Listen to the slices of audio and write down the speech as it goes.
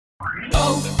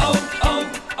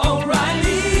O'Reilly.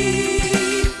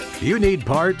 You need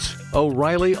parts?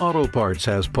 O'Reilly Auto Parts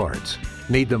has parts.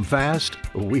 Need them fast?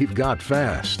 We've got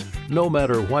fast. No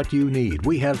matter what you need,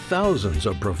 we have thousands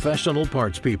of professional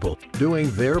parts people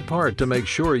doing their part to make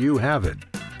sure you have it.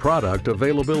 Product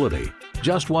availability.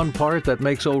 Just one part that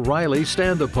makes O'Reilly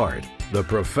stand apart. The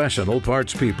professional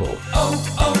parts people.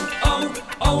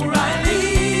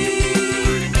 O'Reilly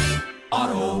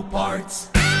Auto Parts.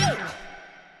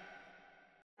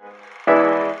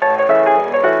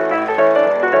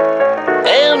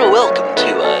 And welcome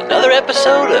to another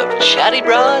episode of Chatty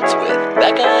Broads with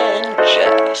Becca and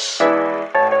Jess.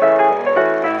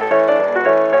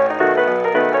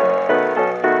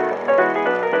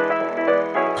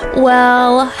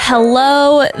 Well,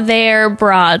 hello there,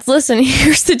 broads. Listen,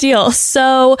 here's the deal.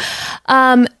 So,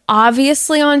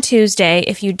 obviously on Tuesday,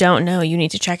 if you don't know, you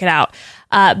need to check it out.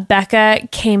 Becca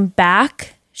came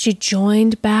back. She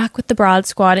joined back with the Broad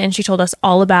Squad, and she told us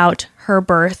all about her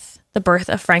birth, the birth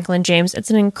of Franklin James. It's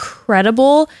an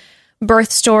incredible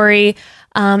birth story.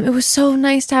 It was so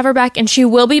nice to have her back, and she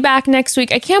will be back next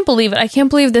week. I can't believe it. I can't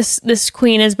believe this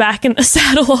queen is back in the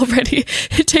saddle already.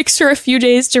 It takes her a few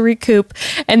days to recoup,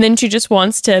 and then she just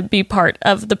wants to be part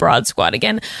of the Broad Squad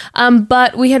again.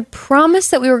 But we had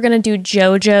promised that we were going to do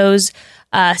Jojo's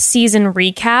season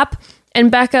recap,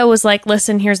 and Becca was like,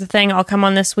 listen, here's the thing. I'll come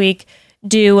on this week,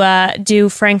 do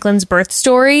Franklin's birth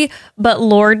story, but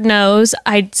Lord knows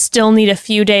I'd still need a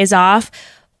few days off.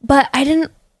 But I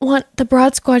didn't want the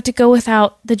Broad Squad to go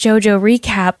without the Jojo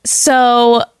recap.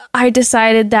 So I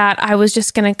decided that I was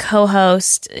just going to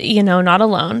co-host, not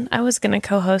alone. I was going to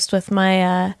co-host with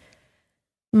my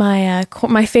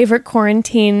my favorite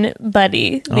quarantine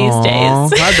buddy these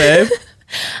days. Hi, babe.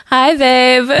 Hi,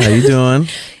 babe. How you doing?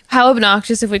 How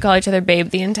obnoxious if we call each other babe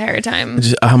the entire time.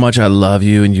 Just how much I love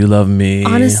you and you love me.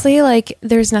 Honestly,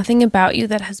 there's nothing about you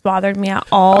that has bothered me at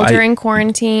all during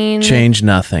quarantine. Change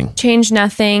nothing. Change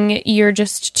nothing. You're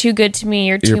just too good to me.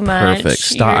 You're too much. Perfect.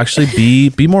 Stop. Actually,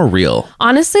 be more real.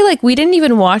 Honestly, we didn't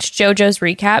even watch JoJo's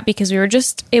recap because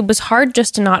it was hard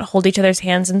just to not hold each other's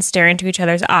hands and stare into each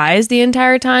other's eyes the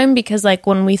entire time, because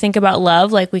when we think about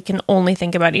love, we can only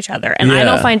think about each other. And I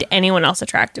don't find anyone else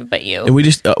attractive but you. And we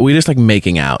just like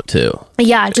making out too.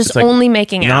 Yeah, just only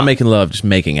making out. Not making love, just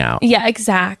making out. Yeah,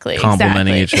 exactly.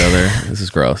 Complimenting each other. This is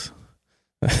gross.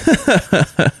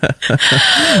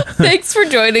 Thanks for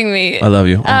joining me. I love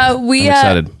you. I'm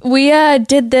excited. We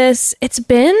did this.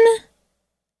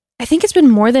 I think it's been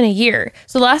more than a year.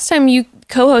 So the last time you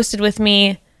co-hosted with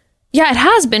me, yeah, it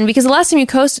has been, because the last time you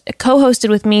co-hosted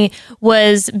with me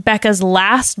was Becca's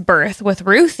last birth with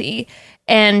Ruthie.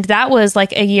 And that was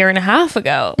a year and a half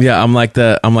ago. Yeah, I'm like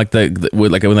when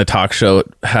the talk show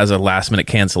has a last minute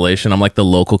cancellation, I'm like the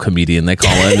local comedian they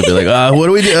call in to be like, what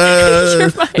do we do?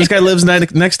 This guy lives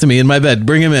next to me in my bed.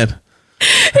 Bring him in.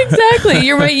 Exactly.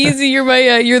 You're my easy.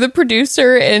 You're the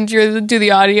producer, and do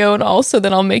the audio, and also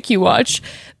then I'll make you watch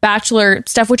Bachelor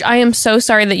stuff, which I am so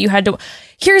sorry that you had to.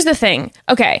 Here's the thing.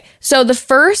 Okay, so this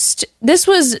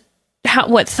was a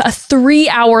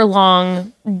 3-hour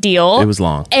long deal. It was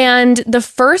long. And the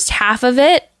first half of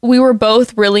it, we were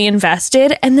both really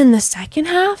invested. And then the second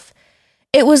half,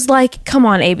 it was come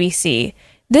on, ABC.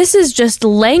 This is just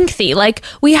lengthy.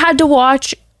 We had to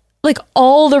watch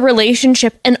all the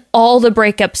relationship and all the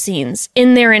breakup scenes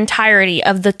in their entirety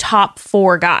of the top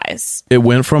 4 guys. It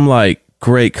went from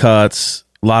great cuts,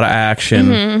 a lot of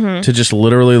action, to just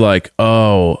literally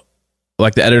the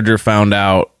editor found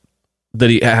out that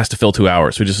he has to fill 2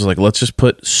 hours. So he just was let's just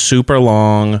put super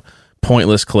long,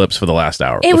 pointless clips for the last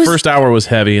hour. The first hour was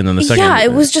heavy, and then the second... Yeah,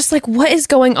 it was just what is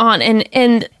going on?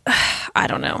 And I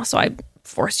don't know. So I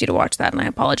forced you to watch that, and I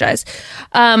apologize.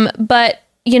 But,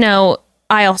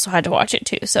 I also had to watch it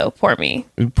too, so poor me.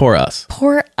 Poor us.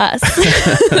 Poor us.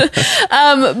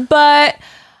 But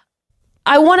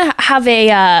I want to have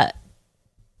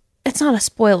it's not a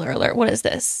spoiler alert. What is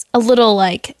this? A little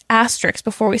asterisk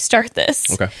before we start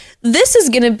this. Okay. This is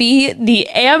going to be the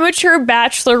amateur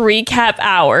Bachelor recap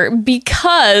hour,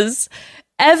 because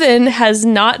Evan has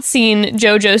not seen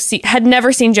JoJo. Had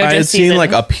never seen JoJo. I had season. seen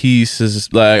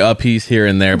a piece here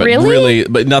and there, but really,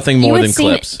 but nothing more than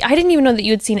clips. I didn't even know that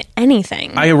you had seen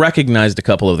anything. I recognized a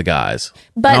couple of the guys,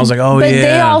 but I was like, oh but yeah.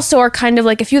 They also are kind of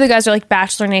a few of the guys are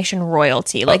Bachelor Nation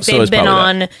royalty. They've been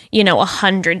on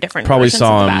 100 different. Probably versions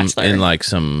saw of him Bachelor. in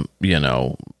some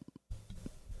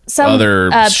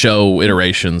other show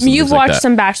iterations. You've watched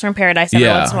some Bachelor in Paradise every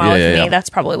once in a while with me. That's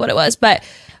probably what it was. But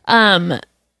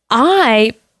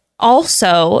I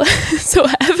also, so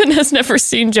Evan has never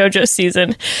seen JoJo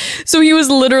season. So he was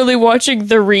literally watching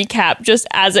the recap just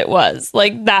as it was.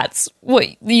 Like, that's what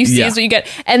you see is what you get.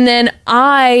 And then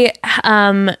I,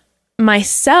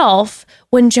 myself,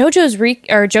 when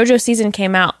JoJo season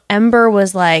came out, Ember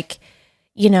was like,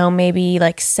 you know, maybe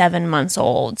like 7 months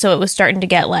old. So it was starting to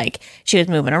get like, she was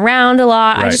moving around a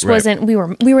lot. I just wasn't, we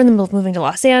were in the middle of moving to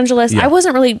Los Angeles. I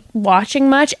wasn't really watching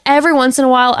much. Every once in a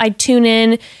while, I'd tune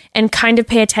in and kind of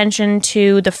pay attention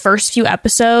to the first few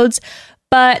episodes.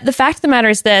 But the fact of the matter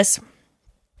is this,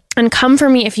 and come for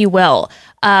me if you will,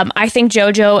 I think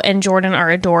JoJo and Jordan are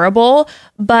adorable,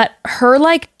 but her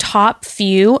like top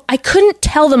few, I couldn't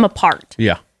tell them apart.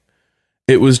 Yeah.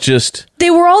 It was just... They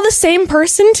were all the same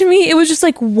person to me. It was just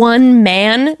like one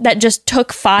man that just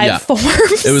took five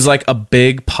forms. It was like a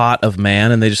big pot of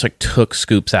man, and they just like took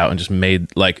scoops out and just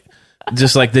made like...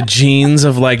 Just like the genes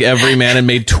of like every man and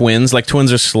made twins. Like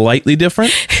twins are slightly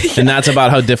different. And that's about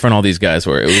how different all these guys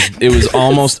were. It was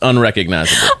almost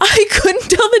unrecognizable. I couldn't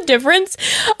tell the difference.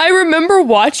 I remember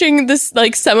watching this,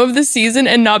 like some of the season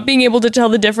and not being able to tell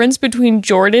the difference between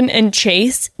Jordan and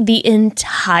Chase the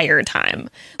entire time.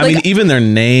 I mean, even their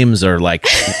names are like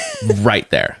right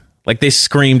there. Like they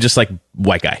scream just like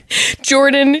white guy.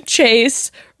 Jordan,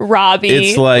 Chase, Robbie,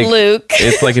 it's like, Luke.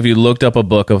 It's like if you looked up a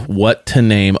book of what to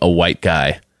name a white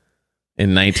guy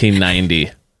in 1990.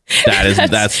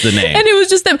 That's the name. And it was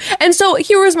just them. And so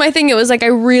here was my thing. It was like I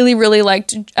really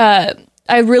liked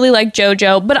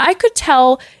JoJo, but I could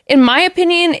tell, in my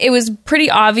opinion, it was pretty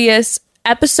obvious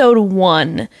episode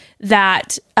 1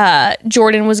 that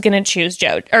Jordan was going to choose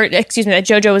that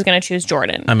JoJo was going to choose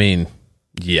Jordan. I mean,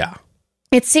 yeah.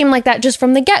 It seemed like that just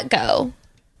from the get-go.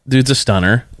 Dude's a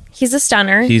stunner. He's a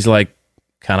stunner. He's like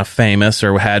kind of famous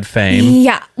or had fame.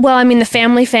 Yeah. Well, I mean, the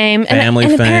family fame. And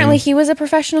apparently he was a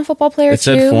professional football player too. It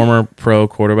said former pro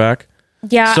quarterback.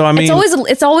 Yeah. So I mean,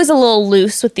 it's always a little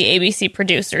loose with the ABC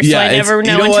producers. So I never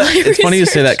know until I research. It's funny you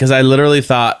say that because I literally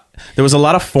thought there was a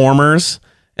lot of formers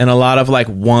and a lot of like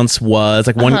once was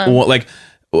like one like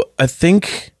I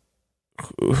think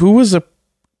who was a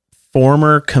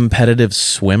former competitive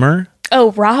swimmer?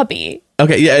 Oh, Robbie.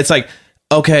 Okay, yeah, it's like,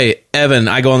 okay, Evan,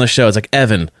 I go on the show, it's like,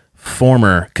 Evan,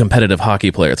 former competitive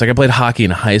hockey player. It's like I played hockey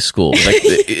in high school. Like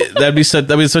that'd be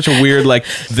such a weird, like,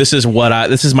 this is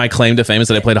my claim to fame is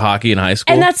that I played hockey in high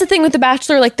school. And that's the thing with The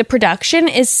Bachelor, like the production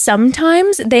is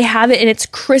sometimes they have it and it's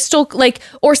crystal, like,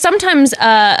 or sometimes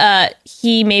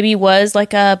he maybe was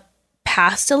like a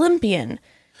past Olympian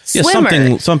swimmer.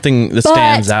 Yeah, something that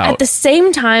stands out. At the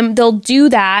same time, they'll do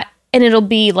that and it'll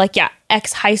be like,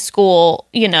 ex high school,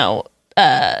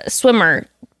 swimmer.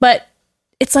 But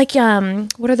it's like,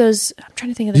 what are those? I'm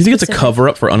trying to think of. Do you think it's a cover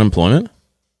up for unemployment?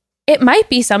 It might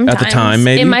be sometimes. At the time,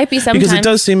 maybe. It might be sometimes. Because it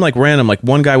does seem like random. Like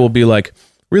one guy will be like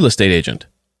real estate agent.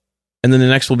 And then the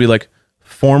next will be like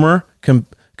former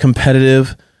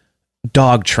competitive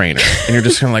dog trainer. And you're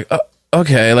just kind of like,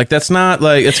 okay, like that's not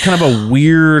like, it's kind of a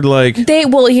weird like...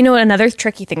 another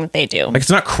tricky thing that they do. Like it's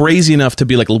not crazy enough to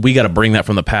be like, we got to bring that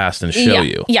from the past and show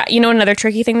you. Yeah, another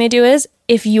tricky thing they do is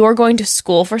if you're going to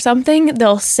school for something,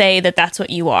 they'll say that that's what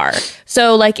you are.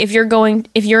 So like if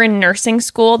you're in nursing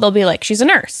school, they'll be like, she's a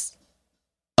nurse.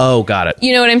 Oh, got it.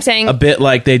 You know what I'm saying? A bit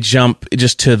like they jump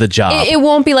just to the job. It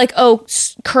won't be like,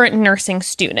 current nursing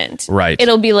student. Right.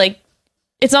 It'll be like,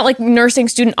 it's not like nursing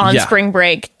student on spring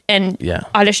break and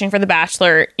auditioning for The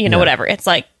Bachelor, whatever. It's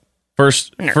like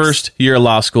first year of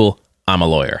law school, I'm a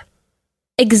lawyer.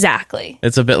 Exactly.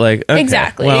 It's a bit like, okay,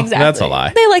 exactly. That's a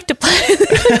lie. They like to play.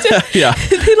 Yeah.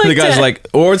 The guy's like,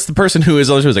 or it's the person who is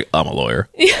always like, I'm a lawyer.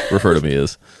 Yeah. Refer to me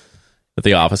as at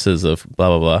the offices of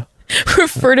blah, blah, blah.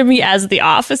 Refer to me as the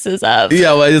offices of.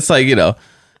 Yeah, well, it's like,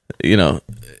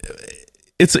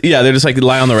 it's, they're just like,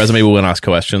 lie on the resume, we won't ask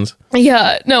questions.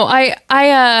 Yeah, no,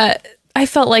 I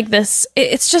felt like this,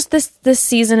 it's just this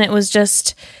season, it was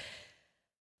just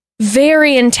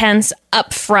very intense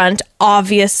up front,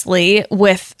 obviously,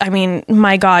 with,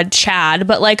 my God, Chad.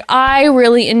 But like, I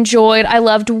really enjoyed, I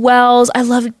loved Wells, I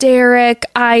loved Derek.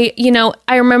 I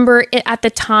remember at the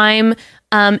time,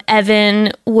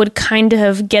 Evan would kind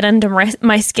of get under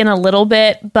my skin a little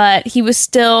bit, but he was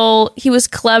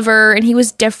clever and he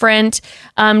was different,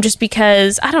 just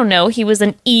because, I don't know, he was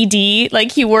an ED,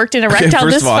 like he worked in erectile dysfunction.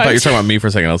 First of all, I thought you were talking about me for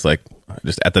a second. I was like,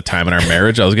 just at the time in our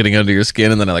marriage, I was getting under your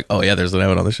skin, and then I'm like, oh yeah, there's an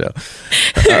Evan on the show.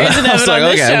 There's an Evan on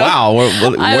the show. Wow, where's this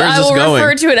going? I will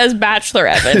refer to it as Bachelor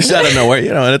Evan. Just out of nowhere,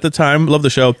 and at the time, love the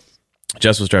show.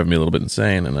 Jess was driving me a little bit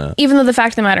insane, and even though the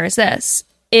fact of the matter is this: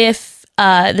 if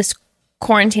this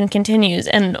quarantine continues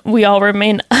and we all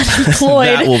remain unemployed,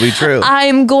 That will be true.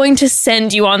 I'm going to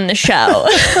send you on the show.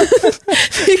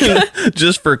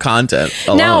 Just for content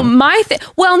alone. Now,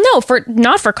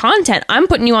 not for content. I'm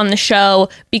putting you on the show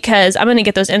because I'm going to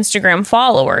get those Instagram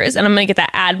followers and I'm going to get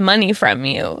that ad money from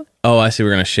you. Oh, I see. We're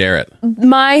going to share it.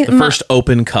 The first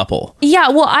open couple. Yeah,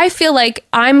 well, I feel like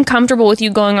I'm comfortable with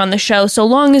you going on the show so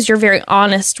long as you're very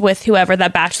honest with whoever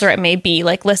that bachelorette may be.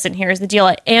 Like, listen, here's the deal.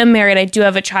 I am married. I do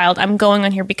have a child. I'm going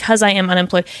on here because I am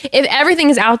unemployed. If everything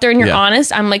is out there and you're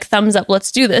honest, I'm like, thumbs up.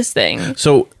 Let's do this thing.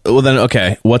 So, well then,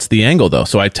 okay. What's the angle though?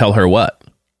 So I tell her what?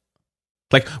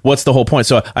 Like, what's the whole point?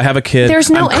 So I have a kid. There's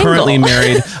no I'm currently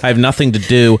married. I have nothing to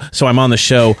do. So I'm on the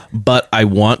show, but I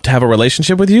want to have a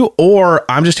relationship with you, or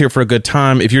I'm just here for a good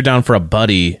time. If you're down for a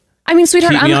buddy, I mean,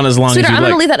 sweetheart, keep me on as long as you I'm going to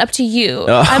like. leave that up to you.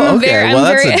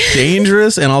 That's a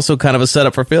dangerous and also kind of a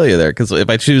setup for failure there. Because if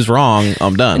I choose wrong,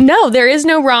 I'm done. No, there is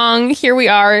no wrong. Here we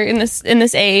are in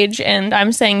this age, and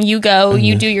I'm saying you go,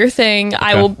 you do your thing.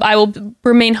 Okay. I will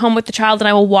remain home with the child, and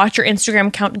I will watch your Instagram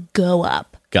account go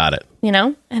up. Got it. You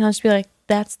know, and I'll just be like,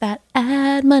 that's that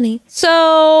ad money.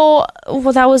 So,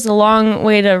 well, that was a long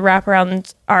way to wrap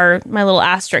around my little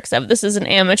asterisk of this is an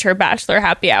amateur bachelor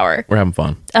happy hour. We're having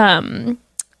fun.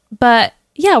 But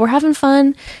yeah, we're having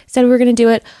fun. Said we were going to do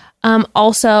it.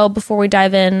 Also, before we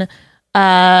dive in,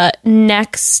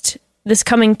 this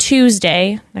coming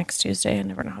Tuesday, I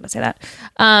never know how to say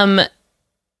that.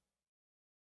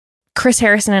 Chris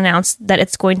Harrison announced that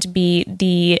it's going to be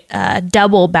the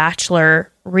double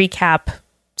bachelor recap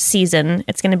season.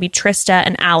 It's going to be Trista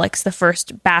and Alex, the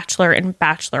first bachelor and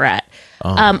bachelorette.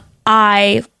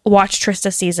 I watched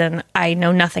Trista's season. I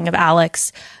know nothing of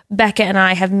Alex. Becca and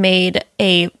I have made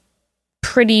a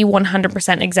pretty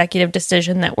 100% executive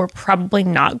decision that we're probably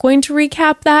not going to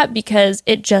recap that because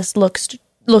it just looks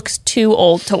too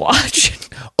old to watch.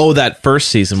 Oh, that first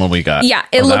season when we got. Yeah,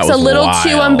 it looks a little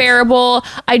too unbearable.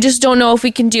 I just don't know if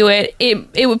we can do it.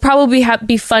 It would probably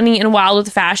be funny and wild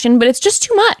with fashion, but it's just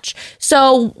too much.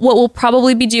 So what we'll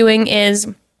probably be doing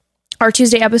is our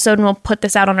Tuesday episode, and we'll put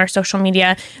this out on our social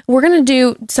media. We're going to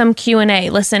do some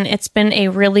Q&A. Listen, it's been a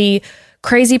really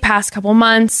crazy past couple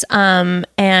months,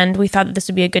 and we thought that this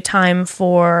would be a good time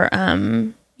for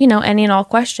any and all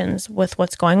questions with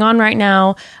what's going on right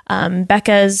now,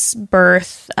 Becca's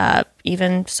birth,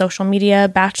 even social media,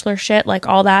 bachelor shit, like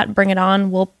all that, bring it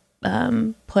on. We'll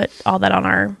put all that on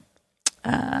our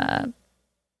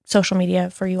social media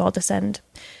for you all to send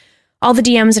all the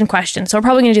DMs and questions. So we're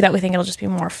probably going to do that. We think it'll just be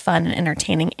more fun and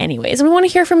entertaining anyways. And we want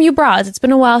to hear from you broads. It's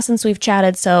been a while since we've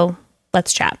chatted, so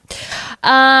let's chat.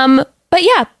 But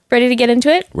yeah, ready to get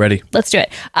into it? Ready. Let's do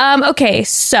it. Okay,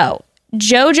 so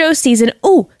Jojo season.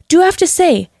 Oh, do have to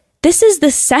say, this is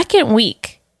the second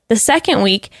week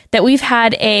that we've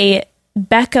had a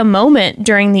Becca moment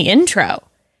during the intro.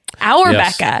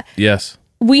 Yes. Becca. Yes.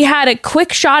 We had a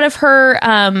quick shot of her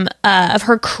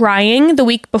crying the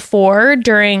week before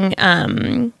during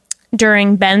Ben's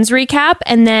recap,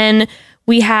 and then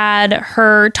we had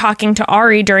her talking to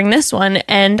Ari during this one.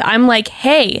 And I'm like,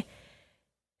 hey,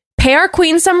 pay our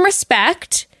queen some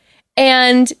respect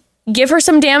and give her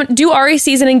some do Ari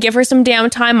season and give her some damn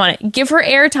time on it. Give her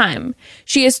airtime.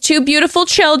 She has two beautiful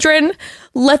children.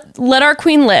 Let our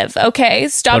queen live, okay?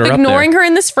 Stop ignoring her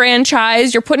in this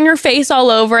franchise. You're putting her face all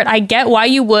over it. I get why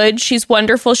you would. She's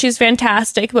wonderful. She's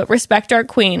fantastic. But respect our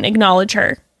queen. Acknowledge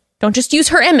her. Don't just use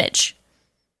her image.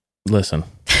 Listen,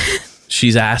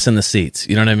 she's ass in the seats.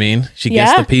 You know what I mean? She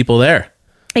gets the people there.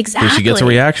 Exactly. She gets a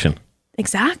reaction.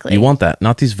 Exactly. You want that,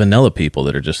 not these vanilla people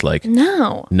that are just like,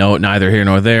 no, neither here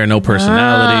nor there, no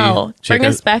personality. No. Bring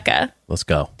us Becca. Let's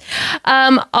go.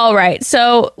 All right.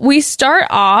 So we start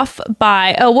off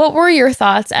by, what were your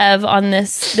thoughts, Ev, on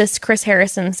this Chris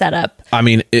Harrison setup? I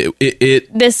mean,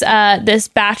 this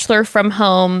bachelor from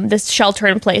home, this shelter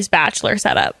in place bachelor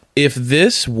setup. If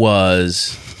this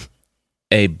was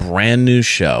a brand new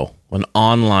show, an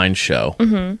online show,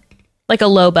 like a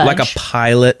low budget, like a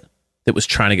pilot that was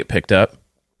trying to get picked up,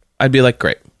 I'd be like,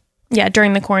 great. Yeah,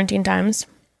 during the quarantine times.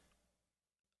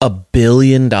 $1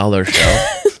 billion show.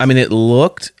 I mean, it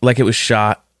looked like it was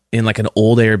shot in like an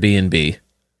old Airbnb.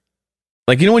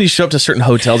 Like, you know, when you show up to certain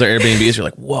hotels or Airbnbs, you're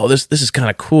like, whoa, this is kind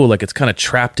of cool. Like, it's kind of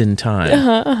trapped in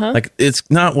time. Like, it's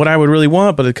not what I would really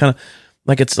want, but it kind of,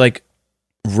 like, it's like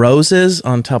roses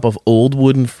on top of old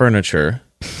wooden furniture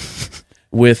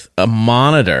with a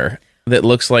monitor that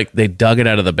looks like they dug it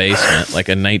out of the basement, like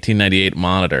a 1998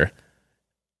 monitor.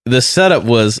 The setup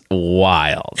was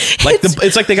wild. Like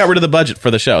it's like they got rid of the budget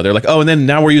for the show. They're like, oh, and then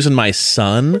now we're using my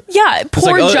son. Yeah,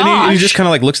 poor like, Josh. And he just kind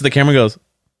of like looks at the camera and goes,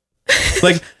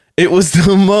 like, It was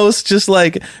the most just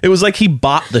like, it was like he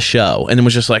bought the show and then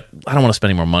was just like, I don't want to spend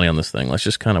any more money on this thing. Let's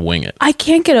just kind of wing it. I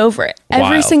can't get over it.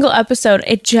 Every Wild. single episode,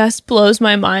 it just blows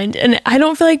my mind. And I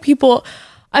don't feel like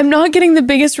I'm not getting the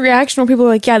biggest reaction where people are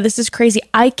like, yeah, this is crazy.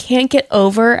 I can't get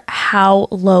over how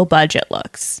low budget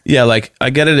looks. Yeah, like I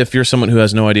get it if you're someone who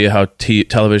has no idea how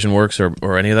television works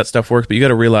or any of that stuff works, but you got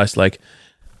to realize like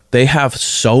they have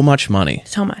so much money.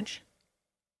 So much.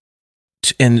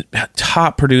 And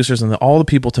top producers and all the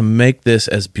people to make this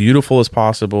as beautiful as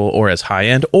possible or as high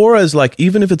end or as like,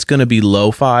 even if it's going to be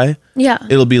lo-fi, Yeah.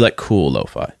 it'll be like cool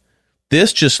lo-fi.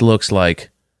 This just looks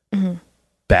like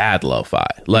bad lo-fi.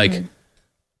 Like,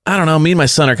 I don't know, me and my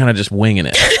son are kind of just winging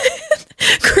it.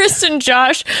 Chris and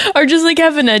Josh are just like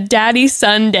having a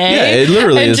daddy-son day. Yeah, it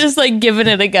literally and is. just like giving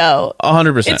it a go.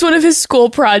 100%. It's one of his school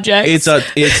projects.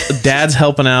 It's dad's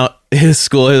helping out his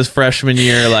school, his freshman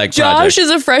year, like Josh project. is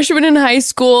a freshman in high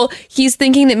school. He's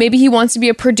thinking that maybe he wants to be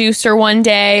a producer one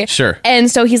day. Sure. And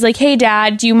so he's like, hey,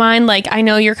 Dad, do you mind, like, I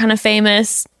know you're kind of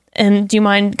famous, and do you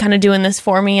mind kind of doing this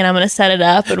for me? And I'm going to set it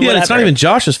up and Yeah, whatever. it's not even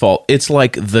Josh's fault. It's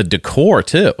like the decor,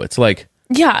 too. It's like,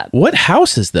 Yeah. what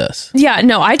house is this? Yeah,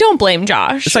 no, I don't blame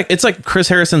Josh. It's like Chris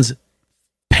Harrison's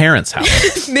parents'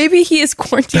 house. Maybe he is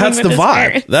quarantining That's with the his vibe.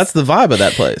 parents. That's the vibe of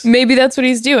that place. Maybe that's what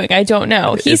he's doing. I don't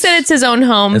know. He said it's his own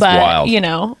home, it's but wild. you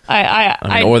know, I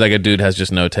mean, or like a dude has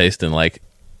just no taste in like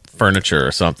furniture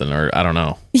or something, or I don't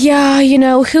know. yeah, you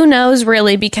know, who knows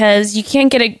really, because you can't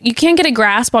get a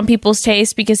grasp on people's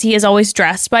taste because he is always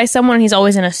dressed by someone and he's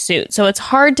always in a suit. So it's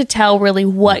hard to tell really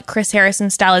what Chris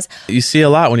Harrison's style is. You see a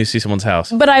lot when you see someone's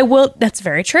house. But that's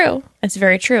very true. It's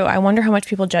very true. I wonder how much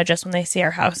people judge us when they see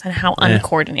our house and how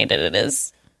uncoordinated it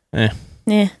is. Eh.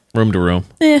 Room to room.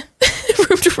 Room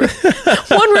to room.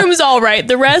 One room is all right.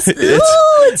 The rest,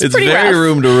 it's pretty very rough.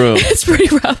 room to room. It's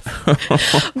pretty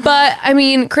rough. But I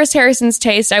mean, Chris Harrison's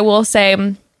taste, I will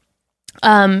say,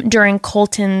 during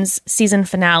Colton's season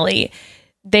finale,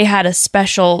 they had a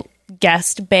special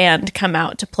guest band come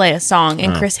out to play a song,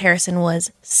 and Chris Harrison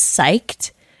was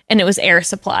psyched, and it was Air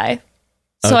Supply.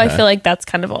 So I feel like that's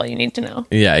kind of all you need to know.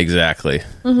 Yeah, exactly.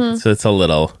 So it's a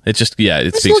little, it just,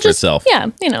 it speaks for itself.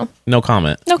 Yeah, you know. No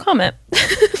comment. No comment.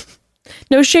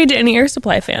 No shade to any Air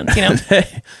Supply fans, you know.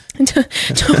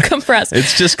 Don't come for us.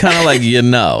 It's just kind of like, you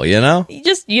know?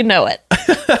 Just, you know it.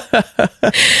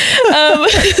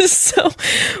 So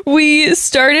we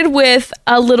started with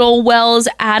a little Wells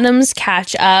Adams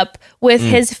catch up with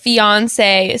his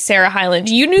fiance, Sarah Hyland.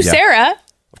 You knew Sarah.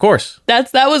 Of course.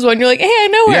 That was one. You're like, hey, I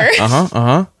know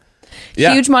her.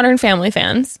 Yeah. Huge Modern Family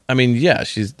fans. I mean, yeah,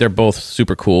 they're both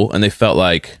super cool, and they felt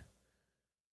like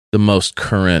the most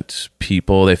current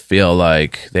people. They feel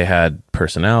like they had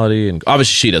personality, and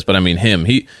obviously she does, but I mean him.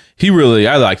 He really,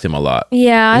 I liked him a lot.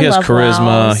 Yeah, he has love charisma.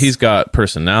 Wells. He's got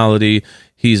personality.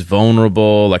 He's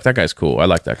vulnerable. Like, that guy's cool. I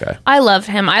like that guy. I loved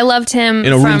him.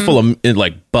 In a room full of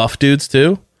like buff dudes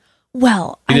too.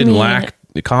 Well, He didn't lack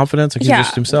the confidence. Like, he's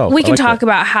just himself. We I can like talk that.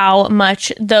 about how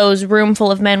much those room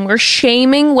full of men were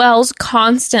shaming Wells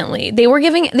constantly. They were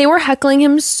heckling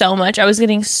him so much. I was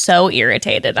getting so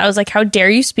irritated. I was like, how dare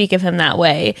you speak of him that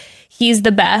way? He's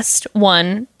the best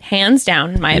one, hands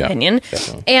down, in my opinion.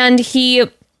 Definitely. And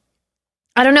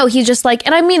I don't know, he's just like,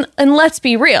 and I mean, and let's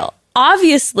be real,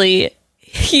 obviously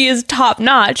he is top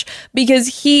notch because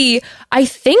I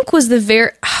think was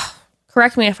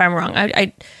correct me if I'm wrong.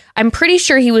 I'm pretty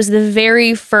sure he was the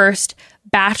very first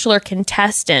Bachelor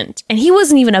contestant, and he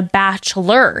wasn't even a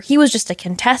bachelor. He was just a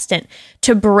contestant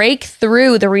to break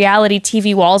through the reality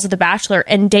TV walls of The Bachelor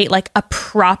and date like a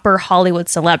proper Hollywood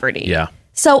celebrity. Yeah.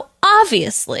 So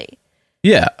obviously,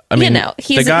 Yeah. I mean,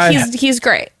 he's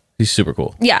great. He's super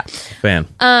cool. Yeah. Fan.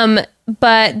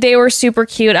 But they were super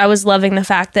cute. I was loving the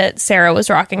fact that Sarah was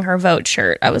rocking her Vote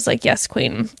shirt. I was like, yes,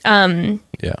 queen.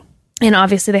 Yeah. And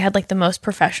obviously they had like the most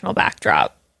professional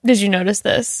backdrop. Did you notice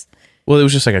this? Well, it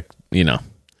was just like I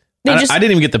didn't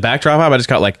even get the backdrop up. I just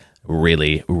got like,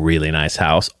 really, really nice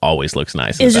house. Always looks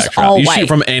nice. It was just all you white. shoot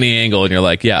from any angle and you're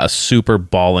like, yeah, a super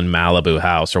ballin' Malibu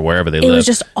house or wherever they It live was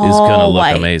just all is gonna look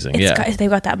white. amazing. They've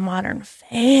got that Modern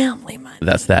Family money.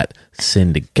 That's that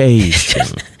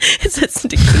syndication. It's that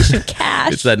syndication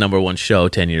cash. It's that #1 show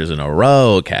 10 years in a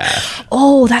row cash.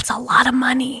 Oh, that's a lot of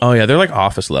money. Oh yeah, they're like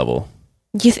Office level.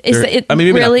 I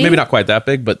mean, really? maybe not quite that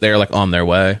big, but they're like on their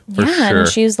way for sure. And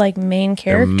she's like main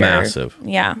character. massive.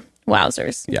 Yeah.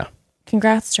 Wowzers. Yeah.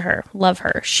 Congrats to her. Love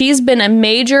her. She's been a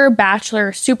major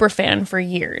Bachelor super fan for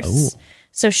years. Ooh.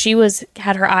 So she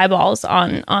had her eyeballs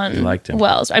on liked him.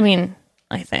 Wells. I mean,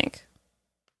 I think.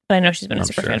 But I know she's been a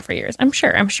super fan for years. I'm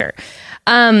sure.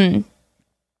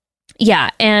 Yeah,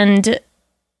 and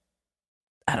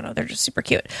I don't know, they're just super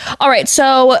cute. All right,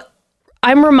 so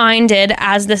I'm reminded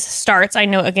as this starts, I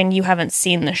know, again, you haven't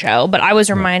seen the show, but I was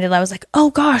reminded, I was like,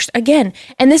 oh gosh, again.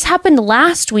 And this happened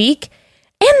last week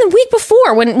and the week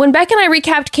before when Beck and I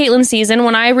recapped Caitlin's season,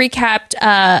 when I recapped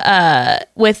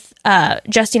with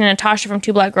Justine and Natasha from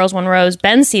Two Black Girls, One Rose,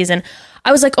 Ben's season,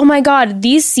 I was like, oh my God,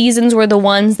 these seasons were the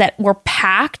ones that were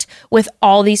packed with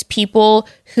all these people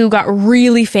who got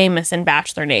really famous in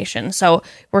Bachelor Nation. So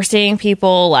we're seeing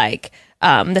people like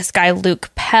this guy,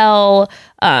 Luke Pell,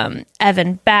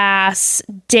 Evan Bass,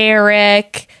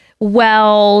 Derek,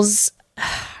 Wells,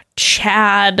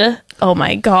 Chad. Oh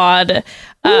my God.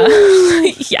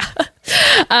 Yeah.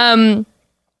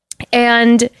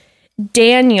 And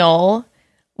Daniel,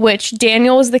 which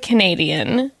Daniel was the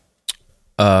Canadian.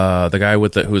 The guy who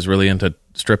was really into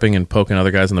stripping and poking other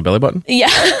guys in the belly button? Yeah.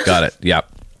 Got it. Yep.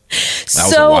 That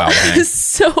was a wild hang.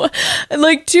 So,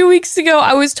 like 2 weeks ago,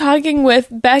 I was talking with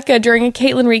Becca during a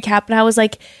Caitlyn recap, and I was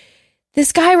like,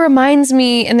 this guy reminds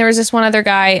me, and there was this one other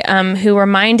guy who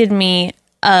reminded me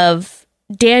of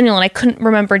Daniel, and I couldn't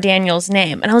remember Daniel's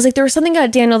name. And I was like, there was something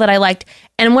about Daniel that I liked.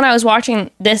 And when I was watching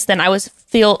this, then I was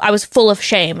full of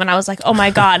shame, and I was like, oh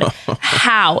my God,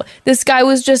 how? This guy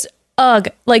was just ugh.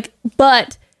 Like,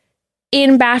 but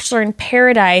in Bachelor in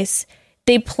Paradise,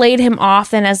 they played him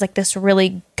off then as like this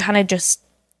really kind of just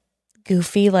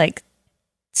goofy, like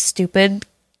stupid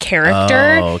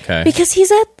character. Oh, okay. Because he's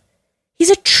a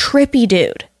trippy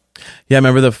dude. Yeah, I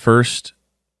remember the first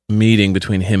meeting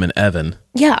between him and Evan.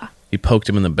 Yeah. He poked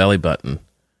him in the belly button.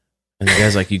 And the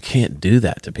guy's like, you can't do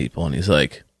that to people. And he's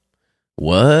like,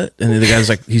 what? And then the guy's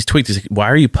like, he's tweaked. He's like, why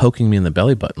are you poking me in the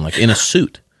belly button? Like in a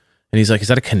suit. And he's like, is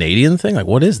that a Canadian thing? Like,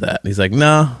 what is that? And he's like,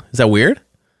 no. Is that weird?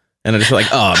 And I just feel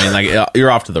like, oh, I mean, like,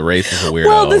 you're off to the races, a weirdo.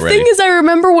 Well, the already. thing is, I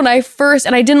remember when I first,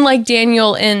 and I didn't like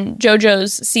Daniel in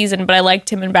JoJo's season, but I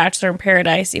liked him in Bachelor in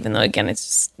Paradise, even though, again, it's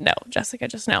just, no, Jessica,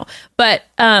 just no. But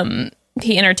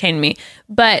he entertained me.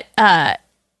 But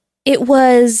it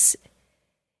was,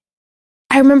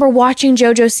 I remember watching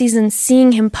JoJo's season,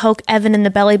 seeing him poke Evan in the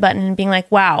belly button and being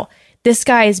like, wow, this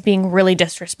guy is being really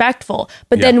disrespectful.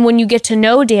 But then when you get to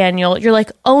know Daniel, you're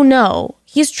like, oh no,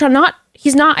 he's not,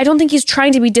 I don't think he's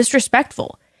trying to be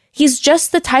disrespectful. He's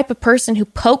just the type of person who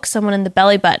pokes someone in the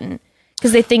belly button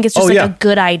because they think it's just a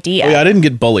good idea. Oh, yeah, I didn't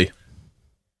get bully.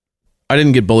 I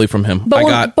didn't get bully from him. But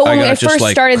when I first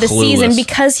started the clueless. season,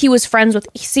 because he was friends with,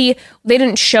 see, they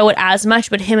didn't show it as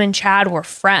much, but him and Chad were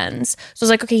friends. So I was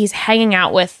like, okay, he's hanging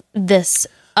out with this,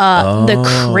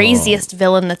 the craziest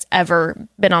villain that's ever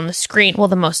been on the screen. Well,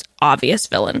 the most obvious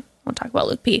villain. We'll talk about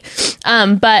Luke P.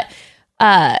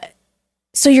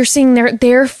 So you're seeing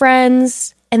their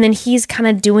friends, and then he's kind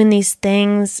of doing these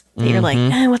things. You're like,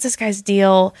 what's this guy's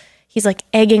deal? He's like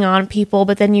egging on people,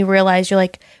 but then you realize you're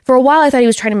like, for a while I thought he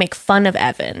was trying to make fun of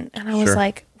Evan, and I was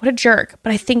like, what a jerk.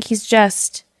 But I think he's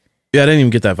just, yeah, I didn't even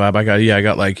get that vibe. I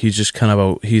got like, he's just kind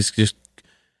of he's just,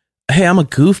 hey, I'm a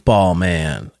goofball,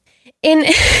 man. And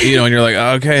you're like,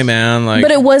 okay, man. Like,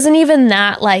 but it wasn't even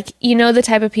that, like, the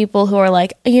type of people who are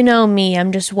like, me,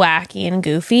 I'm just wacky and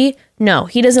goofy. No,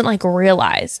 he doesn't like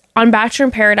realize. On Bachelor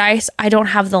in Paradise, I don't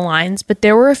have the lines, but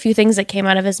there were a few things that came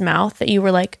out of his mouth that you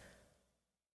were like,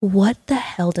 what the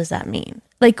hell does that mean?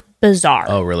 Like, bizarre.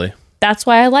 Oh, really? That's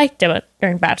why I liked him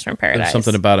during Bachelor in Paradise. There's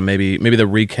something about it. Maybe the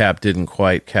recap didn't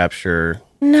quite capture.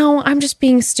 No, I'm just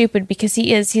being stupid because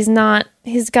doesn't have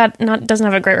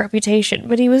a great reputation,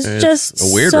 but he was just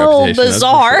a weird so reputation,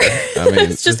 bizarre. Sure. I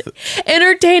mean, it's just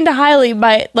entertained highly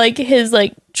by like his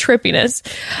like trippiness.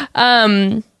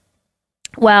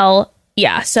 Well,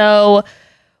 yeah, so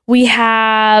we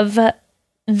have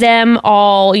them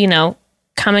all,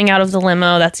 coming out of the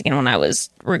limo. That's again when I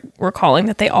was recalling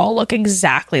that they all look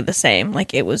exactly the same.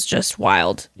 Like it was just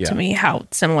wild to me how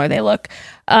similar they look.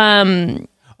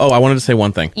 I wanted to say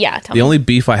one thing. Yeah, tell me. Only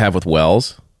beef I have with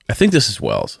Wells, I think this is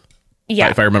Wells. Yeah.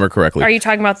 If I remember correctly. Are you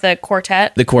talking about the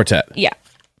quartet? The quartet. Yeah.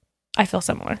 I feel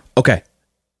similar. Okay.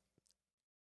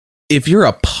 If you're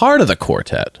a part of the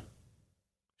quartet,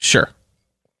 sure.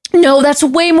 No, that's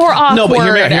way more awkward. No, but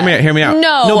hear me out.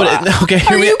 No. Okay,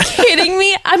 Are you kidding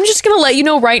me? I'm just going to let you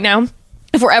know right now.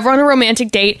 If we're ever on a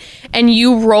romantic date and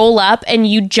you roll up and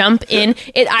you jump in,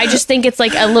 I just think it's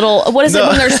like a little, what is it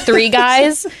when there's three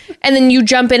guys and then you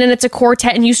jump in and it's a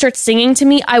quartet and you start singing to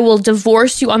me, I will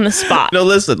divorce you on the spot. No,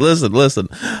 listen.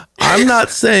 I'm not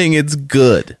saying it's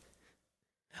good.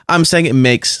 I'm saying it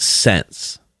makes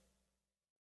sense.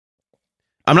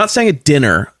 I'm not saying at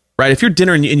dinner, right? If you're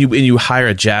dinner and you hire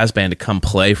a jazz band to come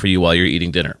play for you while you're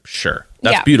eating dinner, sure.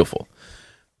 That's beautiful.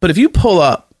 But if you pull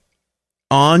up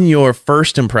on your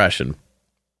first impression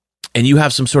and you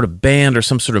have some sort of band or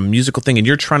some sort of musical thing and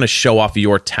you're trying to show off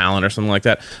your talent or something like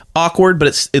that, awkward,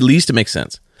 but at least it makes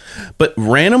sense. But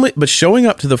randomly, but showing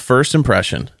up to the first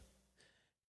impression,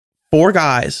 4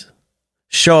 guys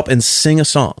show up and sing a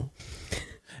song.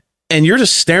 And you're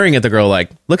just staring at the girl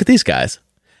like, look at these guys.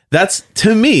 That's,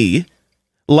 to me,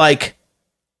 like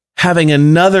having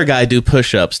another guy do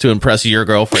push-ups to impress your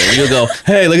girlfriend. You'll go,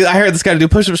 hey, look, I heard this guy do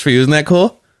push-ups for you. Isn't that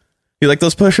cool? You like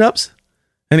those push-ups?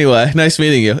 Anyway, nice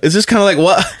meeting you. It's just kind of like,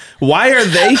 what? Why are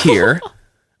they here?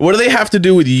 What do they have to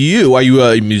do with you? Are you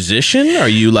a musician? Are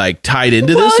you like tied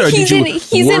into this? Or did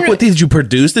you work with these? Did you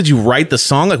produce? Did you write the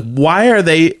song? Like, why are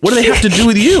they? What do they have to do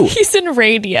with you? He's in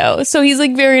radio, so he's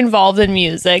like very involved in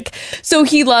music. So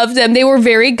he loved them. They were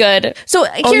very good. So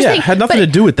here's the thing, had nothing to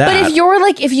do with that. But if you're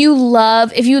like, if you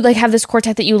have this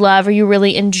quartet that you love, or you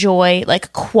really enjoy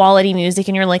like quality music,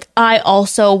 and you're like, I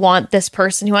also want this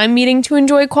person who I'm meeting to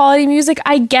enjoy quality music,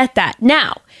 I get that.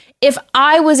 Now, if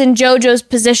I was in Jojo's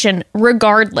position,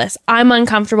 regardless, I'm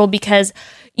uncomfortable because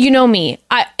you know me.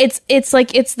 It's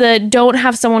like the don't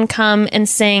have someone come and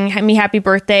sing me happy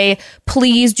birthday.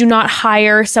 Please do not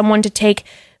hire someone to take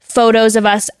photos of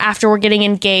us after we're getting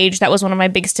engaged. That was one of my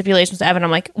big stipulations to Evan. I'm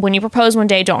like, when you propose one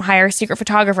day, don't hire a secret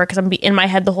photographer because I'm be in my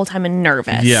head the whole time and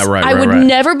nervous. Yeah, right. I would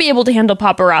never be able to handle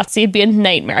paparazzi. It'd be a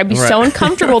nightmare. I'd be so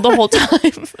uncomfortable the whole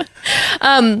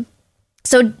time.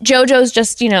 So Jojo's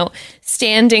just,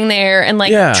 standing there and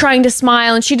trying to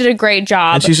smile, and she did a great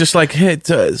job. And she's just like, hey,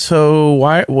 so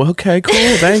why? Well, okay, cool.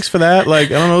 Thanks for that. Like,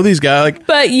 I don't know these guys. Like,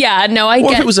 but yeah, no, I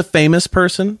get. If it was a famous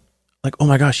person, like, oh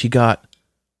my gosh, she got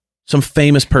some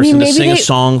famous person to sing a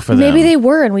song for them. Maybe they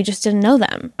were, and we just didn't know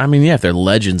them. I mean, yeah, if they're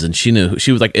legends, and she knew.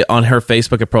 She was like on her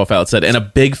Facebook profile, it said, and a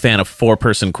big fan of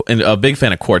a big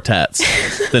fan of quartets.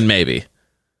 Then maybe.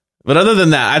 But other than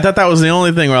that, I thought that was the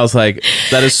only thing where I was like,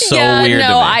 that is so weird to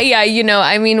me.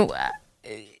 I mean,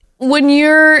 when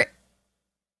you're...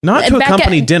 Not to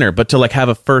accompany dinner, but to like have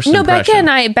a first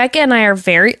impression. Becca and I are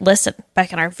very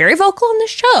vocal on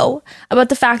this show about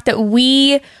the fact that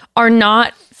we are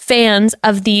not fans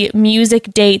of the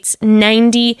music dates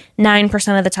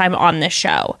 99% of the time on this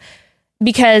show.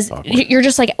 Because you're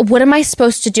just like, what am I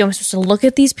supposed to do? I'm supposed to look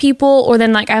at these people, or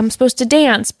then like I'm supposed to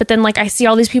dance, but then like I see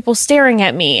all these people staring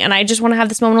at me and I just want to have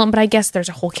this moment. But I guess there's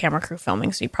a whole camera crew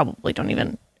filming, so you probably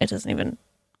it doesn't even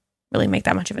really make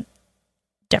that much of a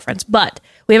difference. But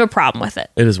we have a problem with it.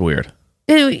 It is weird.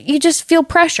 You just feel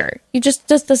pressure. You just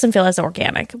doesn't feel as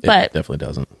organic. But it definitely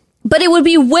doesn't. But it would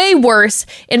be way worse,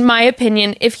 in my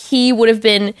opinion, if he would have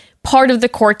been part of the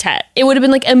quartet. It would have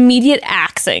been like immediate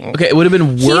axing. Okay, it would have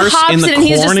been worse in the corny. And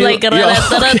he's just like, it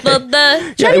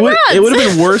would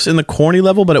have been worse in the corny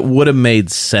level, but it would have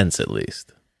made sense at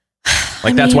least.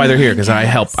 Like that's why they're here, because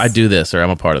I do this, or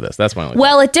I'm a part of this. That's my only.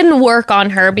 Well, it didn't work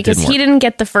on her because he didn't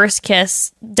get the first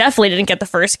kiss. Definitely didn't get the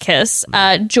first kiss.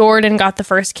 Jordan got the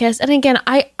first kiss, and again,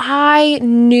 I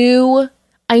knew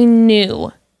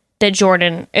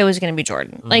that it was going to be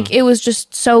Jordan. Mm-hmm. Like it was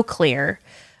just so clear.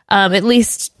 At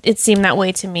least it seemed that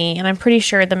way to me. And I'm pretty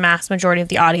sure the mass majority of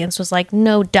the audience was like,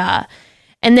 no, duh.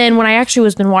 And then when I actually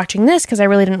been watching this, because I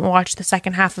really didn't watch the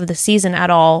second half of the season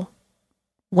at all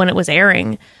when it was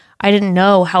airing, I didn't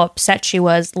know how upset she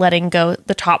was letting go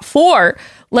the top 4,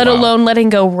 let alone letting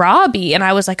go Robbie. And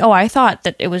I was like, oh, I thought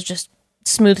that it was just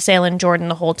smooth sailing Jordan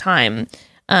the whole time.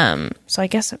 So I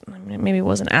guess maybe it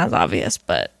wasn't as obvious,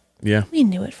 but yeah, we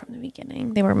knew it from the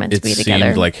beginning. They were meant to be together. It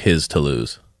seemed like his to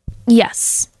lose.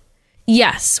 Yes.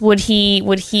 Would he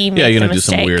make you're gonna do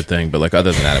some weird thing, but like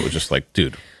other than that, it was just like,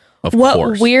 dude, of what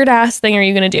course. What weird ass thing are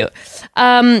you gonna do?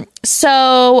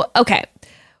 So okay,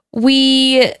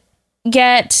 we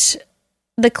get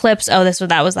the clips. Oh,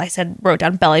 I wrote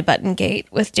down belly button gate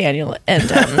with Daniel and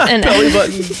belly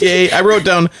button gate. I wrote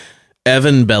down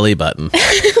Evan belly button.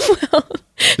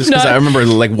 Just because I remember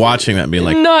like watching that and being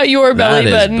like, not your belly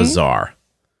button. That is bizarre.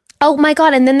 Oh my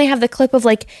God. And then they have the clip of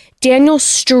like Daniel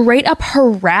straight up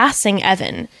harassing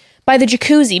Evan by the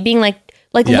jacuzzi, being like,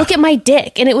 look at my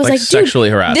dick. And it was like sexually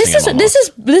harassing him.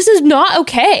 This is not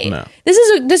okay. No.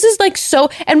 This is like so,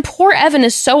 and poor Evan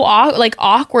is so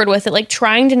awkward with it, like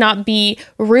trying to not be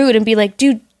rude and be like,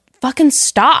 dude, fucking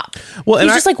stop. Well,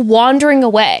 he's just like wandering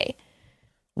away.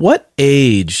 What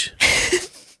age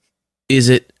is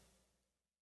it?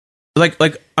 Like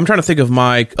I'm trying to think of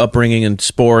my upbringing in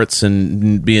sports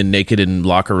and being naked in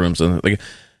locker rooms, and like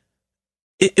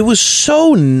it was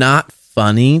so not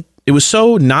funny. It was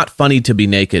so not funny to be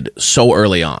naked so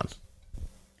early on.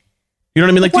 You know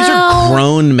what I mean? Like these are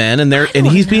grown men, and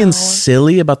he's being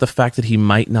silly about the fact that he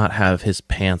might not have his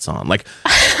pants on. Like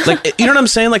you know what I'm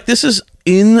saying? Like this is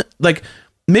in like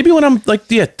maybe when I'm like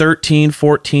 13,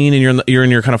 14, and you're in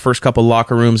your kind of first couple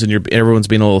locker rooms, and everyone's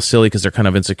being a little silly because they're kind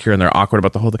of insecure and they're awkward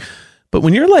about the whole thing. But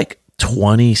when you're like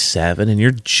 27 and you're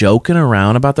joking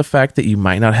around about the fact that you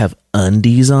might not have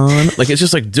undies on. Like, it's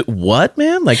just like, what,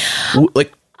 man? Like,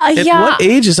 at what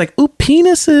age is like, ooh,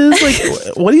 penises?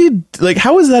 Like, what do you, like,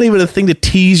 how is that even a thing to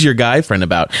tease your guy friend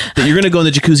about? That you're going to go in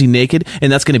the jacuzzi naked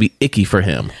and that's going to be icky for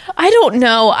him? I don't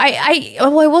know. I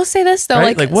will say this, though.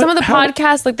 Right? Like some of the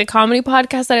podcasts, like the comedy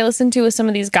podcasts that I listen to with some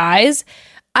of these guys,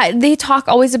 they talk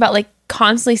always about like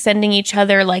constantly sending each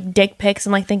other like dick pics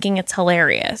and like thinking it's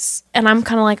hilarious. And I'm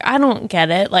kind of like, I don't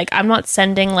get it. Like, I'm not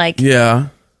sending like... Yeah.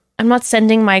 I'm not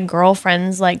sending my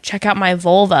girlfriends like, check out my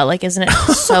vulva. Like, isn't it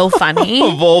so funny?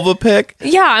 A vulva pic?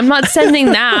 Yeah, I'm not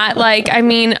sending that. Like, I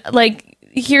mean, like,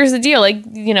 here's the deal. Like,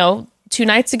 you know, 2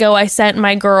 nights ago, I sent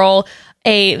my girl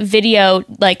a video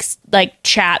like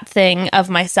chat thing of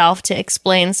myself to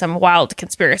explain some wild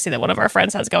conspiracy that one of our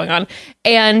friends has going on,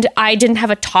 and I didn't have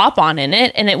a top on in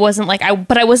it, and it wasn't like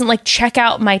I wasn't like, check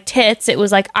out my tits. It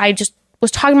was like I just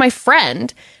was talking to my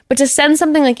friend. But to send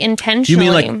something like intentionally,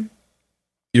 you mean like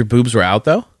your boobs were out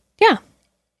though? Yeah,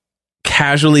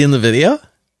 casually in the video.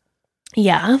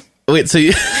 Yeah. Wait, so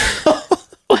you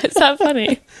why is that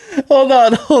funny? Hold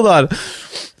on.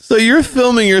 So you're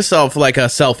filming yourself like a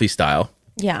selfie style.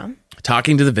 Yeah.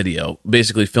 Talking to the video,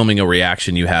 basically filming a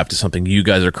reaction you have to something you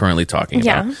guys are currently talking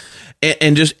about.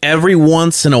 And just every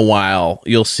once in a while,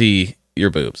 you'll see your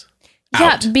boobs.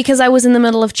 Yeah, out. Because I was in the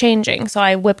middle of changing. So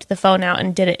I whipped the phone out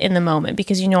and did it in the moment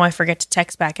because, you know, I forget to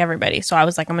text back everybody. So I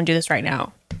was like, I'm going to do this right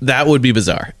now. That would be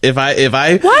bizarre. Why is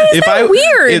that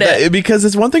weird? Because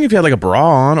it's one thing if you had like a bra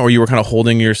on or you were kind of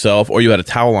holding yourself or you had a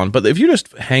towel on. But if you're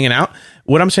just hanging out,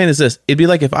 what I'm saying is this. It'd be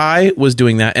like if I was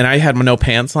doing that and I had no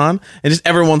pants on and just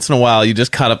every once in a while you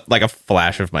just cut up like a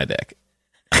flash of my dick.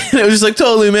 And it was just like,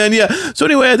 totally, man. Yeah. So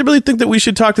anyway, I really think that we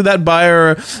should talk to that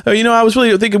buyer. You know, I was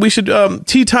really thinking we should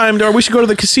tea timed or we should go to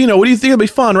the casino. What do you think? It'd be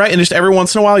fun, right? And just every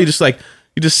once in a while, you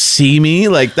just see me.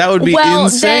 Like, that would be insane. Well,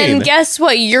 then guess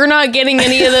what? You're not getting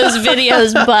any of those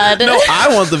videos, bud. No,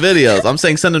 I want the videos. I'm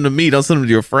saying send them to me. Don't send them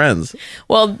to your friends.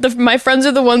 Well, my friends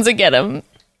are the ones that get them.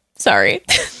 Sorry.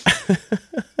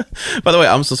 By the way,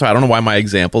 I'm so sorry. I don't know why my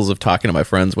examples of talking to my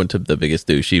friends went to the biggest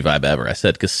douchey vibe ever. I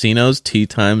said casinos, tea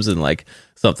times, and like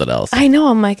something else. I know.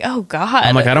 I'm like, oh God.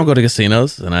 I'm like, I don't go to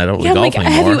casinos and I don't golf anymore.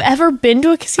 Have you ever been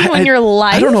to a casino in your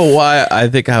life? I don't know why. I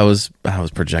think I was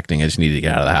projecting. I just needed to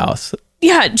get out of the house.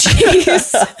 Yeah,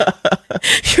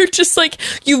 jeez. You're just like,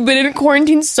 you've been in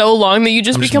quarantine so long that you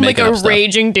just become like a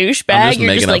raging douchebag.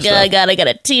 You're just like, I gotta get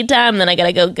a tea time, then I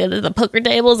gotta go to the poker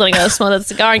tables, and I gotta smoke that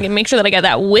cigar and make sure that I got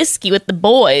that whiskey with the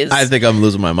boys. I think I'm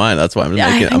losing my mind. That's why I'm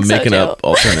making up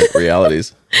alternate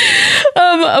realities.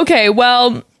 Okay,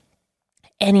 well,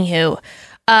 anywho.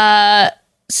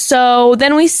 So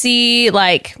then we see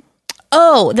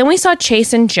then we saw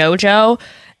Chase and Jojo,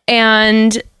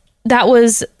 and that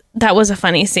was a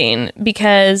funny scene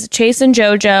because Chase and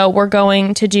Jojo were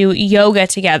going to do yoga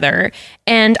together,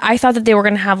 and I thought that they were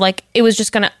going to have it was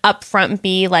just going to upfront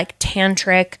be like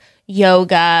tantric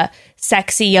yoga,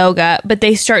 sexy yoga, but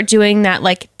they start doing that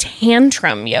like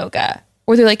tantrum yoga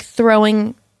where they're like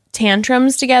throwing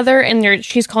tantrums together, and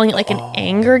she's calling it like an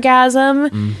angergasm.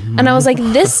 Mm-hmm. And I was like,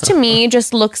 this to me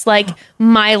just looks like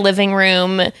my living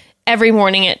room every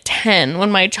morning at 10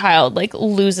 when my child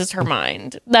loses her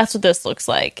mind. That's what this looks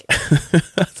like.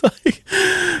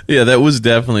 Yeah, that was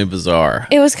definitely bizarre.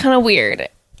 It was kind of weird.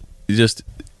 This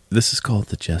is called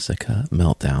the Jessica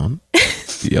meltdown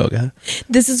yoga.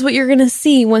 This is what you're going to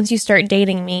see once you start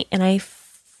dating me and I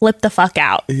flip the fuck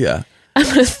out. Yeah. I'm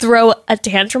going to throw a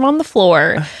tantrum on the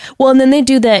floor. Well, and then they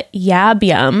do the yab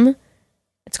yum.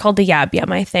 It's called the yab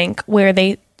yum, I think, where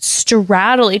they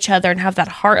straddle each other and have that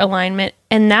heart alignment,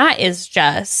 and that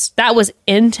was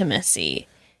intimacy.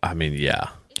 I mean, yeah,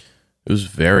 it was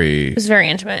very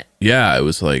intimate. Yeah, it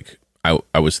was like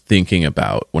I was thinking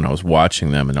about when I was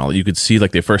watching them and all. You could see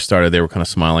they first started, they were kind of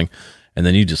smiling, and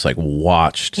then you just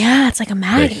watched. Yeah, it's like a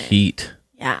magnet. The heat,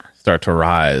 yeah, start to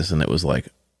rise, and it was like,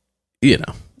 yeah,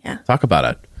 talk about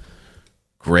it.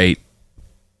 Great.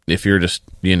 If you're just,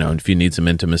 if you need some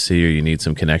intimacy or you need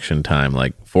some connection time,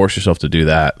 force yourself to do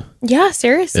that. Yeah,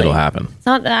 seriously. It'll happen. It's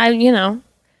not that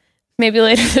maybe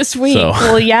later this week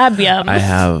we'll yab yum. I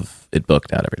have it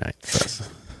booked out every night. So.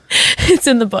 It's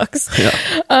in the books. Yeah.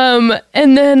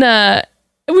 And then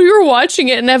we were watching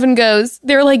it and Evan goes,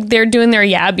 they're doing their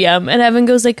yab yum. And Evan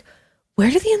goes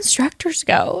where do the instructors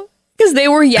go? Because they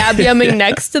were yab yumming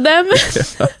next to them.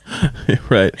 Yeah.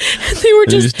 Right. They were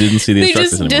just didn't see the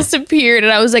instructors anymore. They just disappeared.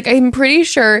 And I was like, I'm pretty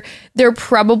sure they're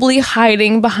probably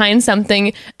hiding behind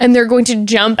something and they're going to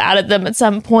jump out at them at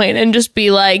some point and just be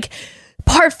like,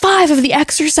 part 5 of the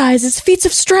exercise is feats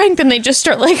of strength. And they just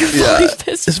start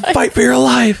just fight for your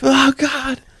life. Oh,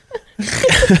 God.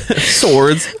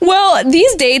 Swords. Well,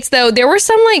 these dates though, there were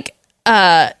some like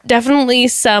definitely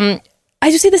some. I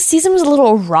just say the season was a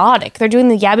little erotic. They're doing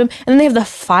the Yabim, and then they have the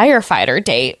firefighter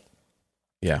date.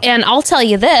 Yeah. And I'll tell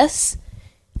you this,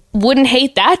 wouldn't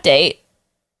hate that date.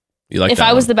 You like if that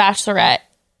I was one? the Bachelorette.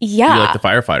 Yeah. You like the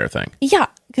firefighter thing? Yeah,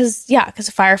 because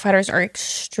firefighters are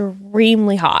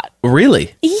extremely hot.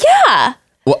 Really? Yeah.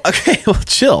 Well, okay, well,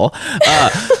 chill.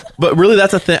 But really,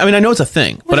 that's a thing. I mean, I know it's a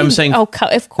thing, but I'm saying... Oh,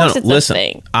 of course it's listen, a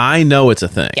thing. I know it's a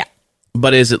thing. Yeah.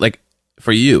 But is it like,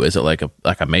 for you, is it like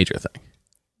a major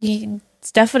thing?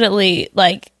 It's definitely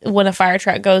like when a fire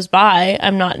truck goes by,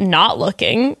 I'm not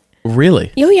looking.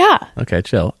 Really? Oh, yeah. Okay,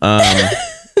 chill.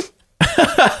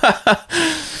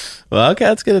 Well, okay,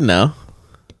 that's good to know.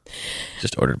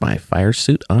 Just ordered my fire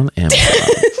suit on Amazon.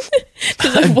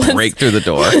 I break through the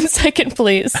door. 1 second,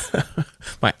 please.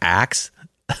 My axe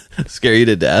scare you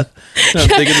to death. And I'm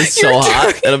thinking it's so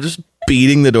hot, and I'm just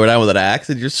beating the door down with an axe,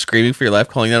 and you're screaming for your life,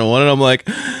 calling 911, and I'm like,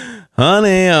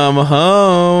 honey, I'm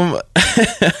home.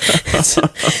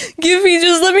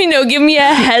 Let me know. Give me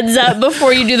a heads up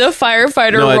before you do the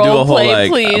firefighter No, I do a role whole play, like,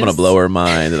 please. I'm gonna blow her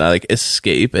mind, and I like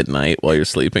escape at night while you're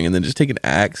sleeping, and then just take an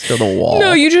axe to the wall.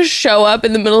 No, you just show up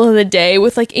in the middle of the day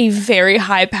with like a very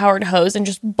high powered hose and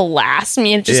just blast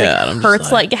me, and it just Yeah, and I'm hurts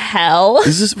just like, like hell.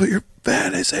 Is this what your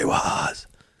fantasy was?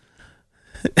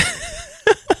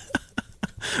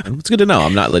 And it's good to know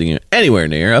I'm not letting you anywhere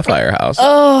near a firehouse.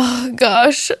 Oh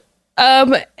gosh.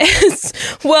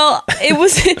 Well, it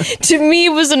was to me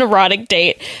it was an erotic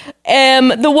date.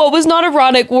 What was not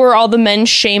erotic were all the men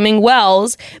shaming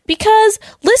Wells because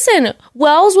listen,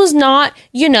 Wells was not,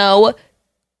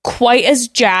 quite as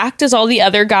jacked as all the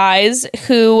other guys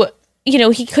who,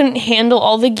 he couldn't handle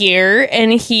all the gear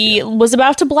and he was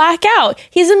about to black out.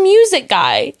 He's a music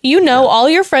guy. All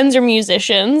your friends are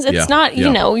musicians. It's not,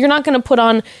 you're not going to put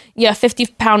on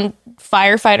 50-pound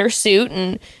firefighter suit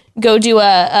and go do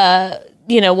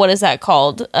what is that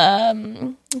called?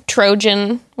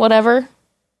 Trojan, whatever.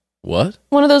 What?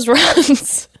 One of those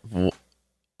runs.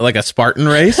 Like a Spartan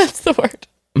race? That's the word.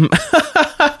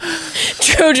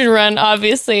 Trojan run,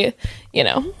 obviously,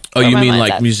 Oh, you mean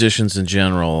like musicians in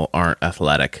general aren't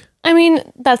athletic? I mean,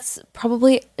 that's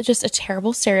probably just a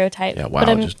terrible stereotype. Yeah,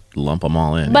 wow, just lump them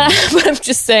all in. But I'm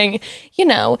just saying,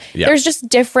 there's just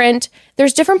different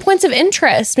points of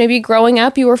interest. Maybe growing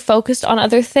up, you were focused on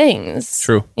other things.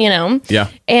 True. Yeah.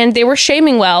 And they were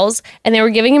shaming Wells and they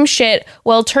were giving him shit.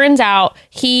 Well, it turns out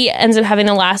he ends up having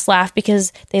the last laugh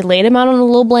because they laid him out on a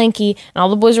little blankie and all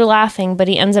the boys were laughing, but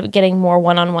he ends up getting more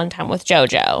one-on-one time with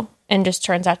Jojo and just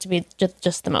turns out to be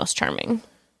just the most charming.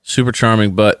 Super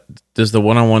charming, but does the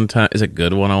one-on-one time, is it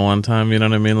good one-on-one time? You know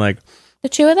what I mean? Like the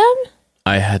two of them?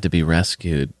 I had to be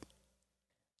rescued.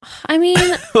 I mean,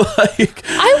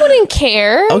 I wouldn't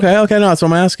care. Okay, no, that's what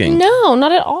I'm asking. No,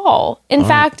 not at all. In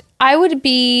fact, I would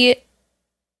be,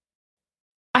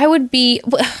 God,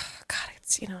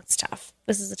 it's tough.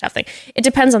 This is a tough thing. It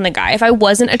depends on the guy. If I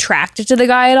wasn't attracted to the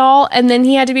guy at all and then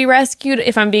he had to be rescued,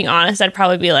 if I'm being honest, I'd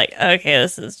probably be like, okay,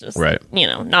 this is just,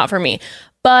 not for me.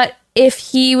 But if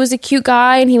he was a cute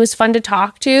guy and he was fun to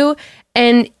talk to,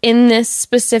 and in this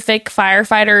specific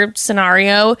firefighter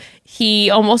scenario, he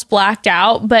almost blacked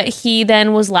out, but he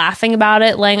then was laughing about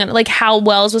it, laying on like how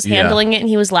Wells was handling it, and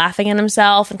he was laughing at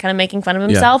himself and kind of making fun of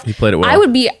himself. He played it well. I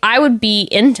would be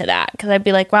into that because I'd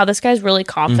be like, wow, this guy's really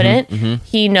confident.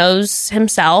 He knows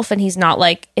himself and he's not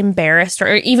like embarrassed,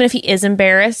 or even if he is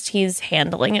embarrassed, he's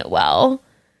handling it well.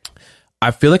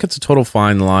 I feel like it's a total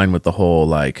fine line with the whole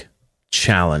like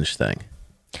challenge thing.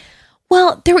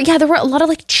 Well, there were a lot of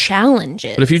like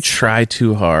challenges. But if you try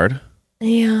too hard,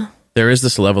 there is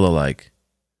this level of like,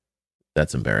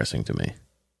 that's embarrassing to me.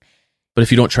 But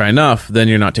if you don't try enough, then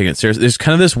you're not taking it seriously. There's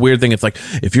kind of this weird thing. It's like,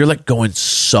 if you're like going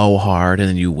so hard and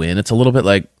then you win, it's a little bit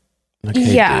like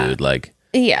hey, dude, like,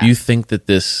 you think that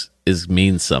this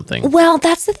means something. Well,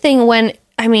 that's the thing when,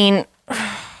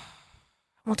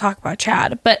 we'll talk about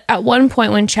Chad, but at one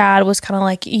point when Chad was kind of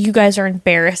like, you guys are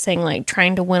embarrassing, like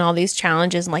trying to win all these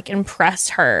challenges and like impress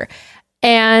her.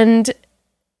 And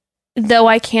though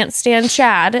I can't stand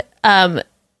Chad,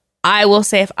 I will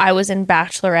say if I was in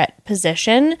Bachelorette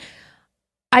position,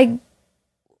 I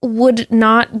would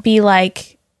not be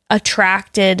like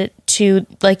attracted to,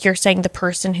 like you're saying, the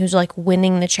person who's like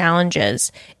winning the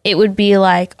challenges. It would be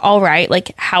like, all right,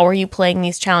 like how are you playing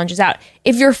these challenges out?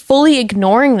 If you're fully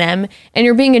ignoring them and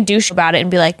you're being a douche about it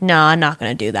and be like, no, I'm not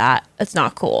going to do that, it's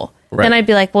not cool. Right. Then I'd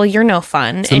be like, well, you're no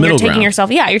fun, and you're taking yourself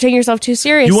too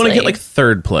seriously. You want to get like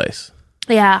third place.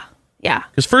 Yeah.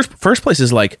 Because first place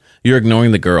is like you're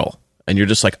ignoring the girl and you're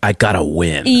just like, I gotta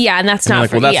win. Yeah, and that's not like,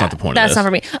 for well, that's not the point of That's this. not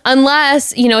for me.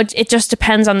 Unless, it just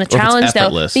depends on the challenge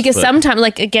though. Because sometimes,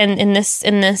 like again, in this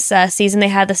season, they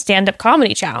had the stand-up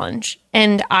comedy challenge.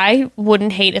 And I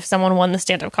wouldn't hate if someone won the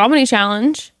stand-up comedy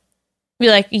challenge. Be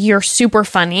like, you're super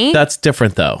funny. That's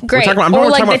different though. Great. We're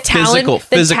talking about physical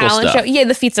stuff. Show. Yeah,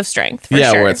 the feats of strength. For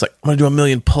yeah, sure. where it's like, I'm gonna do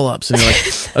 1,000,000 pull-ups, and you're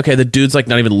like, okay, the dude's like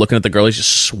not even looking at the girl, he's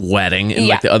just sweating, and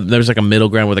like there's like a middle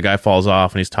ground where the guy falls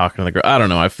off and he's talking to the girl. I don't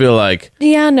know. I feel like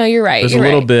no, you're right. There's a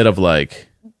little bit of like,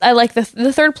 I like the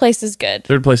third place is good.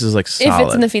 Third place is like solid. If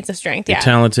it's in the feats of strength. You're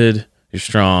talented, you're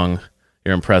strong,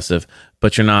 you're impressive,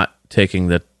 but you're not taking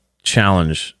the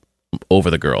challenge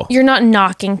over the girl. You're not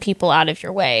knocking people out of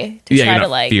your way to try you're to not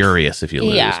like furious if you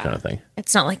lose, kind of thing.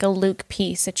 It's not like a Luke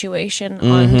P situation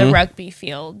on the rugby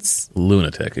fields.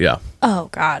 Lunatic, yeah. Oh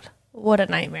God, what a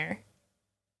nightmare.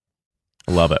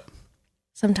 Love it.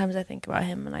 Sometimes I think about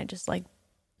him and I just like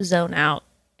zone out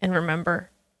and remember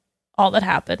all that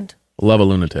happened. Love a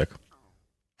lunatic.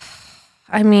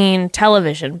 I mean,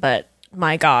 television, but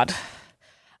my God.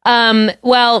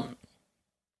 Well,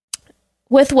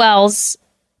 with Wells,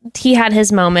 he had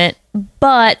his moment,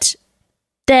 but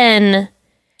then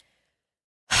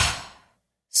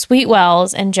Sweet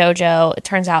Wells and Jojo, it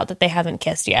turns out that they haven't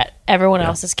kissed yet. Everyone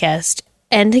else has kissed.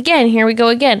 And again, here we go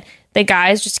again. The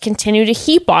guys just continue to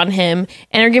heap on him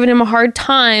and are giving him a hard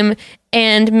time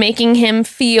and making him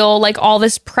feel like all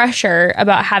this pressure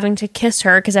about having to kiss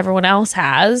her because everyone else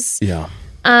has. Yeah.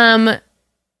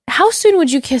 How soon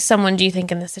would you kiss someone, do you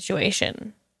think, in this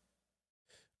situation?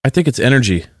 I think it's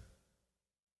energy.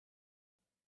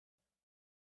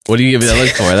 What do you give me that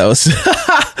look for? That was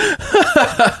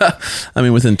I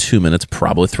mean, within 2 minutes,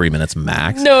 probably 3 minutes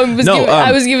max. No,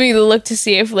 I was giving you the look to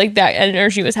see if like that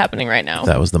energy was happening right now.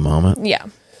 That was the moment. Yeah.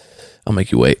 I'll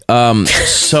make you wait.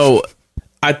 So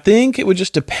I think it would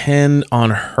just depend on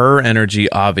her energy,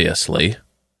 obviously.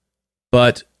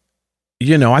 But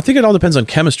I think it all depends on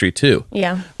chemistry too.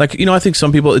 Yeah. Like, I think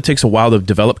some people, it takes a while to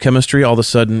develop chemistry. All of a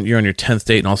sudden, you're on your 10th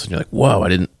date and all of a sudden you're like, whoa, I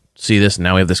didn't see this. And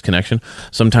now we have this connection.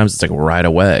 Sometimes it's like right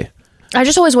away. I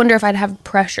just always wonder if I'd have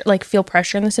pressure, like feel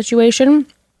pressure in the situation,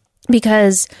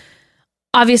 because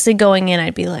obviously going in,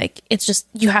 I'd be like, it's just,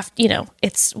 you have,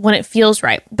 it's when it feels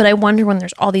right. But I wonder when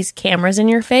there's all these cameras in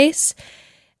your face,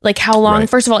 like how long,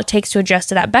 first of all, it takes to adjust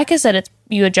to that. Becca said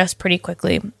you adjust pretty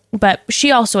quickly, but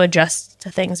she also adjusts to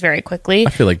things very quickly. I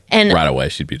feel like right away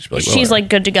she'd be just like, she's like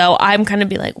good to go. I'm kind of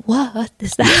be like, what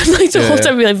is that? Like the whole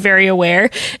time be like very aware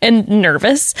and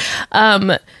nervous.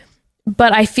 But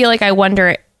I feel like I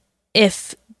wonder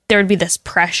if there would be this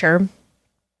pressure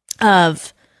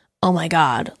of, oh my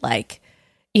God, like,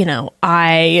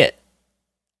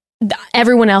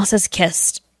 everyone else has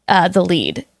kissed the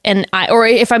lead. And or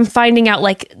if I'm finding out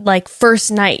like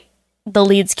first night, the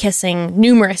lead's kissing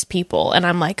numerous people and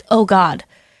I'm like, oh God,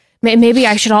 maybe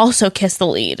I should also kiss the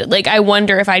lead. Like, I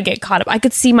wonder if I'd get caught up. I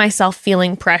could see myself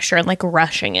feeling pressure and like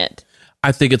rushing it.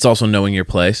 I think it's also knowing your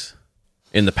place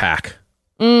in the pack.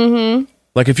 Mm-hmm.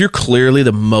 Like if you're clearly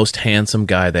the most handsome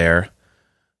guy there,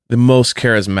 the most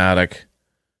charismatic,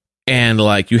 and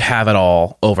like you have it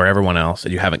all over everyone else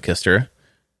and you haven't kissed her,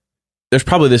 there's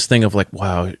probably this thing of like,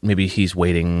 wow, maybe he's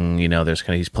waiting,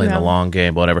 he's playing the long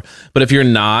game, whatever. But if you're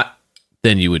not,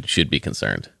 then you should be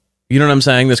concerned. You know what I'm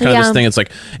saying? There's kind of this thing. It's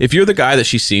like, if you're the guy that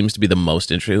she seems to be the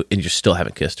most into and you still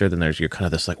haven't kissed her, then you're kind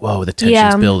of this like, whoa, the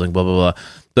tension's building, blah, blah, blah.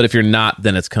 But if you're not,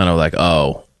 then it's kind of like,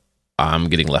 oh, I'm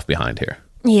getting left behind here.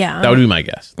 Yeah. That would be my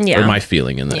guess. Yeah. Or my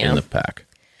feeling in the pack.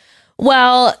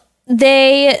 Well,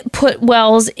 they put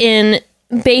Wells in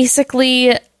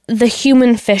basically the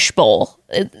human fishbowl.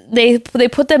 They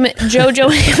put them,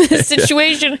 Jojo, in a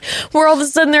situation where all of a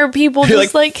sudden there are people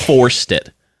just like forced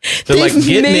it. They're like,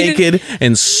 get naked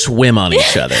and swim on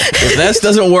each other. If this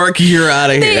doesn't work, you're out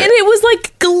of here. And it was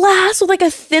like glass with like a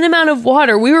thin amount of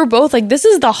water. We were both like, this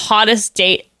is the hottest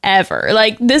date ever.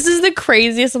 Like, this is the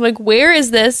craziest. I'm like, where is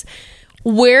this?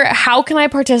 How can I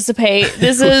participate?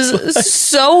 This is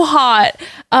so hot.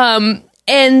 And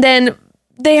then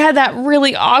they had that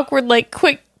really awkward, like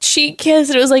quick cheek kiss.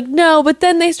 And it was like, no, but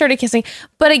then they started kissing.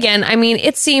 But again, I mean,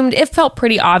 it felt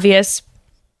pretty obvious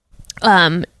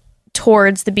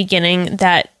towards the beginning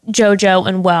that Jojo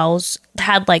and Wells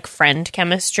had like friend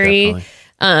chemistry.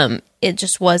 Definitely. It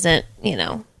just wasn't,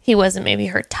 he wasn't maybe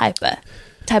her type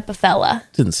of fella.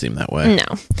 Didn't seem that way. No.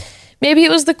 Maybe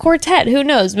it was the quartet. Who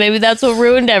knows? Maybe that's what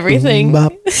ruined everything.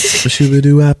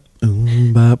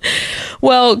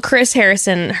 Well, Chris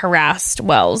Harrison harassed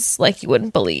Wells like you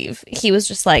wouldn't believe. He was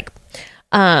just like,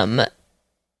 you're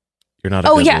not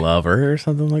a good lover or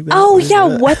something like that? Oh,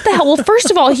 yeah. What the hell? Well,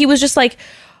 first of all, he was just like,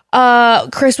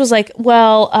 Chris was like,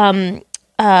 well,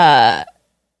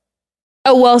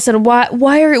 Wilson,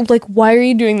 why are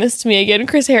you doing this to me again,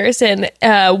 Chris Harrison?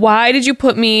 Why did you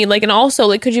put me like, and also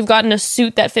like, could you have gotten a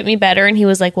suit that fit me better? And he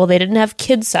was like, well, they didn't have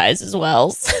kid size as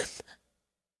well.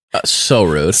 So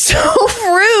rude. So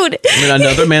rude. I mean,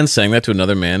 another man saying that to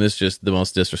another man is just the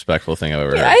most disrespectful thing I've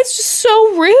ever heard. It's just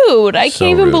so rude. I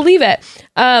can't even believe it.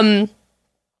 And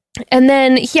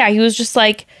then, yeah, he was just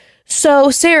like,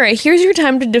 so, Sarah, here's your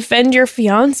time to defend your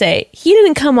fiance. He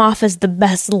didn't come off as the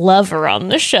best lover on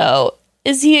the show.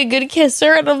 Is he a good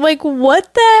kisser? And I'm like,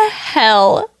 what the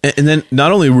hell? And then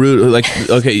not only rude, like,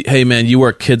 okay, hey, man, you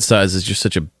wear kid sizes. You're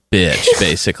such a bitch,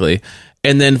 basically.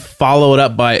 And then follow it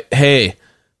up by, hey,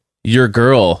 your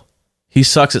girl, he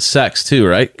sucks at sex too,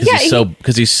 right?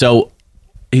 Because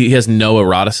he has no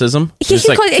eroticism. He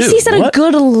said a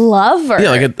good lover. Yeah,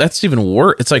 like that's even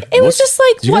worse. It's like it was just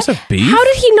like, do you guys have beef? How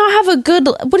did he not have a good?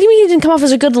 What do you mean he didn't come off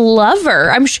as a good lover?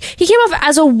 I'm sure he came off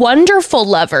as a wonderful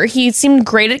lover. He seemed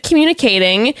great at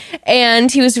communicating,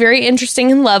 and he was very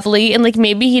interesting and lovely. And like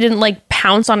maybe he didn't like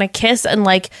pounce on a kiss and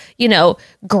like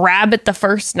grab it the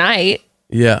first night.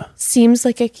 Yeah, seems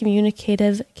like a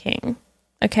communicative king.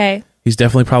 Okay, he's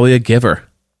definitely probably a giver.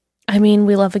 I mean,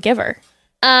 we love a giver.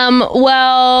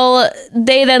 Well,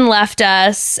 they then left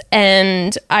us,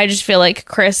 and I just feel like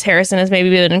Chris Harrison has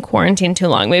maybe been in quarantine too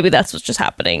long. Maybe that's what's just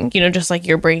happening. Just like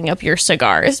you're bringing up your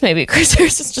cigars. Maybe Chris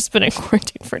Harrison's just been in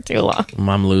quarantine for too long.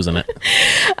 I'm losing it.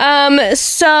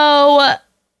 So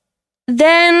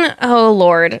then, oh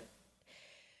Lord.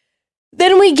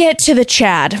 Then we get to the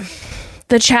Chad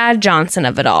Johnson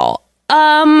of it all.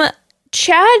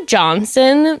 Chad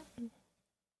Johnson...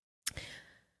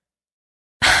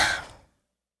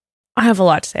 I have a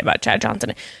lot to say about Chad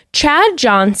Johnson. Chad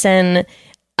Johnson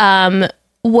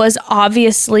was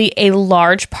obviously a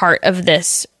large part of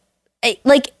this,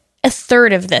 like a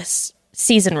third of this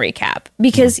season recap,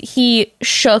 because he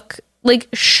shook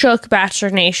Bachelor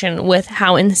Nation with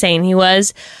how insane he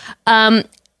was. And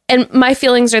my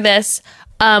feelings are this: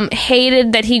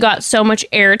 hated that he got so much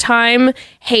airtime,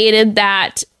 hated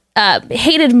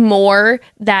more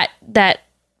that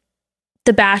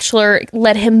The Bachelor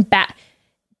let him back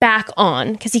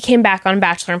on, because he came back on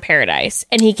Bachelor in Paradise,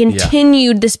 and he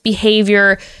continued this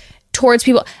behavior towards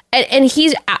people, and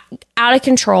he's out of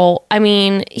control. I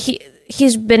mean,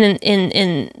 he's been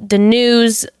in the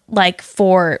news like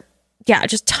for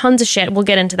just tons of shit. We'll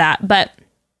get into that, but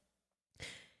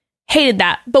hated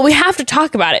that. But we have to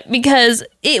talk about it because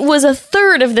it was a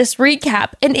third of this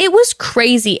recap, and it was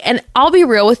crazy. And I'll be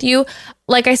real with you,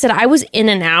 like I said, I was in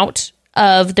and out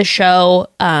of the show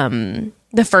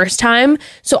the first time,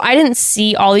 so I didn't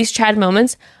see all these Chad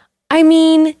moments. I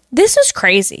mean, this was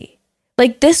crazy.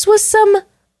 Like, this was some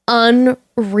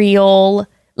unreal,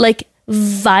 like,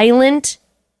 violent.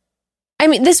 I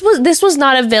mean, this was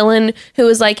not a villain who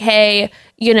was like, hey,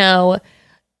 love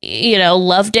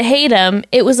to hate him.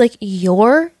 It was like,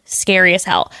 you're scary as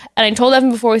hell. And I told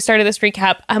Evan before we started this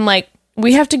recap, I'm like,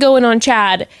 we have to go in on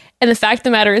Chad. And the fact of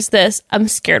the matter is this: I'm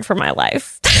scared for my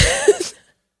life.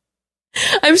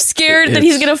 I'm scared that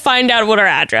he's going to find out what our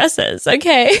address is.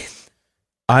 Okay.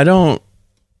 I don't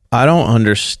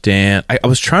understand. I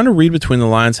was trying to read between the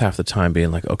lines half the time,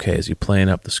 being like, okay, is he playing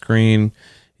up the screen?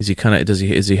 Is he kind of, does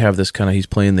he have this kind of, he's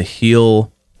playing the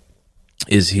heel?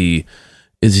 Does he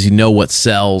know what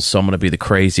sells? So I'm going to be the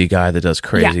crazy guy that does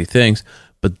crazy things.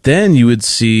 But then you would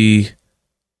see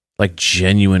like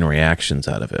genuine reactions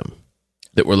out of him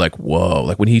that were like, whoa,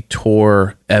 like when he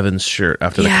tore Evan's shirt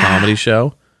after the comedy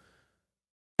show.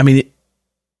 I mean,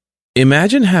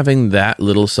 imagine having that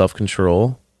little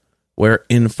self-control where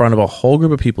in front of a whole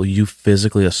group of people, you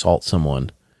physically assault someone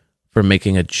for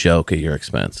making a joke at your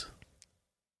expense.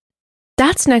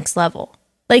 That's next level.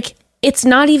 Like, it's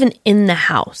not even in the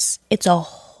house. It's a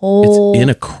whole it's in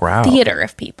a crowd. Theater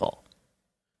of people.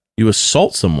 You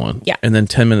assault someone, yeah, and then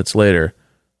 10 minutes later,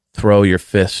 throw your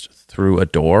fist through a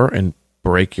door and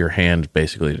break your hand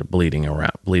basically to bleeding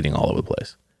all over the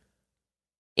place.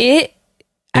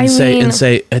 And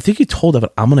say, I think he told Evan,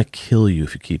 I'm going to kill you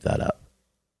if you keep that up.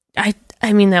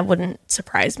 I mean, that wouldn't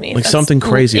surprise me. Like something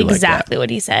crazy like that. Exactly what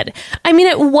he said. I mean,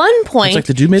 at one point... It's like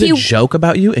the dude made a joke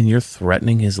about you and you're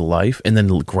threatening his life and then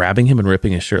grabbing him and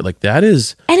ripping his shirt. Like, that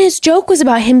is... And his joke was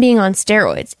about him being on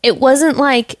steroids. It wasn't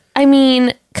like, I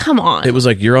mean, come on. It was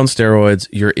like, you're on steroids,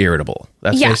 you're irritable.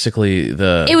 That's basically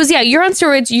the... It was, you're on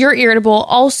steroids, you're irritable.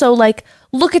 Also, like,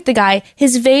 look at the guy.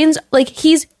 His veins, like,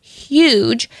 he's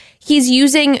huge. He's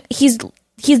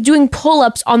doing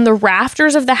pull-ups on the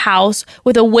rafters of the house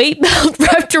with a weight belt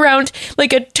wrapped around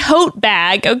like a tote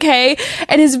bag, okay?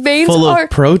 And his veins full are...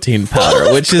 of protein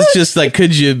powder, which is just like,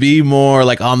 could you be more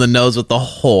like on the nose with the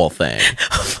whole thing?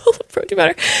 protein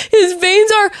powder. His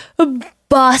veins are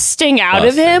busting out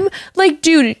of him. Like,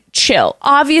 dude, chill.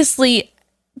 Obviously,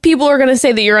 people are going to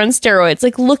say that you're on steroids.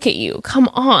 Like, look at you. Come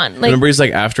on. Like, remember, he's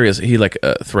like, after he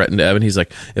threatened Evan, he's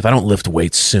like, if I don't lift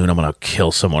weights soon, I'm going to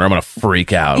kill someone. Or I'm going to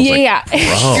freak out. Yeah.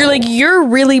 You're like, you're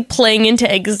really playing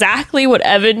into exactly what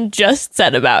Evan just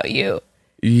said about you.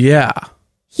 Yeah.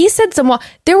 He said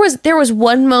there was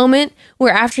one moment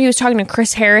where after he was talking to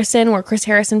Chris Harrison, where Chris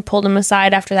Harrison pulled him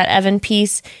aside after that Evan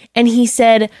piece, and he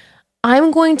said,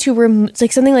 I'm going to remove,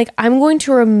 something like, I'm going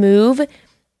to remove,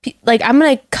 like, I'm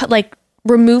going to cut, like,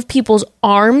 remove people's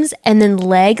arms and then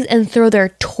legs and throw their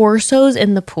torsos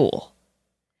in the pool.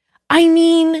 I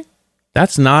mean,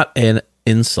 that's not an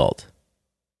insult.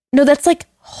 No, that's like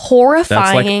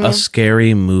horrifying. That's like a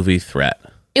scary movie threat.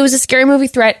 It was a scary movie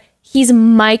threat. He's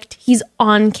mic'd. He's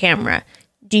on camera.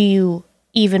 Do you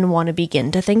even want to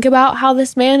begin to think about how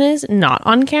this man is not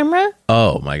on camera?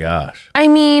 Oh my gosh. I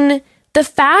mean, the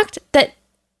fact that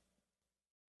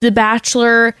The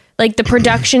Bachelor, like the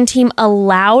production team,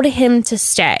 allowed him to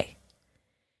stay.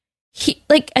 He,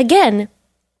 like, again,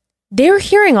 they're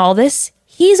hearing all this.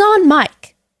 He's on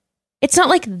mic. It's not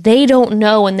like they don't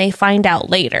know and they find out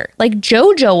later. Like,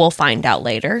 Jojo will find out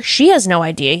later. She has no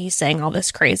idea he's saying all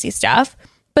this crazy stuff.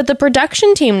 But the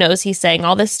production team knows he's saying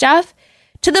all this stuff,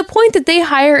 to the point that they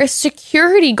hire a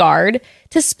security guard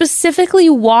to specifically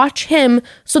watch him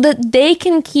so that they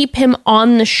can keep him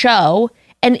on the show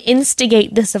and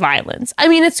instigate this violence. I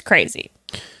mean, it's crazy.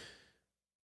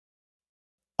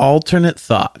 Alternate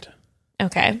thought.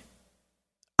 Okay.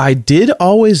 I did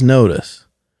always notice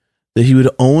that he would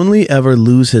only ever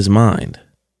lose his mind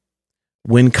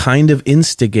when kind of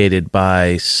instigated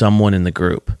by someone in the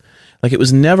group. Like, it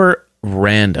was never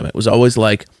random. It was always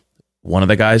like one of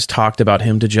the guys talked about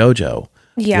him to Jojo.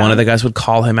 Yeah. One of the guys would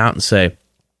call him out and say,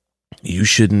 you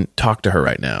shouldn't talk to her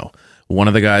right now. One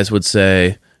of the guys would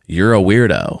say, you're a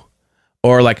weirdo.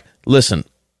 Or like, listen,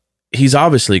 he's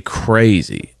obviously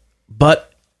crazy,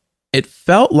 but it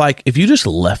felt like if you just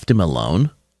left him alone,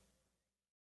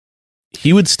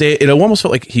 he would stay. It almost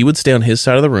felt like he would stay on his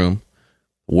side of the room,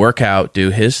 work out, do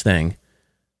his thing.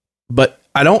 But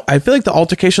I feel like the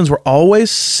altercations were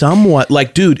always somewhat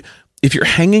like, dude, if you're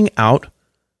hanging out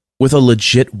with a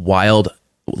legit wild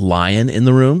lion in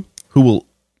the room who will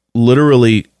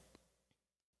literally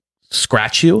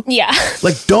scratch you. Yeah.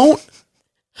 Like, don't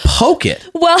poke it.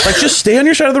 Well, like, just stay on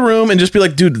your side of the room and just be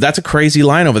like, dude, that's a crazy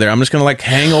line over there. I'm just going to like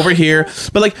hang over here.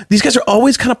 But like, these guys are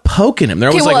always kind of poking him. They're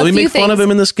always like, let me make fun of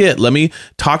him in the skit. Let me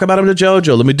talk about him to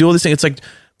Jojo. Let me do all these things. It's like,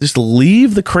 just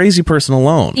leave the crazy person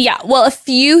alone. Yeah, well, a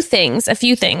few things.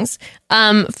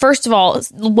 First of all,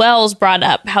 Wells brought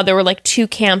up how there were like two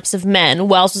camps of men.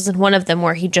 Wells was in one of them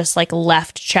where he just like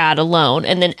left Chad alone.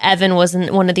 And then Evan was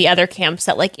in one of the other camps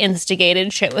that like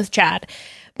instigated shit with Chad.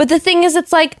 But the thing is,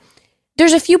 it's like,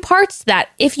 there's a few parts to that.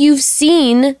 If you've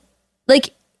seen,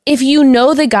 like, if you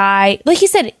know the guy, like he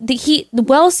said,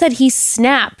 Wells said he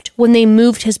snapped when they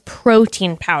moved his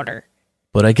protein powder.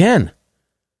 But again,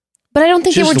 but I don't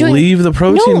think they were doing. Leave the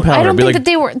protein powder. I don't think that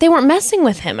they weren't messing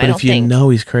with him. But if you know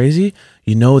he's crazy,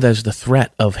 you know there's the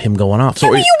threat of him going off. Yeah,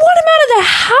 but you want him out of the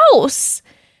house.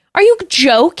 Are you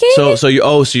joking? So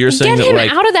you're saying Get that him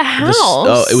like out of the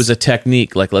house. It was a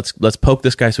technique. Like let's poke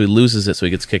this guy so he loses it so he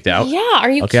gets kicked out. Yeah, are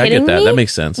you okay, kidding me? I get that. That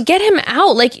makes sense. Get him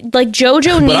out. Like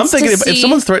Jojo needs. But I'm thinking to if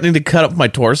someone's threatening to cut up my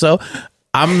torso,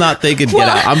 I'm not thinking get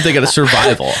out. I'm thinking of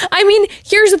survival. I mean,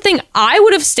 here's the thing. I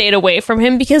would have stayed away from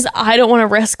him because I don't want to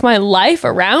risk my life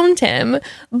around him.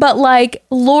 But like,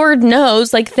 Lord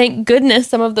knows, like, thank goodness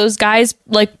some of those guys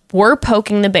like were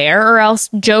poking the bear, or else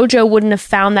Jojo wouldn't have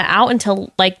found that out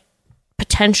until like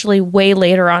potentially way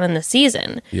later on in the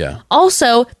season. Yeah.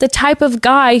 Also, the type of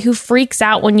guy who freaks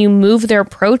out when you move their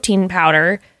protein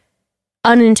powder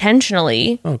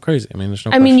unintentionally. Oh, crazy. I mean, there's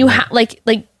no. I mean, you have like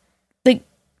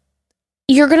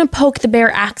you're going to poke the bear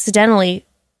accidentally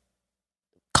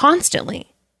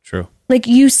constantly. True. Like,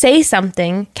 you say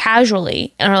something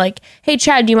casually and are like, hey,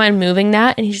 Chad, do you mind moving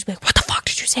that? And he's just like, what the fuck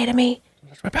did you say to me?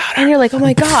 That's my powder. And you're like, oh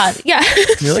my God. Yeah.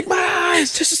 You're like, my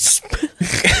eyes. Just.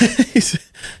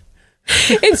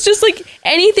 It's just like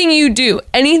anything you do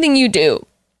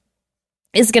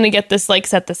is going to get this, like,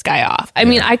 set this guy off. I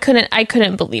mean, I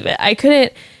couldn't believe it. I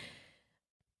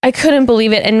couldn't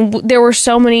believe it. And there were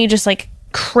so many just like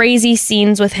crazy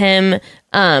scenes with him.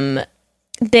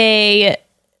 They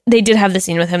did have the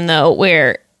scene with him though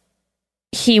where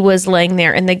he was laying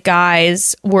there and the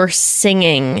guys were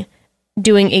singing,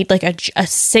 doing a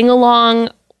sing along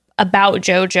about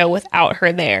Jojo without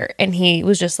her there, and he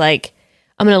was just like,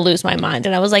 I'm gonna lose my mind.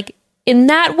 And I was like, in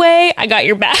that way, I got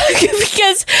your back.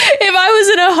 Because if I was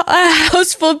in a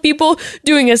house full of people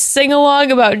doing a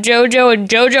sing-along about JoJo and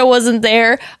JoJo wasn't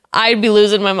there, I'd be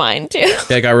losing my mind too. Yeah,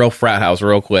 I got real frat house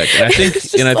real quick. And I think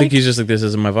I think he's just like, this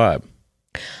isn't my vibe.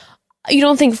 You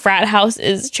don't think frat house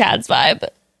is Chad's vibe?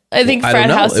 I think I frat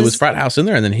don't know. house It was frat house in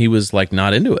there, and then he was like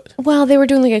not into it. Well, they were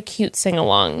doing like a cute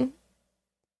sing-along.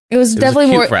 It was definitely a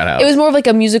cute more frat house. It was more of like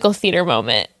a musical theater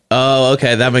moment. Oh,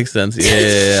 okay, that makes sense.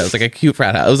 Yeah. It was like a cute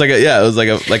frat house. It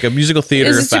was like a musical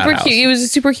theater. It was super house. cute. It was a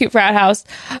super cute frat house.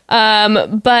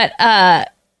 Yeah.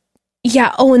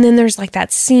 Oh, and then there's like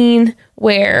that scene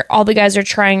where all the guys are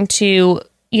trying to,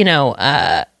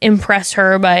 impress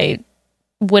her by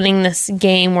winning this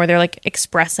game where they're like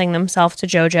expressing themselves to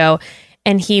JoJo,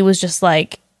 and he was just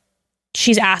like,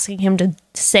 she's asking him to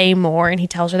say more, and he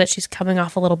tells her that she's coming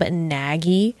off a little bit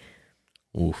naggy.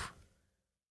 Oof.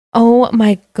 Oh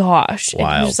my gosh.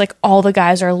 Wow. And just like all the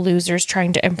guys are losers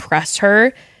trying to impress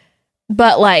her.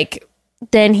 But like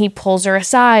then he pulls her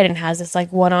aside and has this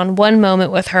like one-on-one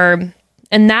moment with her.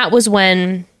 And that was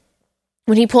when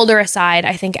he pulled her aside,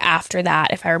 I think after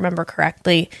that, if I remember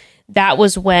correctly, that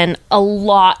was when a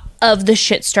lot of the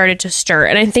shit started to stir.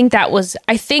 And I think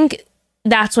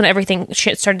that's when everything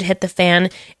shit started to hit the fan,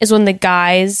 is when the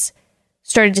guys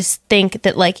started to think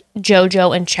that like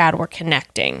JoJo and Chad were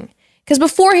connecting. Because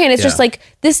beforehand, it's just like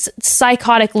this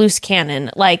psychotic loose cannon.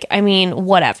 Like, I mean,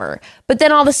 whatever. But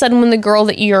then all of a sudden, when the girl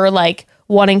that you're like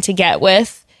wanting to get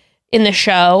with in the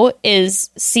show is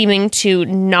seeming to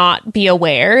not be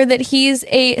aware that he's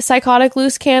a psychotic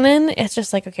loose cannon, it's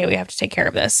just like, okay, we have to take care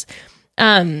of this.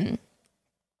 But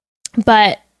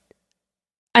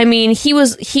I mean, he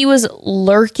was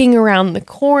lurking around the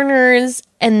corners,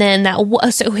 and then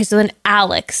so then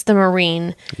Alex, the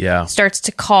Marine, starts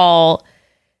to call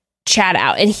Chad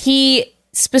out, and he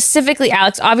specifically,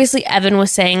 Alex, obviously Evan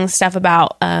was saying stuff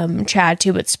about Chad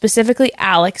too, but specifically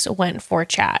Alex went for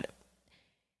Chad.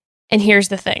 And here's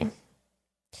the thing.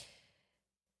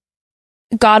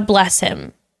 God bless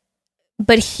him.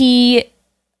 But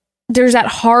there's that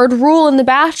hard rule in The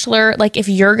Bachelor, like if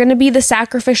you're going to be the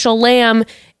sacrificial lamb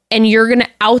and you're going to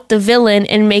out the villain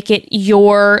and make it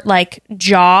your like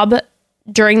job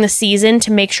during the season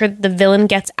to make sure that the villain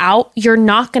gets out, you're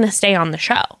not going to stay on the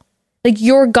show. Like,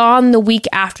 you're gone the week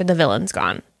after the villain's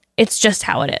gone. It's just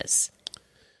how it is.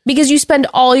 Because you spend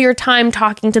all your time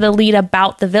talking to the lead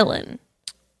about the villain.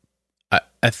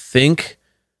 I think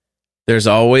there's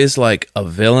always like a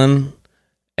villain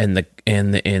and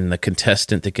the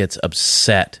contestant that gets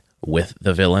upset with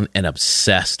the villain and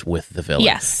obsessed with the villain.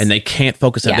 Yes. And they can't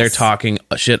focus on Yes. they're talking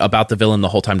shit about the villain the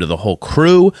whole time to the whole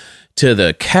crew, to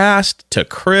the cast, to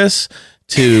Chris,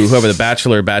 to whoever the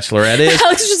bachelor or bachelorette is.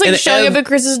 Alex is just like showing up at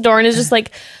Chris's door and is just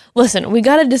like, listen, we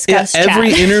got to discuss Chad.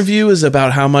 Every interview is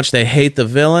about how much they hate the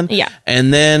villain. Yeah.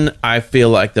 And then I feel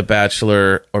like the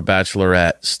bachelor or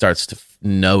bachelorette starts to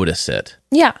notice it.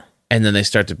 Yeah. And then they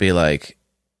start to be like,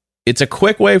 it's a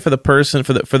quick way for the person,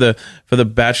 for the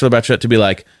bachelor, bachelorette to be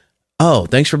like, oh,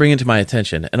 thanks for bringing it to my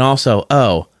attention. And also,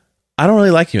 oh, I don't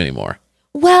really like you anymore.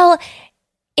 Well,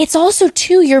 it's also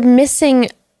too,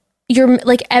 you're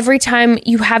like every time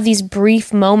you have these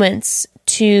brief moments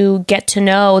to get to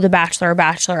know the bachelor or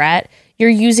bachelorette, you're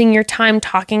using your time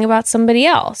talking about somebody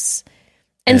else.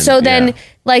 And so then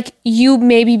like you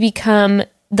maybe become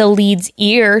the lead's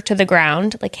ear to the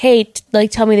ground, like, hey,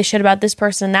 like tell me the shit about this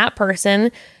person and that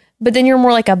person. But then you're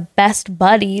more like a best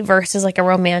buddy versus like a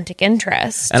romantic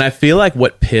interest. And I feel like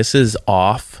what pisses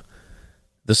off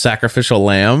the sacrificial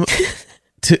lamb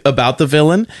about the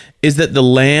villain is that the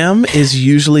lamb is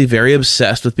usually very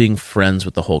obsessed with being friends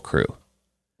with the whole crew.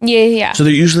 Yeah. So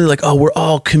they're usually like, oh, we're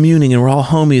all communing and we're all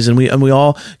homies and we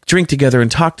all drink together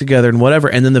and talk together and whatever.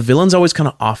 And then the villain's always kind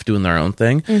of off doing their own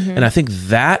thing. Mm-hmm. And I think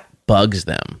that bugs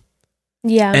them.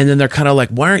 Yeah. And then they're kind of like,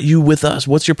 why aren't you with us?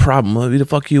 What's your problem? Well, the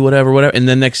fuck you, whatever. And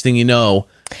then next thing you know,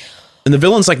 and the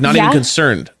villain's like not even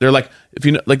concerned. They're like, if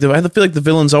you know, like I feel like the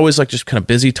villain's always like just kind of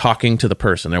busy talking to the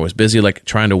person. They're always busy like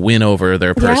trying to win over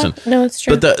their person. Yeah, no, it's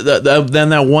true. But then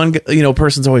that one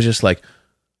person's always just like,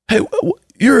 hey,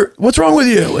 what's wrong with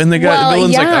you? And the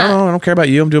villain's like, I don't care about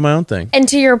you. I'm doing my own thing. And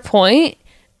to your point,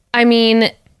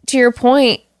 in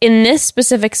this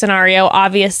specific scenario,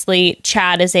 obviously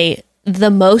Chad is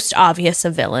the most obvious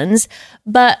of villains,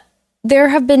 but there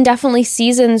have been definitely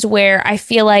seasons where I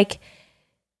feel like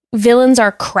villains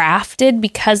are crafted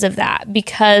because of that,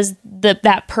 because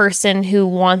that person who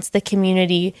wants the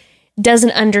community doesn't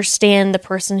understand the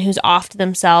person who's off to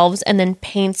themselves, and then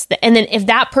and then if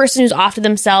that person who's off to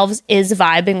themselves is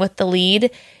vibing with the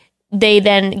lead, they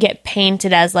then get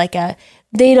painted as like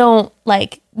they don't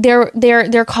like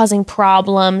they're causing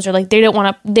problems, or like they don't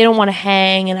want to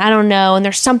hang, and I don't know, and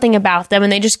there's something about them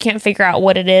and they just can't figure out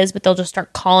what it is, but they'll just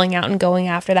start calling out and going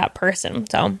after that person.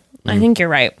 So I think you're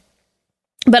right.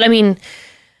 But I mean,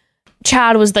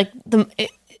 Chad was like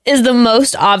is the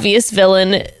most obvious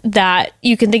villain that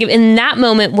you can think of. In that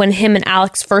moment when him and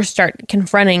Alex first start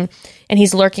confronting and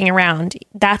he's lurking around,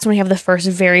 that's when we have the first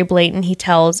very blatant, he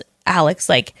tells Alex,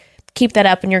 like, keep that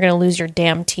up and you're going to lose your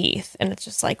damn teeth. And it's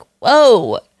just like,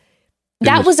 whoa.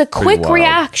 That was a quick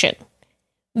reaction.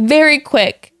 Very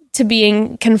quick to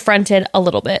being confronted a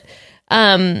little bit.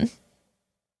 And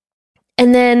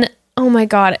then, oh my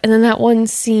God. And then that one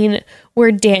scene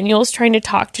where Daniel's trying to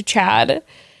talk to Chad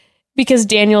because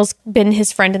Daniel's been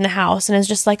his friend in the house and is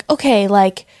just like, okay,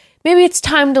 like, maybe it's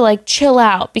time to like chill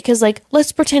out because like,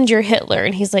 let's pretend you're Hitler.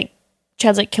 And he's like,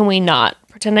 Chad's like, can we not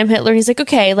pretend I'm Hitler? And he's like,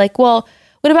 okay, like, well,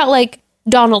 what about like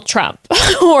Donald Trump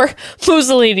or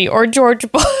Mussolini or George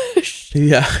Bush?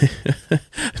 Yeah.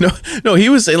 No, he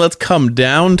was saying, let's come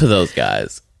down to those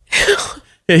guys.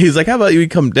 Yeah, he's like, how about you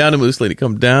come down to Mussolini,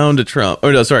 come down to Trump.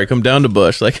 Or no, sorry, come down to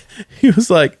Bush. Like, he was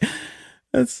like,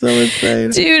 that's so insane.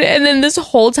 Dude, and then this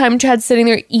whole time Chad's sitting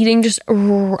there eating just a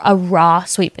raw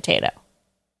sweet potato.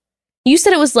 You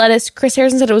said it was lettuce. Chris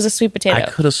Harrison said it was a sweet potato. I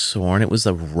could have sworn it was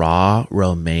a raw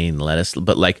romaine lettuce,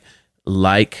 but like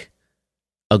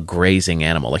a grazing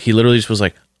animal. Like he literally just was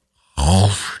like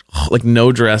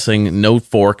no dressing, no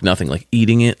fork, nothing. Like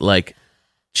eating it like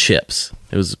chips.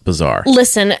 It was bizarre.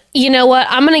 Listen, you know what?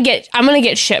 I'm gonna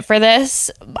get shit for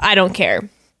this. I don't care.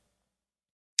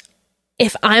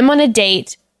 If I'm on a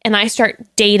date and I start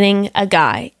dating a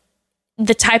guy,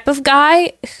 the type of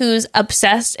guy who's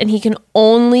obsessed and he can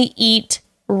only eat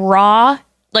raw,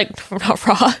 like not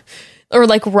raw, or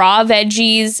like raw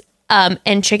veggies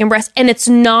and chicken breast, and it's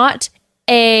not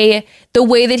the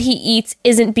way that he eats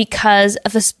isn't because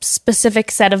of a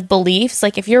specific set of beliefs.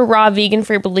 Like if you're raw vegan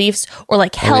for your beliefs or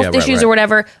like health issues or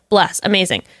whatever, bless,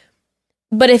 amazing.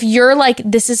 But if you're like,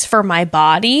 this is for my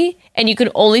body and you can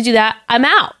only do that, I'm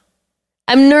out.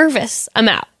 I'm nervous. I'm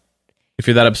out. If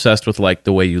you're that obsessed with like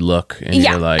the way you look and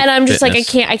you're like, and I'm just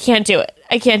fitness. like, I can't do it.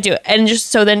 I can't do it. And just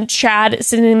so then Chad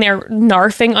sitting there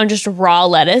narfing on just raw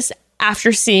lettuce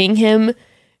after seeing him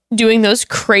doing those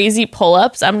crazy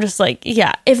pull-ups, I'm just like,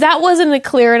 yeah, if that wasn't a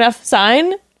clear enough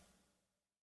sign,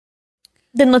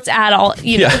 then let's add all,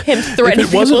 know, him threatening.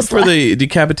 If it wasn't for the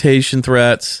decapitation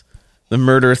threats, the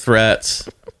murder threats,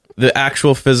 the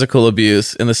actual physical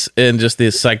abuse, and just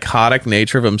the psychotic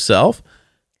nature of himself,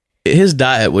 his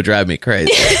diet would drive me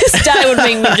crazy. His diet would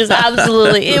make me just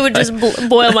absolutely, it would just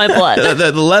boil my blood.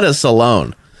 The lettuce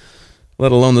alone,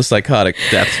 let alone the psychotic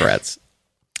death threats.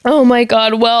 Oh my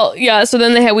God. Well, yeah. So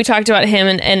then we talked about him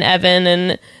and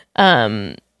Evan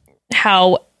and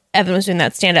how Evan was doing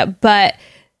that stand up. But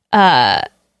yeah,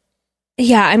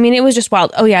 I mean, it was just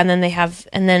wild. Oh yeah. And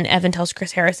then Evan tells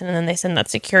Chris Harrison and then they send that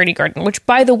security guard, which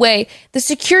by the way, the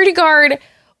security guard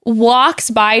walks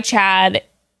by Chad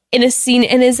in a scene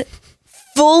and is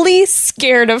fully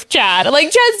scared of Chad.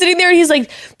 Like Chad's sitting there and he's like,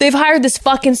 they've hired this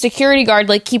fucking security guard,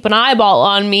 like keep an eyeball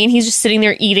on me. And he's just sitting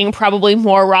there eating probably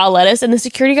more raw lettuce. And the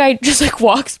security guy just like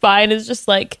walks by and is just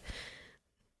like,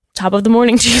 top of the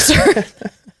morning to you, sir.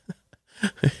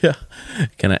 Yeah.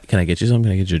 Can I get you something?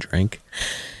 Can I get you a drink?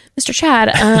 Mr. Chad,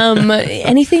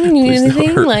 anything? You need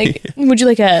anything? Like, would you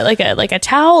like a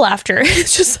towel after?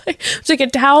 It's like a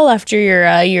towel after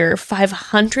your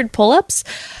 500 pull-ups.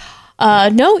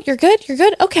 No, you're good. You're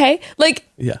good. Okay. Like,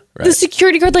 yeah, right. The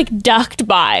security guard like ducked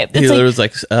by. It's he was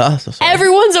like, so sorry.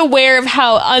 Everyone's aware of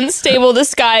how unstable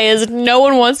this guy is. No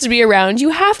one wants to be around.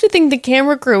 You have to think the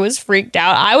camera crew was freaked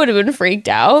out. I would have been freaked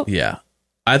out. Yeah,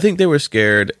 I think they were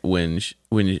scared when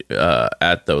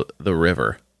at the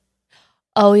river.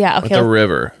 Oh yeah. Okay. At the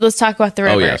river. Let's talk about the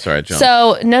river. Oh yeah. Sorry, I jumped.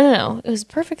 So no. It was a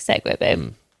perfect segue,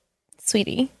 babe.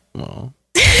 Sweetie. Well.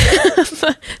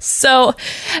 So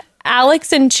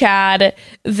Alex and Chad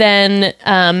then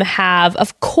have,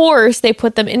 of course, they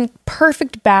put them in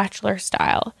perfect Bachelor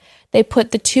style. They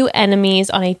put the two enemies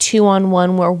on a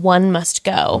 2-on-1 where one must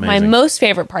go. Amazing. My most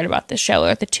favorite part about this show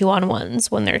are the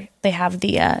 2-on-1s when they have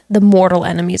the mortal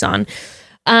enemies on.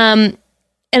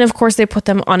 And of course, they put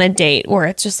them on a date where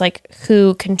it's just like,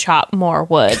 who can chop more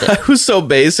wood? It was so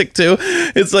basic too.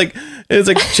 It's like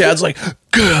Chad's like,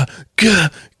 gah, gah,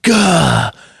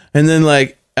 gah. And then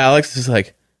like Alex is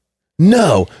like,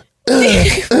 no.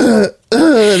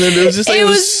 and then it was just like, it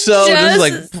was so just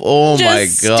like, oh my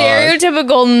god,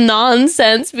 stereotypical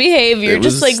nonsense behavior,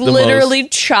 just like literally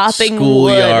chopping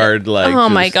schoolyard, wood. like, oh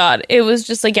my god, it was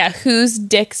just like, yeah, whose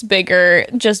dick's bigger?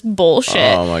 Just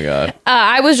bullshit. Oh my god.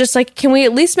 I was just like, can we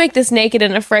at least make this Naked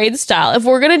and Afraid style? If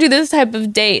we're gonna do this type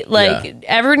of date, like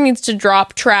everyone needs to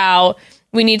drop trow.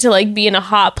 We need to like be in a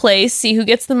hot place, see who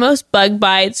gets the most bug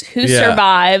bites, who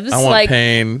survives. I want like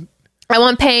pain. I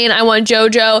want pain. I want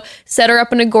Jojo. Set her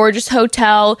up in a gorgeous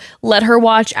hotel. Let her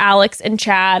watch Alex and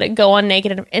Chad go on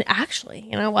Naked. And actually,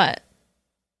 you know what?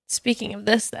 Speaking of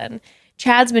this then,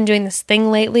 Chad's been doing this thing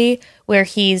lately where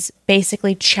he's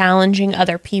basically challenging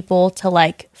other people to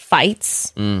like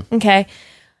fights. Okay.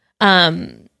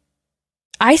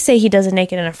 I say he does a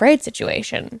Naked and Afraid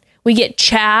situation. We get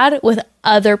Chad with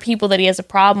other people that he has a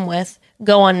problem with,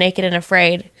 go on Naked and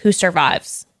Afraid, who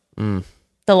survives the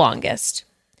longest.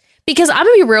 Because I'm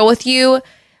going to be real with you.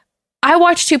 I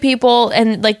watch two people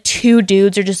and like two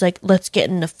dudes are just like, let's get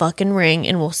in the fucking ring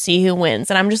and we'll see who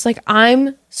wins. And I'm just like,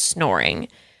 I'm snoring.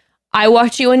 I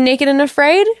watch you in Naked and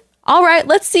Afraid. All right,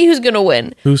 let's see who's going to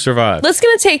win. Who survives? Let's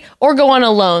going to take, or go on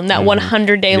Alone, that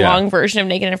 100-day long version of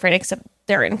Naked and Afraid, except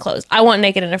they're in clothes. I want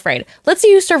Naked and Afraid. Let's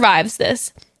see who survives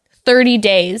this. 30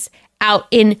 days out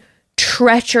in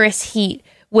treacherous heat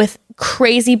with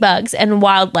crazy bugs and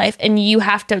wildlife, and you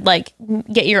have to like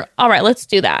get your, all right, let's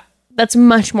do that. That's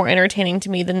much more entertaining to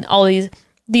me than all these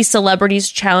celebrities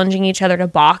challenging each other to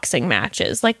boxing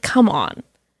matches. Like, come on.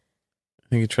 I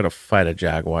think you try to fight a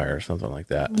jaguar or something like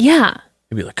that. Yeah.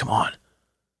 He'd be like, come on.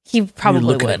 He probably what are you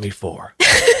looking would. at me for?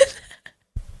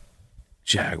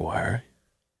 Jaguar.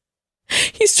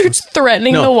 He starts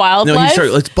threatening the wildlife. No, you start,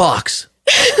 let's box.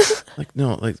 Like,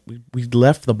 no, like we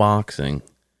left the boxing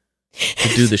to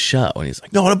do the show. And he's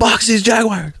like, no, I want to box these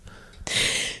jaguars.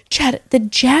 Chad, the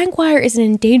jaguar is an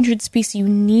endangered species. You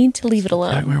need to leave it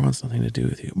alone. Jaguar wants nothing to do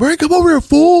with you. Brian, come over here,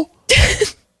 fool.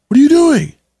 What are you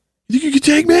doing? You think you can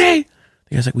take me?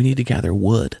 The guy's like, we need to gather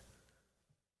wood.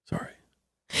 Sorry.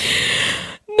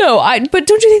 No, but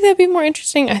don't you think that'd be more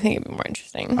interesting? I think it'd be more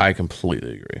interesting. I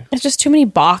completely agree. It's just too many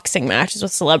boxing matches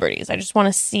with celebrities. I just want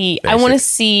to see, I want to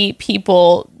see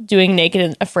people doing Naked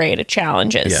and Afraid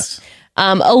challenges. Yes.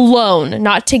 Alone,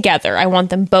 not together. I want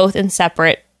them both in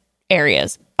separate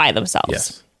areas by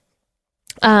themselves.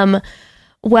 Yes.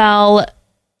 Well,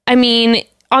 I mean,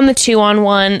 on the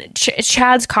 2-on-1,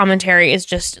 Chad's commentary is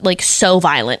just like so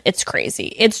violent. It's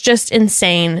crazy. It's just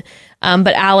insane.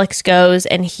 But Alex goes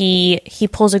and he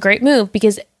pulls a great move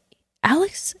because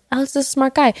Alex is a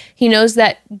smart guy. He knows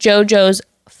that Jojo's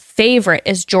favorite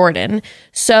is Jordan.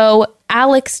 So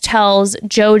Alex tells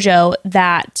Jojo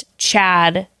that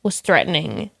Chad was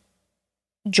threatening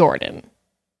Jordan.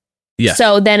 Yeah.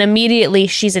 So then immediately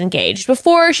she's engaged.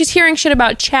 Before, she's hearing shit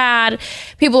about Chad.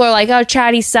 People are like, oh,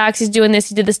 Chad, he sucks. He's doing this.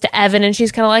 He did this to Evan. And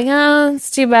she's kind of like, oh,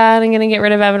 it's too bad. I'm going to get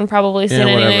rid of Evan probably soon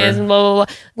anyways. And blah, blah,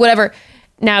 blah. Whatever.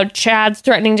 Now Chad's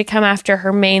threatening to come after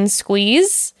her main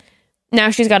squeeze.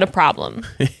 Now she's got a problem.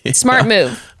 Smart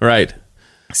move. Right.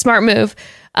 Smart move.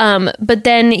 But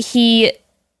then he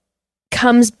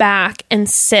comes back and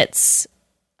sits.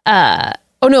 And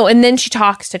then she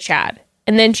talks to Chad.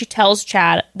 And then she tells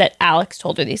Chad that Alex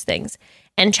told her these things.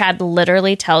 And Chad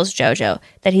literally tells Jojo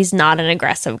that he's not an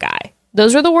aggressive guy.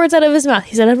 Those were the words out of his mouth.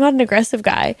 He said, I'm not an aggressive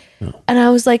guy. No. And I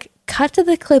was like, cut to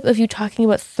the clip of you talking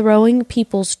about throwing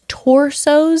people's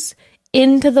torsos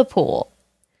into the pool.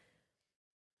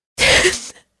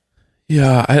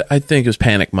 Yeah, I think it was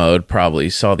panic mode.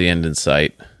 Probably saw the end in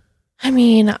sight. I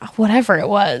mean, whatever it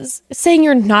was. Saying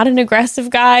you're not an aggressive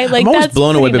guy, like, I'm always that's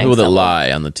blown away by people that level.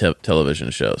 lie on the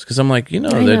television shows, because I'm like,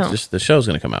 just the show's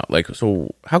going to come out. Like,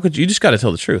 so how could you just got to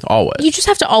tell the truth always? You just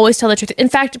have to always tell the truth. In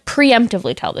fact,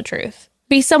 preemptively tell the truth.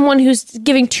 Be someone who's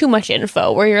giving too much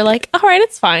info, where you're like, all right,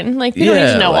 it's fine. Like, we don't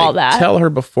need to know all that. Tell her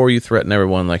before you threaten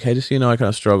everyone. Like, hey, just so you know, I kind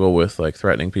of struggle with like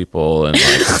threatening people and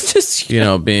like, just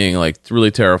being like really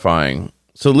terrifying.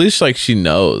 So at least like she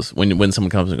knows when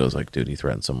someone comes and goes like, dude, he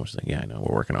threatened someone. She's like, yeah, I know,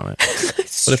 we're working on it.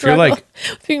 But if you're like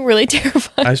being really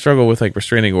terrified, I struggle with like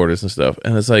restraining orders and stuff,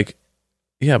 and it's like,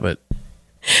 yeah, but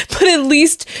at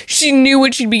least she knew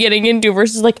what she'd be getting into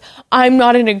versus like, I'm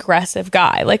not an aggressive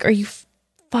guy. Like, are you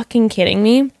fucking kidding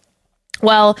me?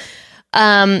 Well,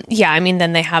 yeah, I mean,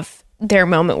 then they have their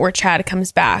moment where Chad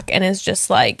comes back and is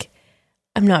just like,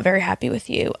 I'm not very happy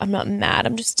with you. I'm not mad.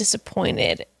 I'm just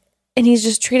disappointed. And he's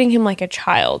just treating him like a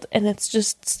child. And it's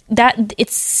just that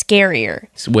it's scarier.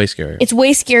 It's way scarier. It's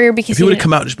way scarier because if he would have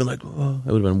come out and just been like, oh, it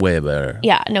would have been way better.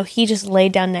 Yeah, no, he just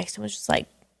laid down next to him, was just like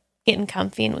getting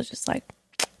comfy and was just like,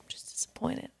 just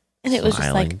disappointed. And it was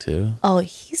just like, too. Oh,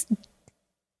 he's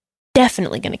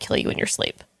definitely going to kill you in your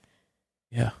sleep.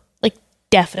 Yeah. Like,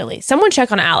 definitely. Someone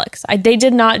check on Alex. They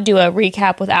did not do a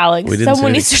recap with Alex. We didn't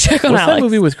Someone see needs to check on What's Alex. that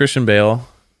movie with Christian Bale?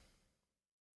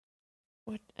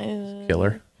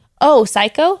 Killer. Oh,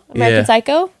 Psycho? American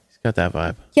Psycho? He's got that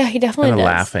vibe. Yeah, he definitely Kind does.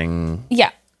 of laughing.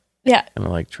 Yeah. Yeah. Kind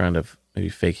of like trying to maybe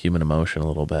fake human emotion a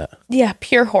little bit. Yeah,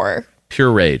 pure horror.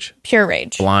 Pure rage. Pure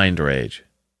rage. Blind rage.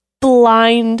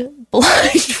 Blind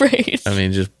rage. I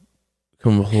mean, just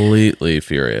completely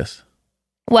furious.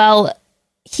 Well,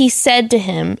 he said to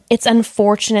him, "It's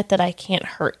unfortunate that I can't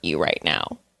hurt you right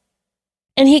now."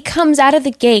 And he comes out of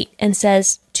the gate and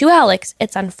says to Alex,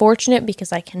 "It's unfortunate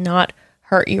because I cannot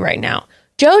hurt you right now."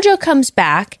 Jojo comes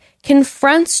back,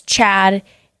 confronts Chad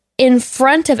in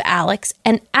front of Alex,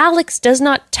 and Alex does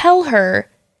not tell her,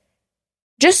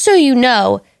 "Just so you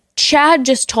know, Chad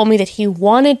just told me that he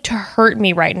wanted to hurt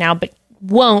me right now, but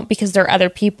won't because there are other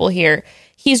people here."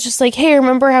 He's just like, "Hey,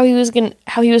 remember how he was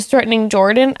threatening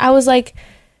Jordan?" I was like,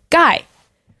 "Guy,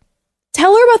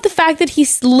 tell her about the fact that he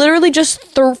literally just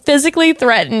physically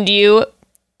threatened you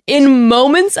in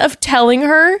moments of telling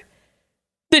her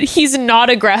that he's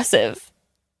not aggressive."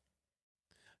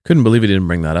 Couldn't believe he didn't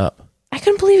bring that up. I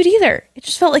couldn't believe it either. It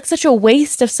just felt like such a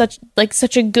waste of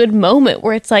such a good moment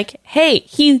where it's like, hey,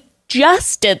 he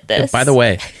just did this. And by the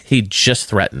way, he just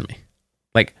threatened me.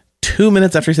 Like 2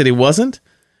 minutes after he said he wasn't,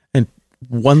 and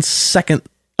 1 second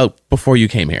before you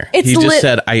came here, he just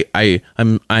said,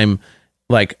 I'm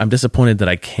disappointed that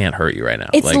I can't hurt you right now.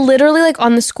 It's literally like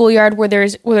on the schoolyard where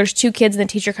there's two kids and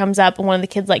the teacher comes up and one of the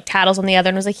kids like tattles on the other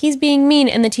and was like, he's being mean.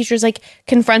 And the teacher's like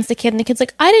confronts the kid and the kid's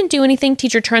like, I didn't do anything.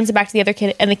 Teacher turns it back to the other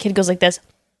kid and the kid goes like this,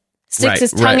 sticks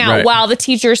his tongue out while the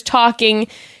teacher's talking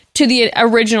to the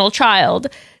original child.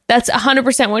 That's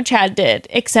 100% what Chad did,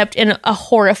 except in a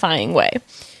horrifying way.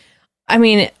 I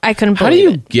mean, I couldn't believe it. How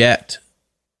do you get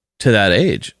to that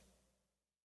age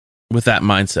with that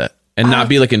mindset? And not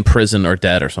be like in prison or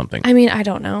dead or something. I mean, I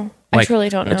don't know. I truly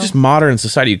don't know. Just modern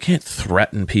society, you can't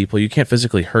threaten people. You can't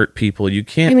physically hurt people. You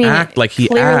can't act like he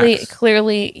acts.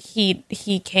 Clearly,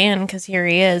 he can because here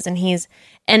he is, and he's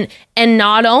and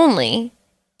not only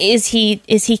is he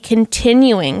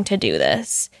continuing to do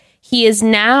this, he is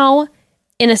now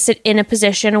in a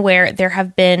position where there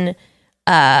have been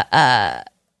I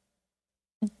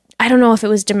don't know if it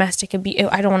was domestic abuse.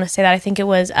 I don't want to say that. I think it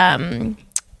was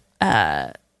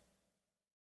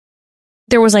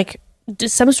there was like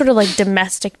some sort of like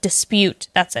domestic dispute.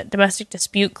 That's it. Domestic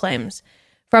dispute claims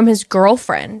from his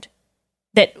girlfriend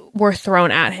that were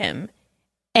thrown at him.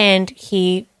 And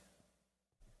because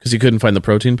he couldn't find the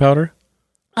protein powder?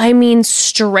 I mean,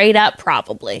 straight up,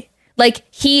 probably. Like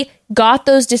he got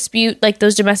those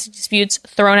domestic disputes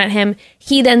thrown at him.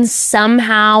 He then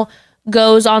somehow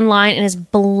goes online and is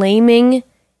blaming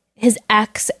his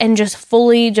ex and just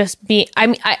fully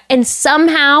and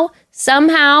somehow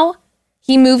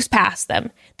he moves past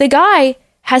them. The guy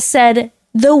has said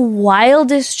the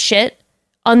wildest shit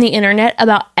on the internet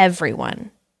about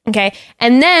everyone. Okay.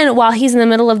 And then while he's in the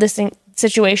middle of this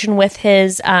situation with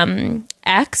his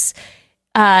ex,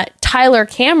 Tyler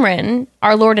Cameron,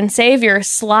 our Lord and Savior,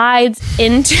 slides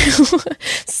into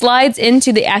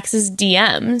the ex's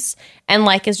DMs and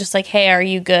like is just like, hey, are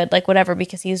you good? Like whatever,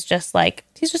 because he's just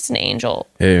an angel.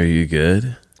 Hey, are you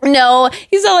good? No,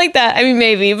 he's not like that. I mean,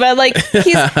 maybe, but like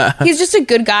he's just a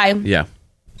good guy. Yeah.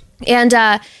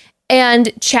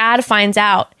 And Chad finds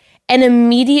out and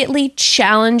immediately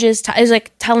challenges. Is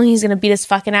like telling he's gonna beat his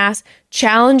fucking ass.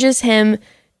 Challenges him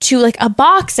to like a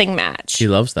boxing match. He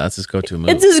loves that. It's his go-to move.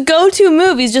 It's his go-to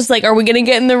move. He's just like, are we gonna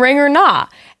get in the ring or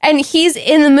not? And he's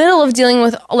in the middle of dealing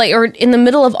with or in the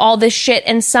middle of all this shit,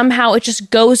 and somehow it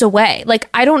just goes away. Like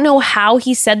I don't know how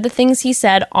he said the things he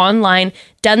said online,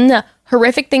 done the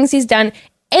horrific things he's done,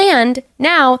 and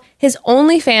now his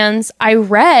OnlyFans, I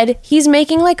read he's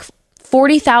making like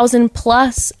 40,000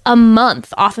 plus a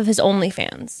month off of his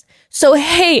OnlyFans. So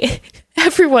hey,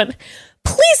 everyone,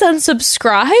 please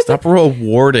unsubscribe. Stop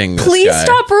rewarding this Please guy.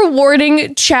 stop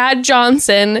rewarding Chad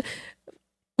Johnson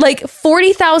like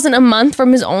 40,000 a month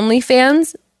from his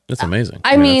OnlyFans. That's amazing.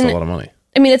 I mean, that's a lot of money.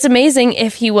 I mean, it's amazing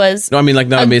if he was. No, I mean, like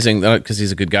not amazing because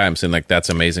he's a good guy. I'm saying like that's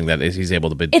amazing that he's able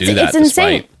to do that. It's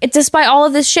insane. Despite all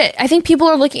of this shit, I think people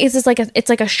are looking. It's just like it's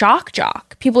like a shock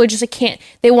jock. People are just like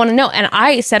they want to know. And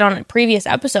I said on a previous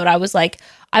episode, I was like,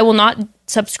 I will not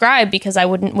subscribe because I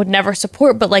would never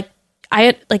support. But like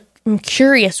I'm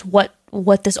curious what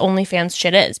this OnlyFans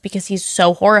shit is because he's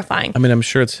so horrifying. I mean, I'm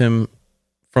sure it's him.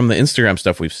 From the Instagram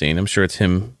stuff we've seen, I'm sure it's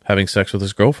him having sex with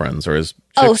his girlfriends or his.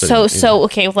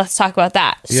 Okay. Let's talk about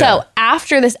that. Yeah. So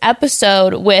after this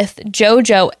episode with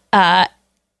Jojo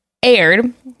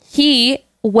aired, he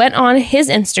went on his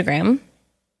Instagram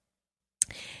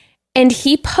And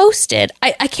he posted,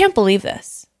 I can't believe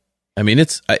this. I mean,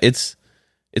 it's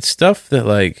stuff that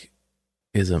like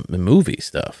is a movie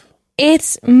stuff.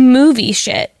 It's movie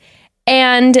shit.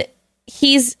 And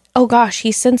he's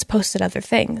since posted other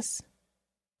things.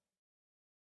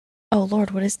 Oh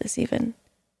Lord, what is this even?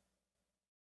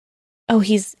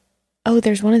 There's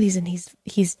one of these and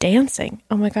he's dancing.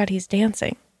 Oh my God, he's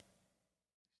dancing.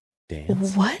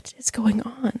 Dance? What is going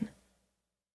on?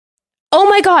 Oh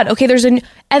my God. Okay, there's a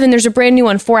brand new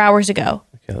one 4 hours ago.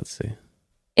 Okay, let's see.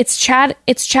 It's Chad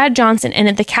Johnson,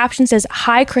 and the caption says,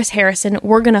 "Hi, Chris Harrison,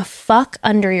 we're gonna fuck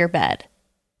under your bed."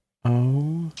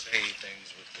 Oh. Say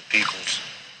things with the peoples.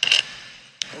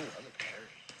 Oh, I look hairy.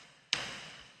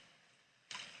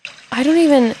 I don't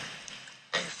even.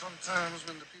 Sometimes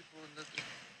when the people in the...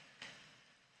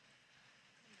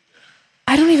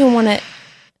 I don't even want to.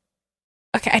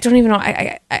 Okay, I don't even know.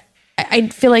 I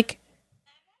feel like.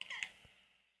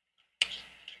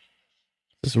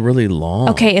 This is really long.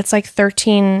 Okay, it's like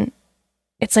 13.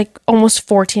 It's like almost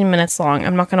 14 minutes long.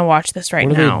 I'm not going to watch this right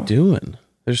now. What are they doing?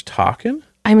 They're just talking?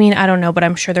 I mean, I don't know, but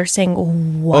I'm sure they're saying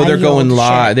wild Oh, they're going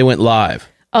live. shit. They went live.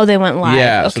 Oh, they went live.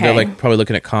 Yeah, okay. so they're like probably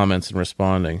looking at comments and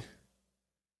responding.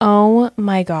 Oh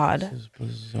my God. This is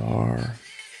bizarre.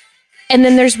 And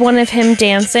then there's one of him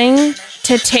dancing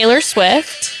to Taylor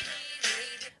Swift.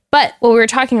 But what we were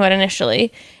talking about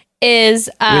initially is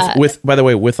with by the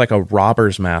way, with like a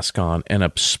robber's mask on and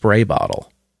a spray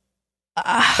bottle.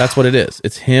 That's what it is.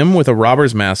 It's him with a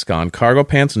robber's mask on, cargo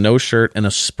pants, no shirt, and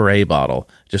a spray bottle.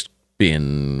 Just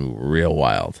being real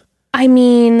wild. I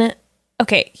mean,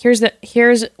 okay, here's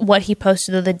what he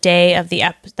posted the day of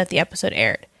that the episode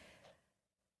aired.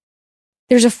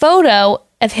 There's a photo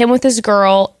of him with his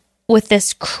girl with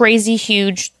this crazy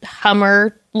huge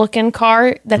Hummer looking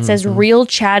car that says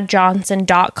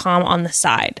realchadjohnson.com on the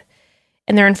side.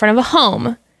 And they're in front of a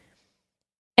home.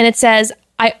 And it says,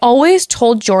 "I always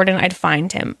told Jordan I'd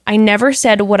find him. I never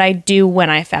said what I'd do when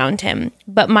I found him,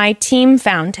 but my team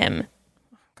found him."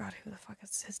 Oh God, who the fuck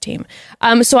is his team?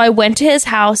 So I went to his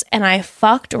house and I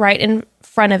fucked right in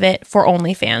front of it for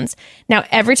OnlyFans. Now,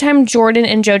 every time Jordan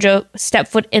and Jojo step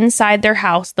foot inside their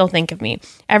house, they'll think of me.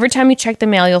 Every time you check the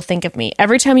mail, you'll think of me.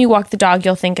 Every time you walk the dog,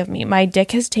 you'll think of me. My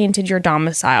dick has tainted your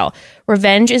domicile.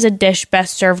 Revenge is a dish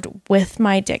best served with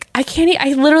my dick. I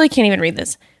literally can't even read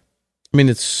this. I mean,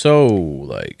 it's so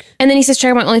like... And then he says,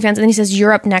 check out my OnlyFans. And then he says,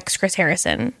 "You're up next, Chris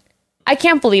Harrison." I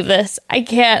can't believe this. I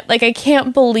can't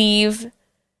believe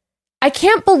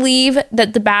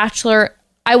that The Bachelor...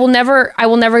 I will never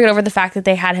get over the fact that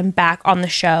they had him back on the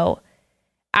show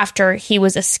after he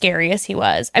was as scary as he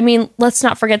was. I mean, let's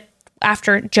not forget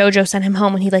after Jojo sent him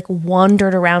home and he like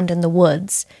wandered around in the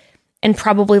woods and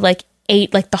probably like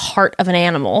ate like the heart of an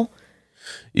animal.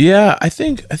 Yeah, I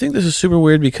think this is super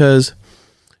weird because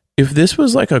if this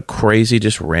was like a crazy,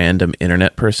 just random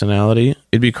internet personality,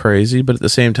 it'd be crazy, but at the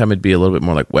same time, it'd be a little bit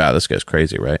more like, wow, this guy's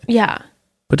crazy, right? Yeah.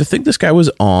 But to think this guy was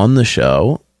on the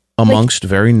show amongst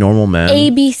very normal men,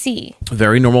 ABC,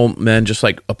 very normal men, just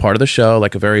like a part of the show,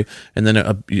 like a very, and then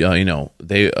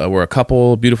they were a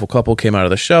couple, beautiful couple, came out of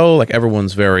the show, like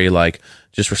everyone's very like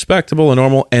just respectable and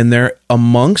normal, and they're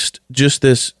amongst just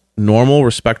this normal,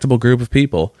 respectable group of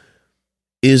people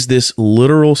is this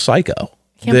literal psycho.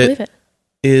 Can't believe it.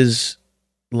 Is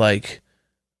like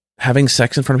having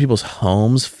sex in front of people's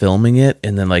homes, filming it,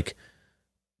 and then like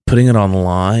putting it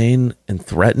online and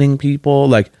threatening people.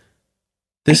 Like,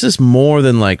 this is more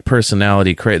than like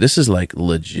personality crazy. This is like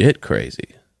legit crazy.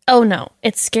 Oh no,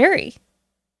 it's scary.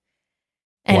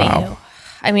 Anywho, wow.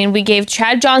 I mean, we gave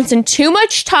Chad Johnson too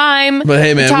much time. But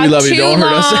hey, man, we love you. Don't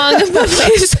hurt us. But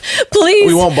please,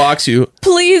 we won't box you.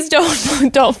 Please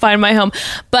don't find my home.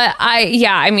 But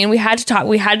I mean, we had to talk.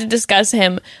 We had to discuss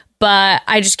him. But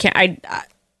I just can't.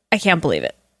 I can't believe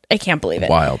it. I can't believe it.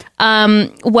 Wild.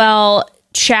 Well,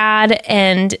 Chad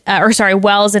and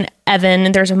Wells and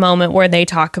Evan, there's a moment where they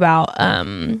talk about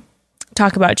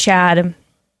Chad,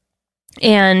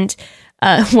 and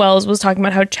Wells was talking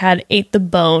about how Chad ate the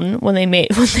bone when they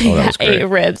ate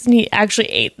ribs, and he actually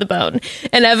ate the bone.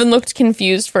 And Evan looked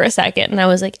confused for a second, and I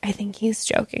was like, I think he's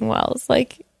joking, Wells.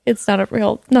 Like, it's not the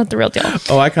real deal.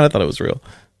 Oh, I kind of thought it was real.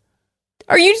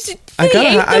 Are you? I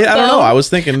don't know. I was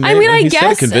thinking. I mean, I guess.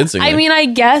 Said it convincingly. I mean, I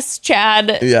guess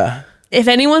Chad. Yeah. If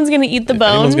anyone's gonna eat the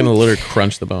bone, anyone's gonna literally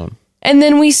crunch the bone. And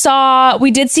then we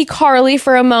did see Carly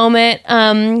for a moment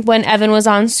when Evan was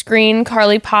on screen.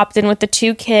 Carly popped in with the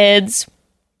two kids.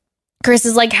 Chris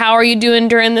is like, "How are you doing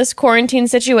during this quarantine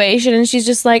situation?" And she's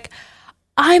just like,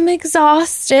 "I'm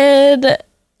exhausted."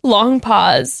 Long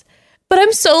pause. "But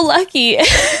I'm so lucky."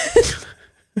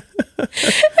 And Evan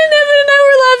and I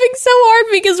were laughing so hard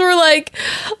because we're like,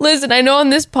 listen, I know on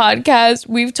this podcast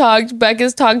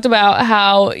Becca's talked about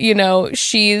how, you know,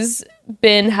 she's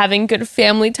been having good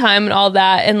family time and all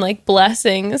that and like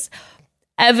blessings.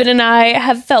 Evan and I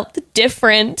have felt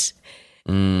different.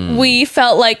 We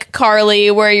felt like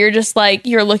Carly, where you're just like,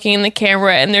 you're looking in the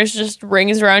camera and there's just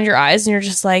rings around your eyes and you're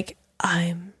just like,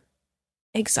 I'm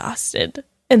exhausted.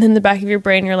 And then in the back of your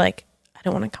brain, you're like, I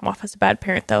don't want to come off as a bad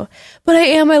parent though, but I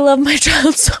am. I love my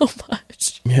child so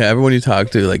much. Yeah, everyone you talk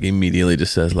to like immediately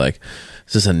just says like,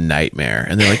 this is a nightmare.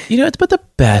 And they're like, you know, it's but the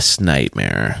best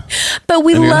nightmare. But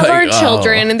we And you're love like, our "Oh."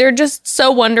 children and they're just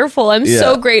so wonderful. I'm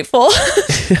so grateful.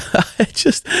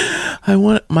 I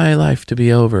want my life to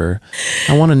be over.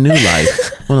 I want a new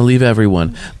life. I want to leave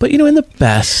everyone, but you know, in the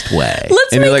best way.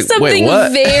 Let's And make you're like, "Wait, something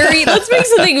what?" let's make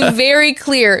something very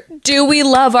clear. Do we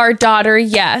love our daughter?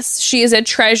 Yes. She is a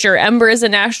treasure. Ember is a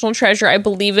national treasure. I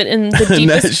believe it in the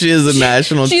deepest. She is a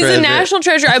national She's treasure. a national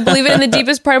treasure. I believe it in the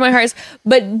deepest part of my heart.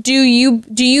 But do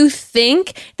you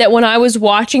think that when I was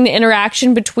watching the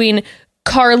interaction between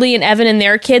Carly and Evan and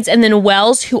their kids, and then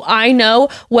Wells, who I know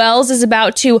Wells is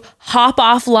about to hop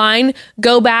offline,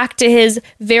 go back to his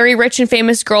very rich and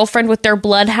famous girlfriend with their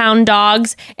bloodhound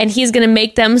dogs, and he's going to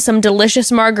make them some delicious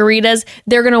margaritas.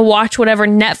 They're going to watch whatever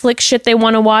Netflix shit they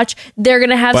want to watch. They're going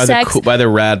to have sex by the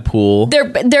rad pool. They're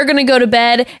going to go to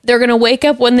bed. They're going to wake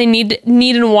up when they need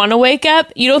and want to wake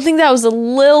up. You don't think that was a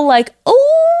little like,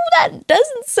 oh, that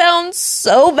doesn't sound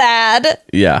so bad?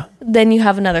 Yeah. Then you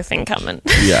have another thing coming.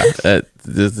 Yeah.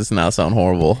 This does not sound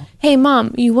horrible. Hey,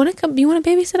 Mom, you want to come? You want to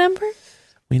babysit Ember?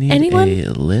 We need Anyone?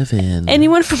 a live-in.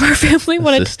 Anyone from our family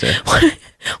want sister.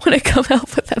 to come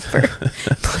help with Ember,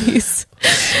 please?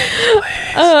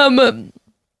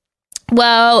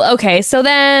 Well, okay. So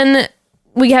then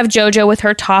we have Jojo with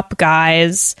her top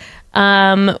guys.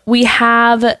 We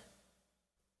have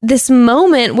this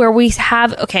moment where we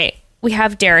have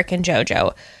Derek and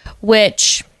Jojo,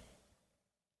 which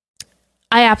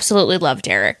I absolutely love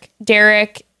Derek.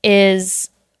 Derek is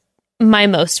my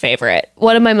most favorite.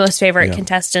 One of my most favorite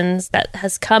contestants that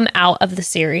has come out of the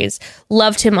series.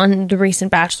 Loved him on the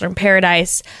recent Bachelor in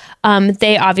Paradise.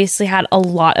 They obviously had a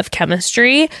lot of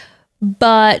chemistry,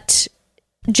 but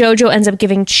Jojo ends up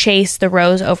giving Chase the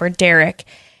rose over Derek.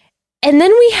 And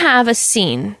then we have a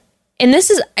scene, and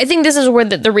I think this is where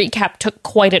the recap took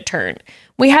quite a turn.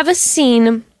 We have a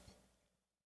scene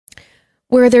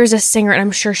where there's a singer, and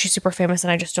I'm sure she's super famous,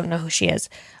 and I just don't know who she is.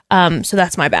 So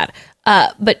that's my bad.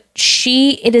 But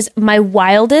it is my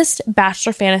wildest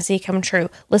Bachelor fantasy come true.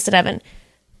 Listen, Evan,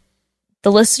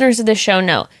 the listeners of this show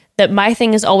know that my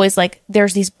thing is always like,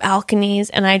 there's these balconies,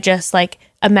 and I just like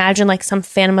imagine like some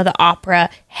Phantom of the Opera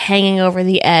hanging over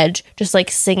the edge, just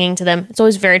like singing to them. It's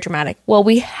always very dramatic. Well,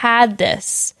 we had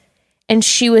this, and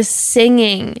she was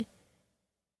singing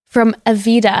from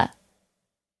Evita,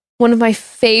 one of my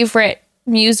favorite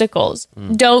musicals.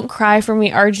 Don't Cry for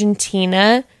Me,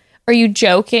 Argentina. Are you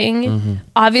joking? Mm-hmm.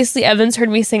 Obviously, Evan's heard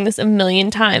me sing this a million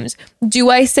times. Do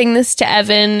I sing this to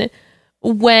Evan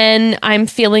when I'm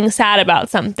feeling sad about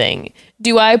something?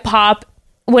 Do I pop,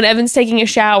 when Evan's taking a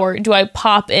shower, do I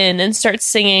pop in and start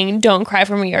singing Don't Cry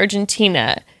for Me,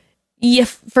 Argentina? Yeah,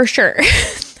 for sure.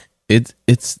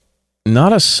 It's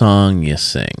not a song you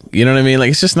sing. You know what I mean?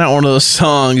 Like, it's just not one of those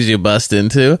songs you bust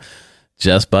into.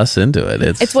 Just bust into it.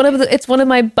 It's one of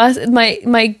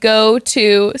my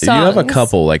go-to songs. You have a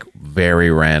couple like very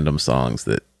random songs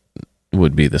that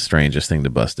would be the strangest thing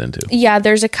to bust into. Yeah,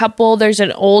 there's a couple. There's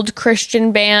an old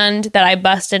Christian band that I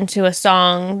bust into a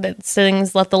song that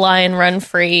sings "Let the Lion Run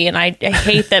Free," and I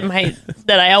hate that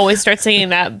that I always start singing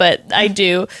that, but I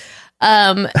do.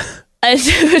 "Don't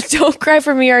Cry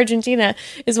for Me, Argentina"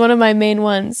 is one of my main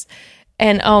ones.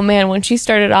 And oh man, when she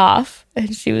started off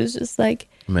and she was just like,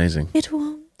 amazing. "It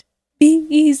won't be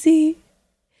easy.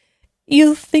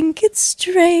 You'll think it's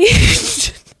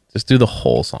strange." Just do the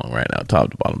whole song right now,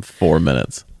 top to bottom, 4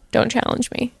 minutes. Don't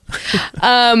challenge me.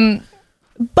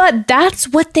 But that's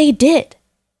what they did.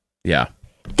 Yeah.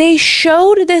 They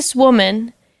showed this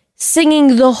woman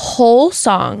singing the whole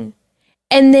song,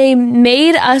 and they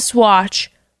made us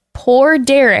watch poor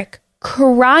Derek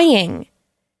crying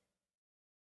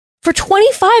for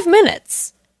 25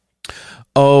 minutes.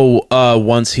 Oh,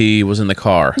 once he was in the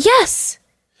car. Yes.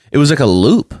 It was like a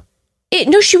loop.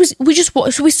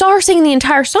 We saw her singing the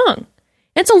entire song.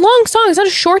 And it's a long song. It's not a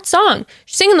short song.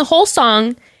 She's singing the whole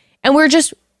song, and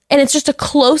it's just a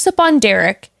close up on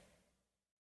Derek.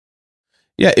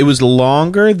 Yeah, it was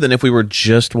longer than if we were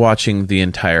just watching the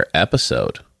entire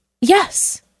episode.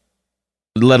 Yes.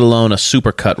 Let alone a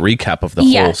supercut recap of the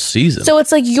whole season. So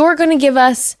it's like, you're going to give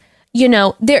us you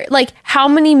know, there, like, how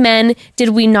many men did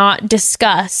we not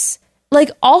discuss?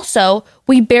 Like, also,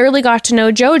 we barely got to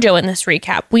know Jojo in this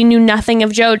recap. We knew nothing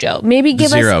of Jojo. Maybe give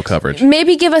Zero us coverage.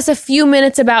 Maybe give us a few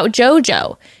minutes about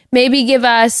Jojo. Maybe give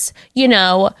us, you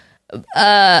know,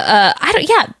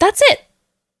 that's it.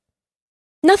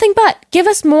 Nothing but give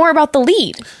us more about the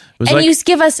lead. And like, you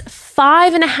give us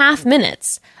 5.5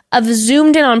 minutes of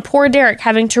zoomed in on poor Derek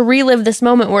having to relive this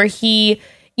moment where he,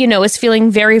 you know, is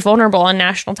feeling very vulnerable on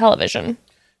national television.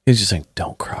 He's just saying,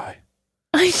 don't cry.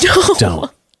 I know.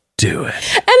 Don't do it.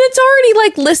 And it's already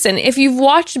like, listen, if you've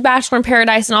watched Bachelor in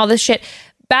Paradise and all this shit,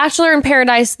 Bachelor in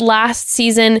Paradise last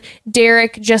season,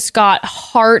 Derek just got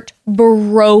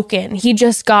heartbroken. He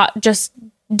just got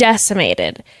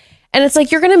decimated. And it's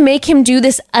like, you're going to make him do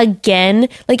this again.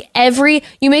 Like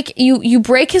you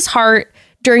break his heart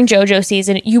during JoJo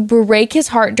season. You break his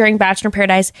heart during Bachelor in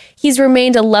Paradise. He's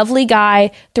remained a lovely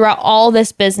guy throughout all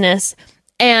this business.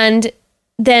 And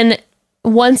then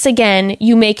once again,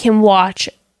 you make him watch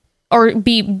or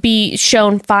be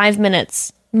shown 5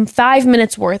 minutes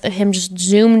worth of him just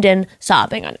zoomed in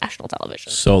sobbing on national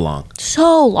television. So long.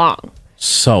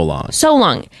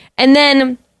 And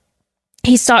then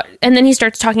he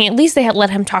starts talking. At least they had let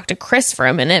him talk to Chris for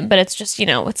a minute, but it's just, you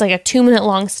know, it's like a 2-minute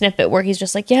long snippet where he's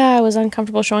just like, yeah, I was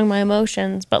uncomfortable showing my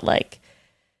emotions, but like,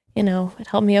 you know, it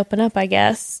helped me open up, I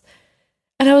guess.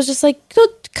 And I was just like,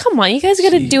 come on, you guys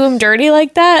got to do him dirty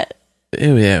like that.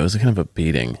 Ew, yeah, it was kind of a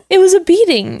beating. It was a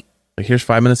beating. Like, here's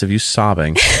 5 minutes of you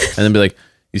sobbing, and then be like,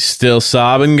 you still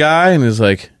sobbing, guy? And he's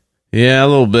like, yeah, a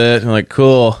little bit. And I'm like,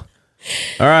 cool.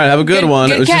 All right, have a good one.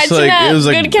 Good it was just like up. It was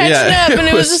like good catching up, and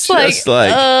it was just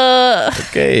like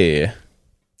okay.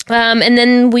 And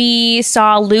then we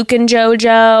saw Luke and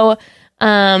Jojo,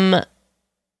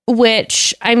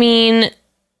 which, I mean,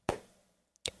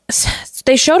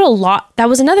 they showed a lot. That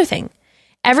was another thing.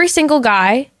 Every single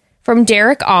guy from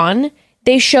Derek on,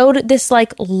 they showed this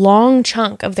like long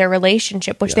chunk of their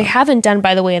relationship, which they haven't done,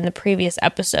 by the way, in the previous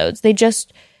episodes. They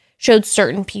just showed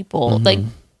certain people, like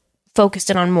focused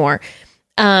in on more.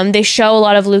 They show a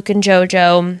lot of Luke and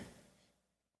Jojo.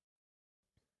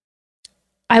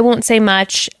 I won't say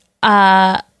much.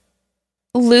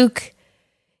 Luke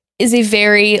is a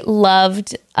very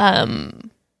loved,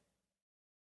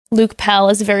 Luke Pell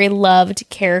is a very loved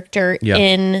character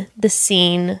in the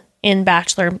scene in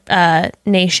Bachelor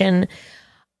Nation.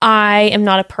 I am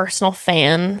not a personal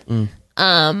fan.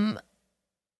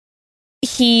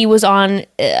 He was on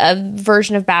a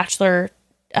version of Bachelor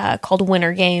called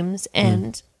Winter Games,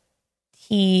 and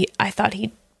I thought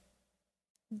he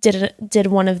did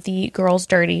one of the girls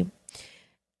dirty.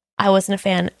 I wasn't a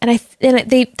fan, and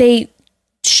they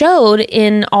showed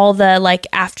in all the, like,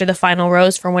 after the final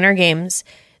rose for Winter Games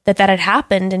that had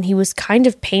happened, and he was kind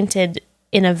of painted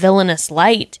in a villainous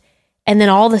light. And then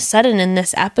all of a sudden in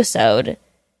this episode,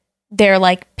 they're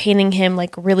like painting him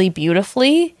like really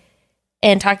beautifully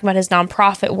and talking about his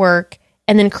nonprofit work.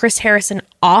 And then Chris Harrison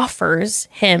offers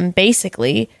him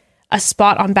basically a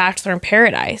spot on Bachelor in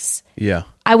Paradise. Yeah.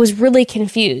 I was really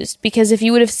confused because if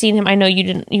you would have seen him, I know you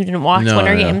didn't watch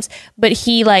Winter Games, but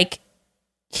he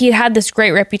had this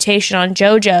great reputation on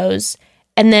JoJo's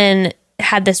and then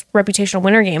had this reputation on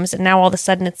Winter Games, and now all of a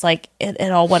sudden it's like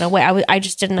it all went away. I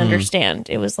just didn't understand.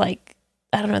 It was like,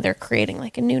 I don't know, they're creating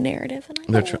like a new narrative, and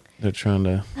they're trying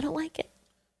to. I don't like it.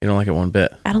 You don't like it one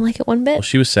bit. I don't like it one bit. Well,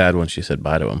 she was sad when she said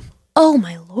bye to him. Oh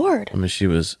my Lord! I mean, she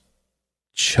was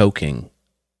choking,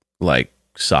 like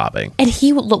sobbing, and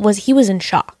he was in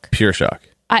shock, pure shock.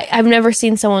 I've never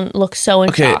seen someone look so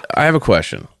in shock. Okay, I have a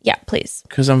question. Yeah, please.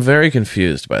 Because I'm very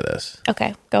confused by this.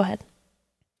 Okay, go ahead.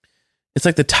 It's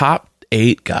like the top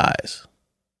 8 guys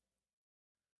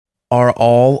are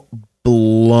all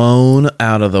blown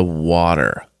out of the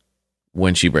water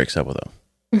when she breaks up with him.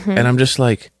 Mm-hmm. And I'm just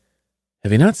like,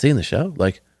 have you not seen the show?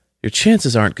 Like, your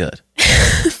chances aren't good.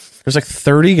 There's like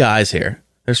 30 guys here.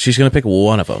 She's going to pick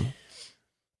one of them.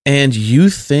 And you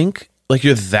think, like,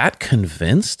 you're that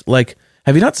convinced? Like,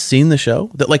 have you not seen the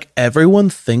show? That, like, everyone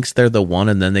thinks they're the one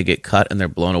and then they get cut and they're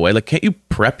blown away. Like, can't you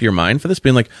prep your mind for this?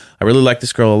 Being like, I really like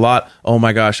this girl a lot. Oh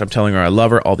my gosh, I'm telling her I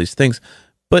love her. All these things.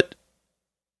 But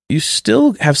you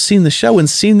still have seen the show and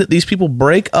seen that these people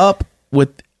break up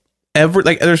with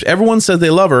everyone says they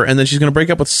love her and then she's going to break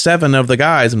up with 7 of the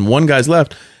guys and 1 guy's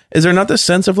left. Is there not this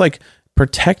sense of, like,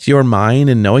 protect your mind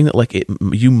and knowing that, like,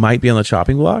 you might be on the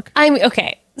chopping block?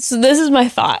 Okay. So this is my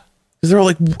thought. Because they're all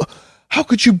like, how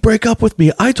could you break up with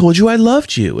me? I told you I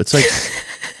loved you. It's like,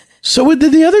 so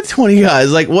did the other 20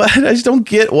 guys. Like, what? I just don't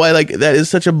get why, like, that is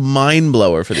such a mind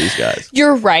blower for these guys.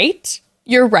 You're right.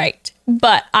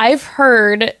 But I've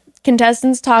heard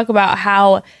contestants talk about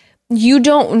how you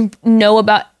don't know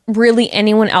about really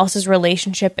anyone else's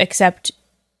relationship except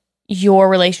your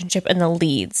relationship and the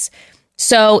leads.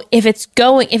 So if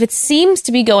it seems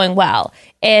to be going well,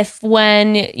 if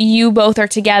when you both are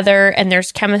together and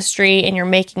there's chemistry and you're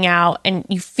making out and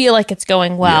you feel like it's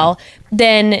going well,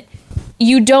 then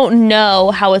you don't know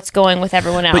how it's going with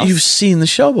everyone else. But you've seen the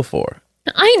show before.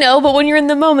 I know, but when you're in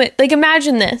the moment, like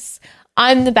imagine this.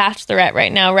 I'm the bachelorette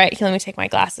right now, right? Here, let me take my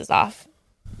glasses off.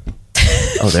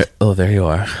 There you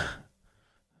are.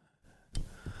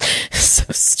 So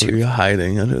stupid. You're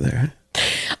hiding under there.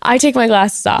 I take my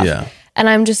glasses off. Yeah. And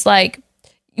I'm just like,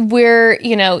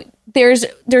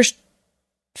 there's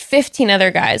 15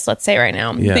 other guys, let's say right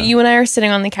now. Yeah. But you and I are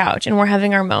sitting on the couch and we're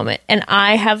having our moment. And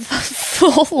I have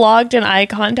full logged in eye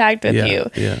contact with you.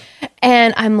 Yeah.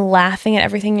 And I'm laughing at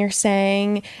everything you're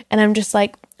saying. And I'm just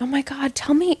like, oh my God,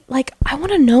 tell me, like, I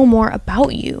want to know more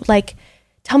about you. Like,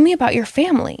 tell me about your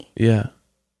family. Yeah.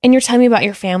 And you're telling me about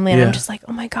your family. And Yeah. I'm just like,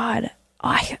 oh my God,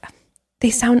 they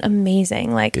sound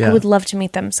amazing. Like, I would love to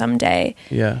meet them someday.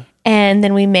 Yeah. And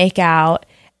then we make out.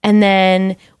 And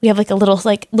then we have like a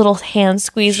little hand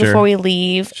squeeze Sure. before we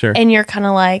leave. Sure. And you're kind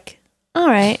of like, all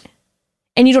right.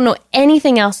 And you don't know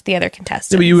anything else with the other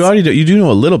contestants. Yeah, but you do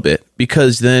know a little bit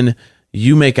because then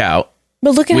you make out.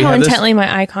 But look at We how have this- intently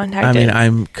my eye contact I mean, is.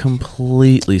 I'm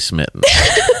completely smitten.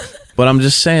 But I'm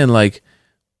just saying, like,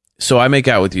 so I make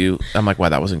out with you. I'm like, wow,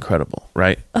 that was incredible,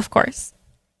 right? Of course.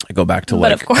 I go back to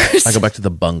But of course. I go back to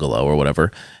the bungalow or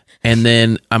whatever. And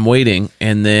then I'm waiting.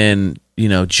 And then,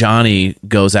 Johnny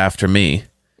goes after me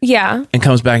Yeah. and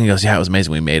comes back and goes, yeah, it was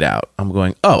amazing. We made out. I'm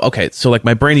going, oh, okay. So like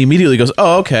my brain immediately goes,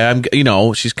 oh, okay.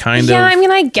 She's kind of, Yeah, I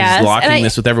mean, I guess. she's locking And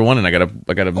this with everyone. And I gotta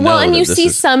know. Well, and that you this see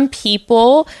is- some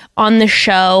people on the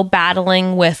show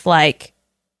battling with like,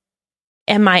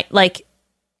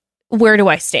 where do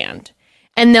I stand?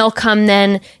 And they'll come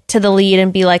then to the lead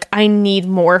and be like, I need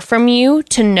more from you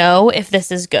to know if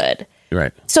this is good.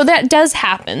 Right. So that does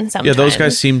happen sometimes. Yeah, those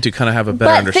guys seem to kind of have a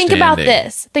better But understanding.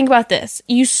 think about this.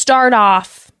 You start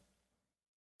off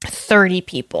 30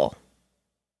 people,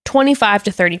 25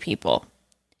 to 30 people,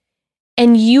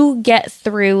 and you get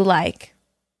through like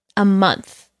a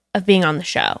month of being on the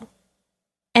show.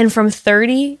 And from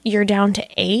 30, you're down to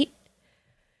 8.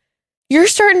 You're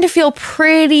starting to feel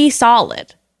pretty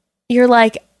solid. You're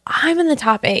like, I'm in the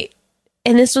top 8.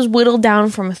 And this was whittled down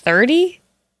from 30.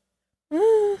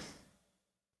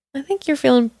 I think you're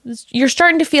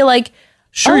starting to feel like,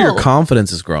 Sure, your oh,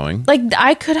 confidence is growing. like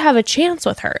I could have a chance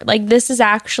with her. Like this is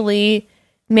actually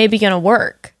maybe going to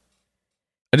work.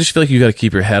 I just feel like you got to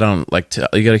keep your head on,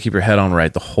 you got to keep your head on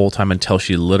right the whole time until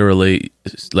she literally,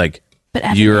 like, But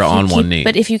Evan, you're if you on one keep- knee.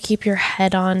 But if you keep your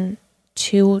head on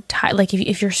too tight, like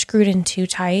if you're screwed in too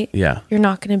tight, Yeah. you're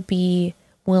not going to be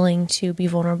willing to be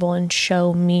vulnerable and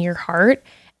show me your heart.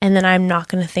 And then I'm not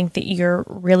going to think that you're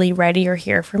really ready or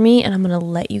here for me, and I'm going to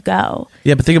let you go.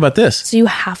 Yeah, but think about this. So you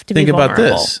have to Think be about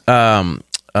vulnerable. this.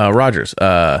 Rogers,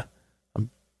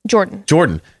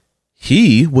 Jordan.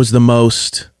 he was the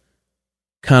most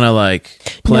kind of like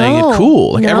playing No, it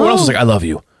cool. Like everyone no. else was like, I love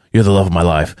you. You're the love of my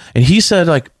life. And he said,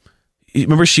 like,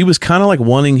 remember, she was kind of like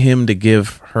wanting him to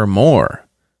give her more.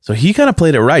 So he kind of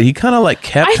played it right. He kind of like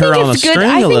kept I her think on a it's good. string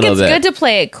I a think little it's bit. good to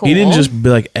play it cool. He didn't just be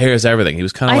like, here's everything. He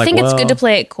was kind of I like, think it's good to well,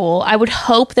 play it cool. I would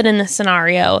hope that in this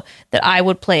scenario that I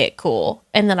would play it cool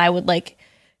and that I would like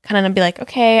kind of be like,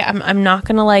 okay, I'm not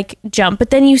gonna like jump.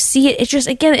 But then you see it. It's just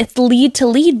again, it's lead to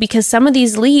lead because some of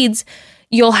these leads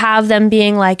you'll have them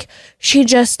being like, she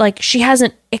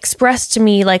hasn't expressed to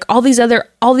me like all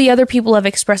the other people have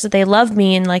expressed that they love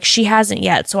me and like she hasn't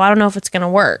yet. So I don't know if it's gonna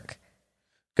work.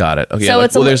 Got it. Okay. So Yeah,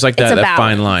 it's a- there's like it's that a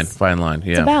fine balance. line.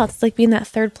 Yeah. It's about it's like being that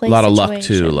third place. A lot of luck too.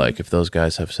 situation. Like if those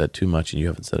guys have said too much and you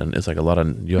haven't said it, it's like a lot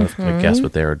of, you have to guess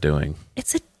what they are doing.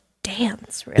 It's a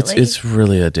dance, really. It's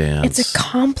really a dance. It's a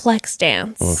complex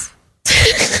dance. Oof.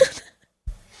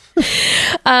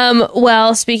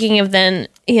 Well, speaking of then,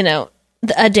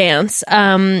 a dance,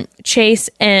 Chase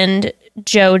and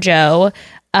Jojo,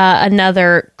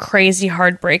 another crazy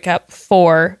hard breakup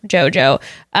for Jojo.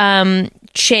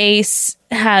 Chase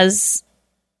has,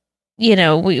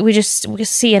 we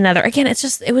see another, again,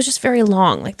 it was just very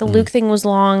long. Like the Luke thing was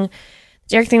long.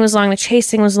 The Derek thing was long. The Chase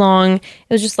thing was long. It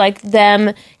was just like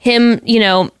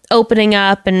him, opening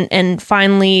up and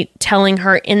finally telling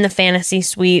her in the fantasy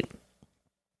suite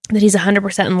that he's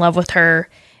 100% in love with her.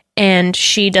 And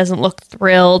she doesn't look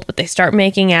thrilled, but they start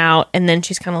making out. And then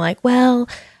she's kind of like, well,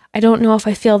 I don't know if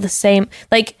I feel the same.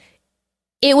 Like,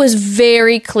 it was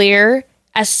very clear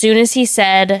as soon as he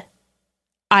said,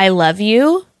 I love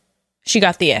you, she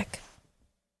got the ick.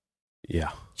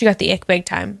 Yeah. She got the ick big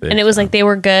time. Big And it was time. like they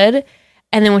were good.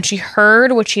 And then when she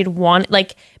heard what she'd want,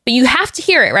 like, but you have to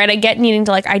hear it, right? I get needing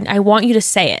to, like, I want you to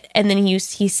say it. And then he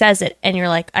says it, and you're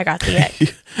like, I got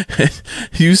the it.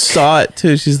 You saw it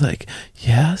too. She's like,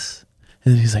 yes.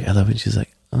 And then he's like, I love it. She's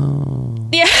like, oh.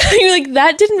 Yeah. You're like,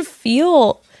 that didn't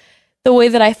feel the way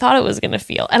that I thought it was going to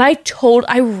feel. And I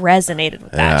resonated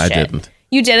with that shit. I didn't.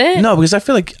 You didn't? No, because I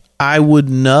feel like I would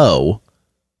know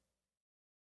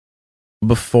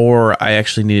before I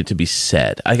actually need it to be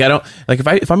said. Like, I don't, like,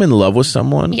 if I'm in love with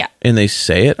someone and they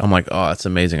say it, I'm like, oh, that's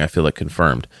amazing. I feel like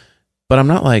confirmed. But I'm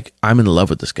not like, I'm in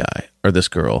love with this guy or this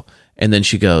girl. And then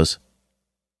she goes,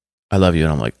 I love you.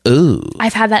 And I'm like, ooh.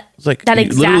 I've had that. It's like, that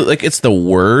exact. Like, it's the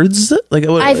words. Like,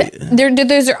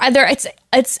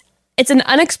 it's an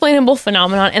unexplainable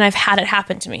phenomenon, and I've had it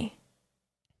happen to me.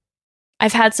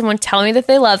 I've had someone tell me that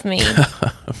they love me.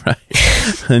 Right.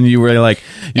 And you were like,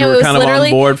 you were kind of on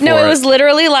board for it. No, it was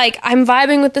literally like, I'm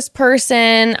vibing with this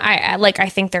person. I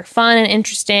think they're fun and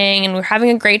interesting, and we're having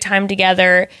a great time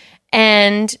together.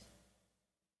 And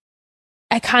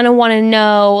I kind of want to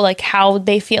know, like, how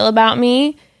they feel about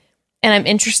me. And I'm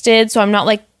interested, so I'm not,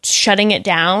 like, shutting it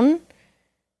down.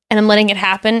 And I'm letting it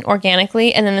happen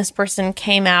organically. And then this person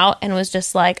came out and was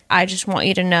just like, I just want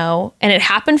you to know. And it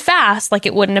happened fast, like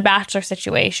it would in a Bachelor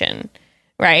situation,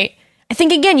 right? I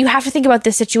think, again, you have to think about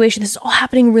this situation. This is all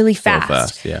happening really fast. So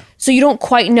fast, yeah. So you don't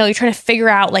quite know. You're trying to figure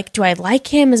out, like, do I like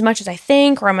him as much as I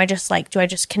think? Or am I just like, do I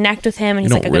just connect with him? And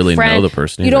he's like a good friend. You don't really know the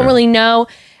person. You don't really know.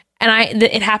 And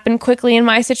it happened quickly in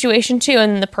my situation too.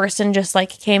 And the person just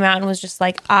like came out and was just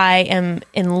like, I am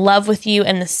in love with you.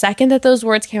 And the second that those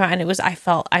words came out, and I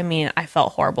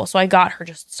felt horrible. So I got her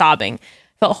just sobbing.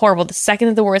 Felt horrible. The second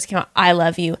that the words came out, I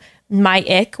love you, my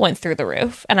ick went through the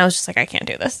roof. And I was just like, I can't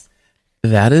do this.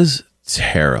 That is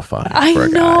terrifying. I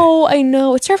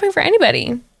know. It's terrifying for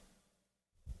anybody.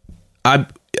 I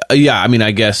mean,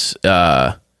 I guess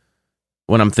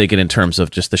when I'm thinking in terms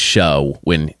of just the show,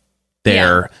 when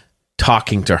they're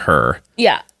talking to her.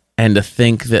 Yeah. And to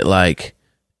think that, like,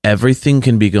 everything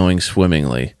can be going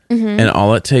swimmingly, and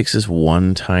all it takes is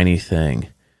one tiny thing,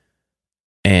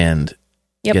 and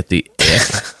get the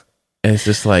ick. And it's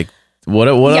just like,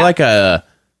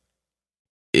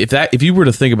 if you were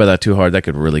to think about that too hard, that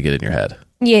could really get in your head.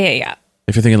 Yeah.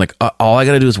 If you're thinking like, all I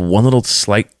got to do is one little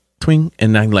slight twing,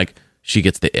 and then, like, she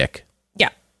gets the ick. Yeah.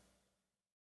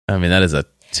 I mean, that is a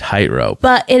tightrope.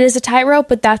 But it is a tightrope,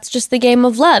 but that's just the game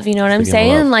of love. You know what I'm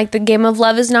saying? Like, the game of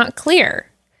love is not clear.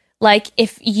 Like,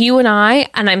 if you and I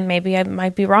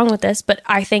might be wrong with this, but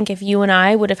I think if you and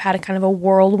I would have had a kind of a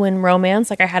whirlwind romance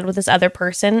like I had with this other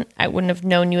person, I wouldn't have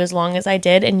known you as long as I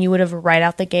did, and you would have right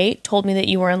out the gate told me that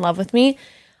you were in love with me,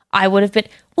 I would have been,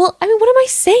 well, I mean, what am I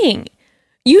saying?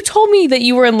 You told me that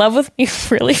you were in love with me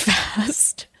really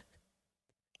fast.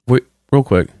 Wait, real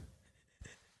quick.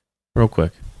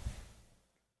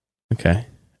 Okay,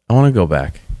 I want to go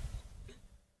back,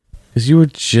 because you were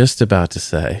just about to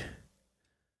say,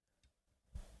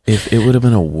 if it would have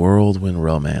been a whirlwind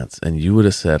romance and you would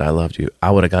have said, I loved you,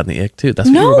 I would have gotten the ick too. That's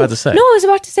what you were about to say. No, I was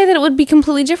about to say that it would be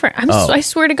completely different. I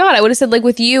swear to God, I would have said, like,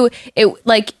 with you, it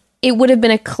would have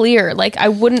been a clear, like,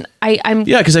 I'm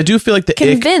because I do feel like the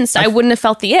convinced ick, I wouldn't have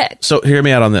felt the ick. So hear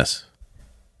me out on this.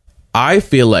 I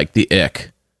feel like the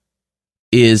ick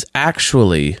is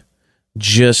actually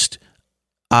just,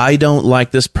 I don't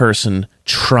like this person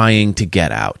trying to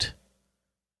get out.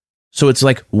 So it's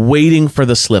like waiting for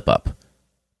the slip up.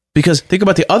 Because think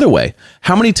about the other way.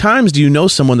 How many times do you know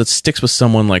someone that sticks with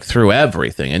someone, like, through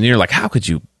everything? And you're like, how could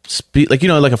you speak? Like, you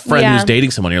know, like a friend who's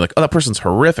dating someone. You're like, oh, that person's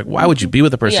horrific. Why would you be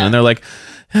with the person? And they're like,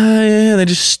 and they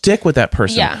just stick with that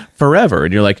person forever.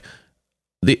 And you're like,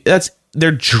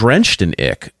 they're drenched in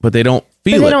ick, but they don't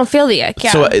feel it. They don't feel the ick.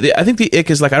 Yeah. So I think the ick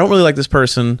is like, I don't really like this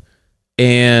person,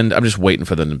 and I'm just waiting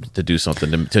for them to do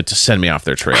something to send me off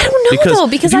their trail. I don't know,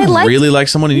 because I really like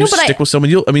someone and you stick with someone.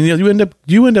 You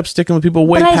end up sticking with people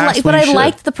way past. But I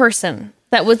liked the person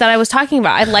that I was talking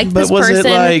about. I liked this person. But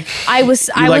was it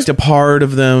like you liked a part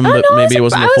of them, but maybe it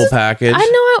wasn't the full package? I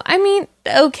know. I mean,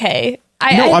 okay.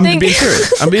 I'm being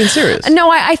serious. I'm being serious. No,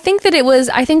 I think that it was.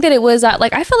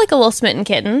 Like, I felt like a little smitten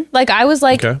kitten. Like, I was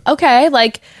like, okay,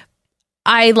 like,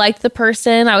 I liked the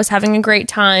person. I was having a great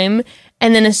time.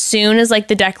 And then as soon as, like,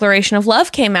 the declaration of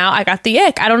love came out, I got the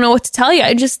ick. I don't know what to tell you.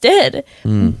 I just did.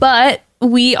 But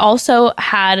we also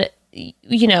had,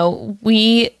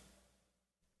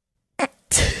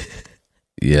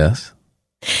 Yes.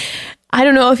 I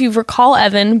don't know if you recall,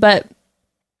 Evan, but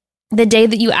the day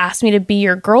that you asked me to be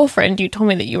your girlfriend, you told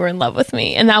me that you were in love with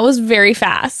me. And that was very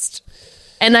fast.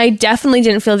 And I definitely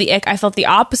didn't feel the ick. I felt the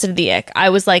opposite of the ick.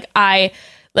 I was like,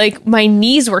 Like my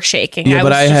knees were shaking. Yeah,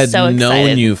 but I just had so known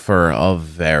excited. you for a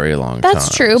very long time.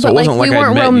 That's true, So but it like wasn't we I'd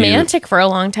weren't met you, romantic for a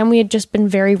long time. We had just been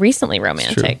very recently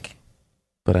romantic.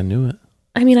 but I knew it.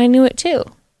 I mean, I knew it too.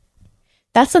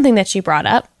 That's something that she brought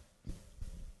up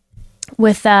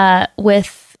with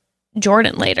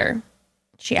Jordan later.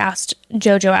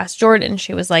 Jojo asked Jordan,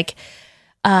 she was like,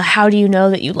 how do you know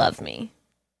that you love me?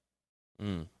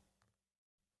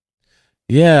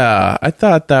 Yeah, I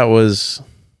thought that was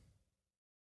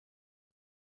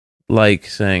like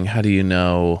saying, how do you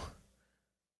know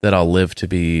that I'll live to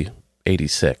be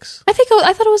 86? I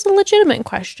thought it was a legitimate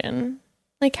question.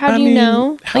 Like, how do you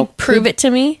know? Like, prove it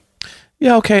to me.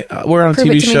 Yeah, okay. We're on a Prove it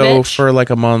TV to me, show bitch. for like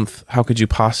a month. How could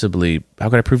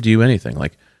I prove to you anything?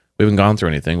 Like, we haven't gone through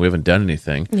anything. We haven't done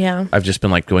anything. Yeah. I've just been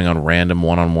like going on random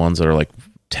one-on-ones that are like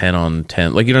 10 on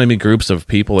 10. Like, you know what I mean? Groups of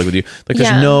people like with you. Like,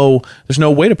 there's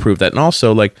no way to prove that. And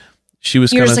also, like, she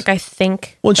was You're kind just of like, I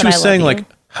think. well, she that was I love saying you. like,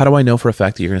 how do I know for a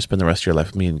fact that you're going to spend the rest of your life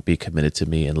with me and be committed to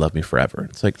me and love me forever?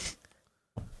 It's like,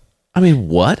 I mean,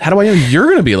 what? How do I know you're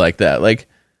going to be like that? Like,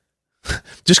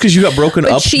 just because you got broken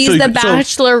But up. she's the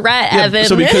bachelorette, Evan.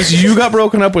 So because you got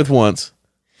broken up with once,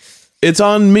 it's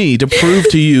on me to prove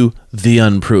to you the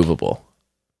unprovable.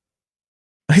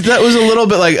 Like, that was a little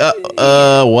bit like,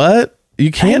 what? You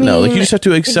can't know. Like, you just have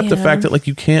to accept the fact that like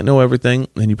you can't know everything,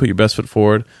 and you put your best foot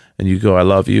forward, and you go, I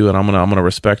love you, and I'm gonna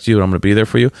respect you, and I'm gonna be there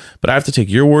for you. But I have to take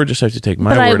your word, just have to take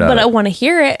my word out. But I want to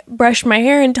hear it. Brush my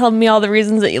hair and tell me all the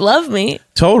reasons that you love me.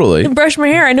 Totally. Brush my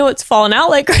hair. I know it's falling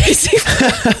out like crazy.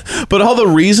 But all the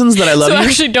reasons that I love So you.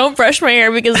 actually, don't brush my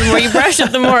hair because the more you brush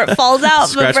it, the more it falls out.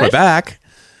 Scratch my back.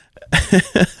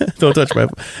 Don't touch my head.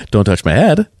 Don't touch my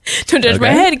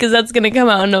Okay. head because that's gonna come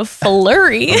out in a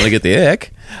flurry. I'm gonna get the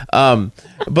ick.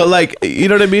 But like, you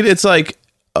know what I mean? It's like,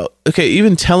 okay,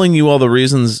 even telling you all the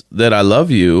reasons that I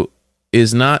love you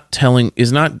is not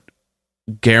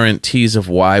guarantees of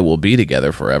why we'll be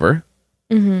together forever.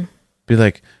 Mm-hmm. Be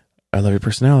like, I love your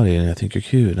personality, and I think you're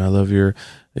cute, and I love your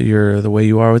the way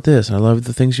you are with this, and I love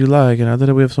the things you like, and I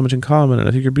think we have so much in common, and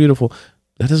I think you're beautiful.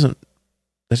 That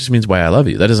just means why I love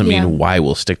you. That doesn't mean why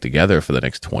we'll stick together for the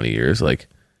next 20 years. Like,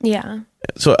 Yeah.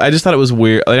 so I just thought it was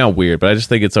weird. Not weird, but I just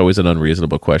think it's always an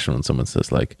unreasonable question when someone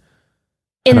says like,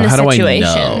 How do I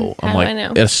know? How I'm do like, I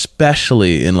know?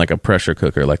 especially in like a pressure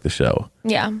cooker like the show.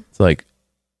 Yeah. It's like,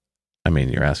 I mean,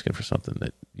 you're asking for something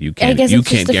that you I can't. guess You it's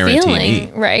can't just a guarantee feeling,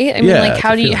 me. right? I mean, Yeah, like, it's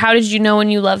how a feeling. how did you know when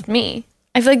you loved me?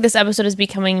 I feel like this episode is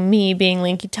becoming me being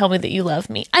like, you tell me that you love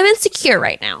me. I'm insecure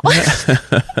right now.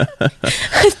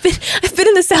 I've been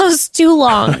in this house too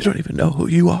long. I don't even know who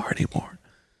you are anymore.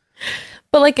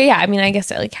 But like, yeah, I mean, I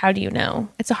guess like, how do you know?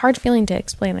 It's a hard feeling to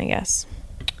explain, I guess.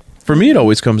 For me, it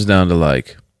always comes down to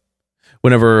like,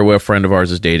 whenever a friend of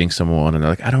ours is dating someone and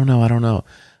they're like, I don't know.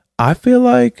 I feel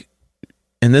like,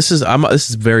 and this is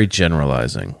very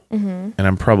generalizing, and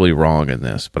I'm probably wrong in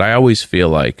this, but I always feel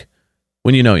like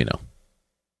when you know, you know.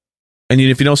 And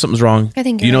if you know something's wrong, I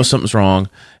think you you're know right. something's wrong.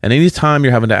 And anytime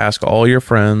you're having to ask all your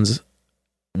friends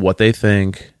what they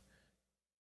think,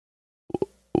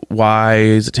 why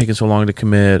is it taking so long to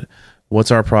commit?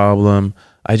 What's our problem?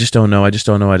 I just don't know. These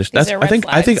are red I think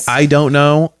flags. I don't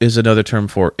know is another term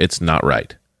for it's not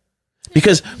right.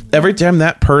 Because every time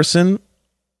that person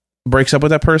breaks up with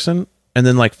that person and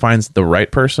then like finds the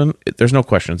right person, there's no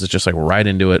questions. It's just like right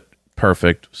into it.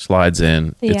 Perfect, slides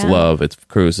in. It's Yeah. love. It's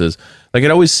cruises. Like, it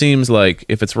always seems like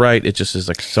if it's right, it just is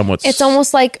like somewhat. It's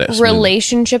almost like smooth.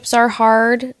 relationships are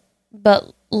hard,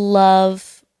 but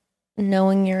love,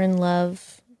 knowing you're in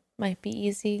love might be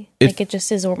easy. Like, it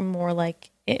just is more like,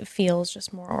 it feels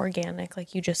just more organic.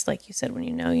 Like you said, when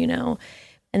you know, you know.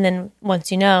 And then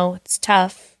once you know, it's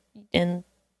tough. And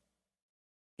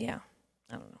yeah,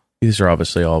 I don't know. These are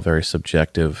obviously all very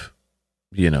subjective,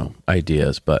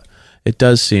 ideas, but it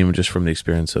does seem, just from the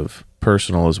experience of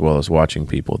personal as well as watching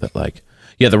people, that like,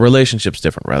 yeah, the relationship's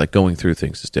different, right? Like, going through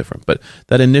things is different, but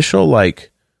that initial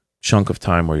like chunk of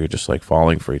time where you're just like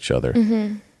falling for each other,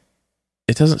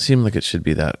 it doesn't seem like it should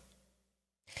be that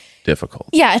difficult.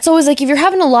 Yeah, it's always like if you're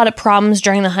having a lot of problems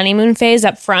during the honeymoon phase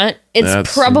up front, it's That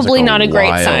seems probably like not a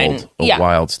great sign. A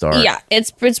wild start. Yeah,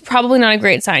 it's probably not a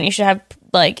great sign. You should have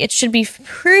it should be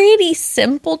pretty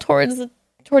simple towards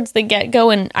the get-go,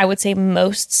 and I would say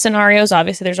most scenarios.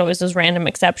 Obviously, there's always those random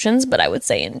exceptions, but I would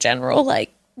say in general, It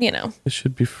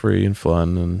should be free and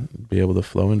fun and be able to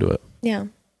flow into it. yeah,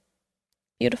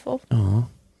 beautiful. Oh,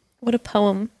 What a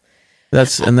poem.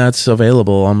 that's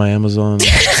available on my Amazon.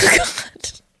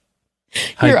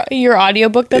 Your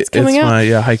audiobook that's coming it's out. my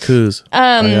haikus.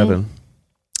 by Evan.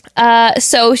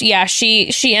 So yeah,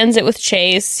 she ends it with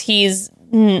Chase. He's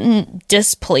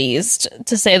displeased,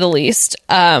 to say the least.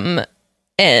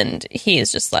 And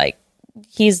he's just like,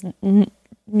 he's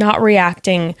not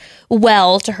reacting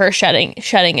well to her shutting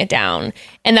it down.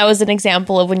 And that was an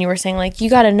example of when you were saying, like, you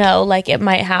got to know, like, it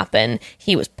might happen.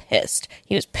 He was pissed.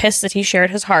 He was pissed that he shared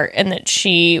his heart and that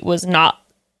she was not,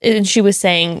 and she was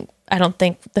saying, I don't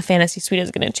think the fantasy suite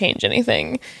is going to change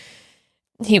anything.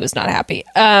 He was not happy.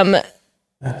 And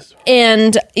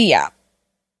yeah,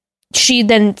 she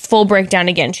then full breakdown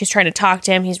again. She's trying to talk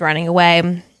to him. He's running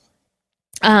away.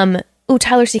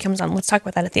 Tyler C comes on. Let's talk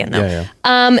about that at the end, though. Yeah.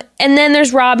 And then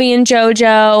there's Robbie and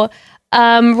Jojo.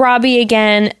 Robbie,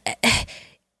 again,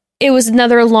 it was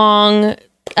another long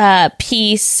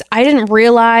piece. I didn't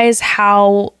realize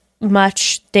how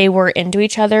much they were into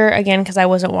each other, again, because I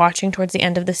wasn't watching towards the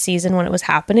end of the season when it was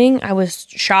happening. I was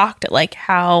shocked at, like,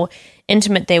 how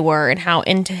intimate they were and how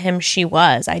into him she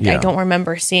was. I don't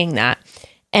remember seeing that.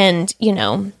 And, you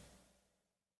know,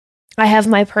 I have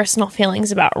my personal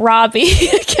feelings about Robbie.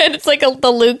 Again, it's like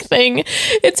the Luke thing.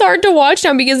 It's hard to watch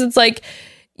now because it's like,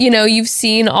 you know, you've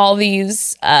seen all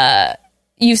these,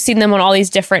 you've seen them on all these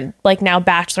different, like, now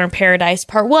Bachelor in Paradise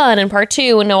Part 1 and Part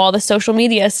 2 and know all the social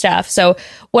media stuff. So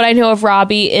what I know of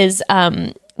Robbie is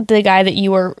the guy that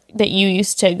you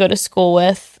used to go to school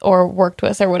with or worked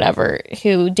with or whatever,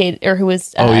 who dated or who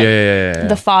was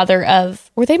the father of,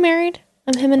 were they married?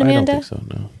 Him and Amanda? I don't think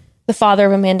so, no. The father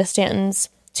of Amanda Stanton's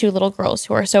 2 little girls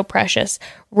who are so precious.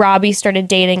 Robbie started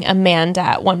dating Amanda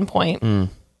at one point.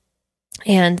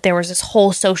 And there was this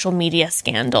whole social media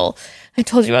scandal. I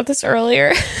told you about this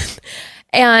earlier.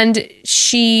 And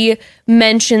she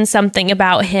mentioned something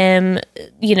about him,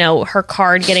 you know, her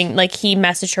card getting, like, he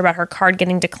messaged her about her card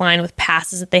getting declined with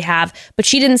passes that they have, but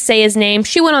she didn't say his name.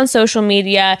 She went on social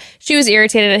media. She was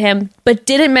irritated at him, but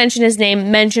didn't mention his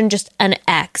name, mentioned just an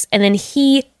ex. And then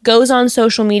he goes on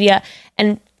social media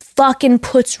and fucking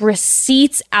puts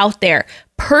receipts out there,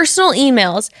 personal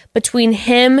emails between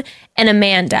him and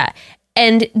Amanda.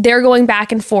 And they're going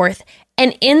back and forth.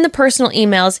 And in the personal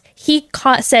emails, he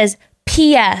says,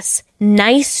 P.S.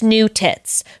 nice new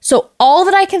tits. So all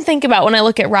that I can think about when I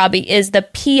look at Robbie is the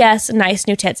P.S. nice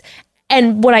new tits.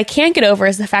 And what I can't get over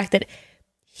is the fact that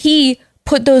he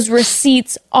put those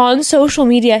receipts on social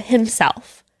media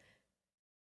himself.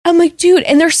 I'm like, dude,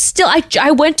 and they're still,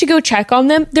 I went to go check on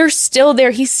them. They're still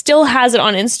there. He still has it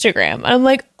on Instagram. I'm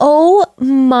like, oh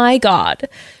my God.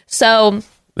 So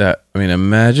that, I mean,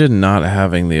 imagine not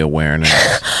having the awareness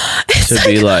to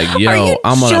be like, yo,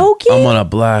 I'm gonna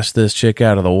blast this chick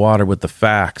out of the water with the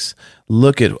facts.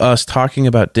 Look at us talking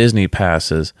about Disney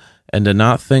passes, and to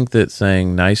not think that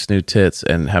saying nice new tits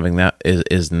and having that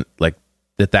is like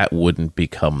that wouldn't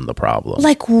become the problem.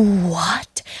 Like,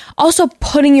 what? Also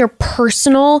putting your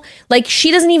personal, like,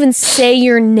 she doesn't even say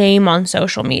your name on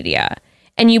social media,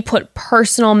 and you put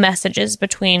personal messages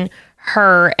between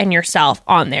her and yourself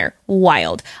on there.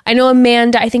 Wild. I know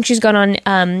Amanda, I think she's gone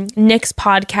on Nick's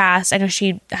podcast. I know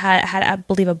she had I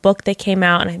believe a book that came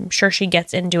out, and I'm sure she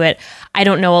gets into it. I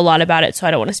don't know a lot about it, so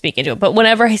I don't want to speak into it, but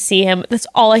whenever I see him, that's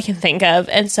all I can think of.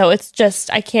 And so it's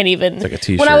just, I can't even, it's like a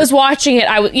t-shirt. When I was watching it,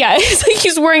 it's like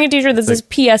he's wearing a t-shirt that says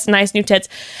P.S. nice new tits,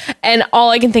 and all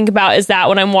I can think about is that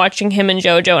when I'm watching him and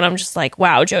Jojo, and I'm just like,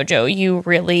 wow, Jojo, you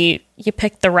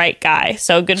picked the right guy.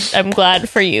 So good. I'm glad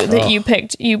for you that you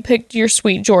picked your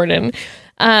sweet Jordan.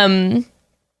 And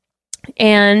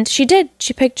she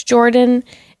picked Jordan,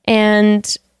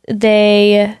 and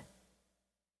they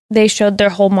showed their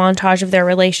whole montage of their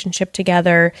relationship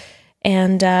together.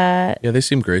 And they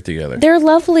seem great together. They're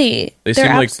lovely. They're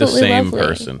seem like the same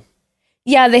person.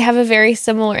 Yeah, they have a very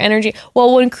similar energy.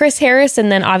 Well, when Chris Harrison,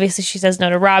 then obviously she says no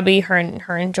to Robbie, her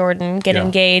and Jordan get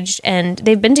engaged, and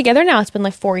they've been together now. It's been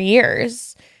like 4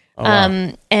 years. Oh,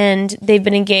 wow. And they've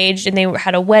been engaged, and they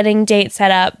had a wedding date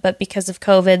set up, but because of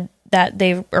COVID, that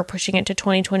they are pushing it to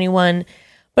 2021.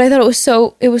 But I thought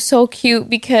it was so cute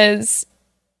because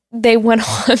they went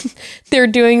on, they're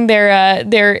doing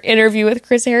their interview with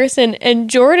Chris Harrison,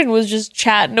 and Jordan was just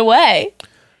chatting away.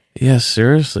 Yeah,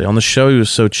 seriously. On the show, he was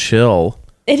so chill.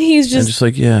 And he's just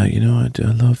like, yeah, you know, I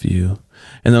love you.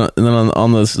 And then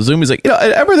on the Zoom, he's like, you know,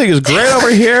 everything is great over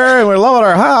here, and we're loving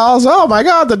our house. Oh my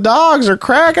God, the dogs are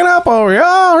cracking up over here.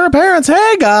 Oh, her parents,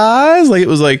 hey guys. Like, it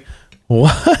was like,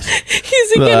 what?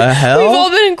 He's like, the hell? We've all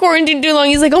been in quarantine too long.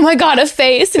 He's like, oh my God, a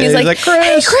face. And he's like, Chris,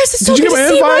 hey Chris, it's so did you good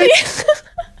get to my see invite? buddy.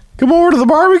 Come over to the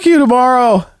barbecue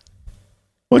tomorrow.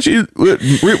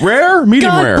 Rare? Medium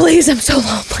God, rare? please, I'm so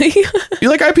lonely. You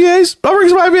like IPAs? I'll bring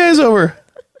some IPAs over.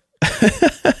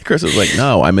 Chris was like,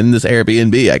 no, I'm in this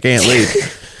Airbnb. I can't leave.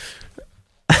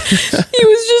 He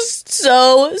was just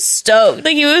so stoked.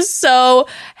 Like, he was so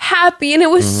happy, and it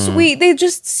was sweet. They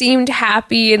just seemed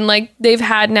happy, and like they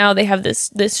have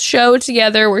this show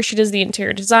together where she does the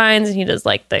interior designs and he does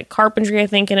like the carpentry, I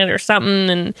think, in it or something,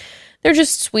 and they're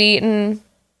just sweet, and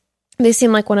they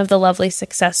seem like one of the lovely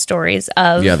success stories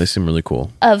of Yeah, they seem really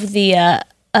cool. of the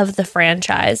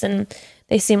franchise, and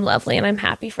they seem lovely, and I'm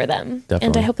happy for them. Definitely.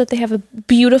 And I hope that they have a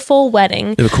beautiful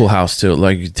wedding. They have a cool house too.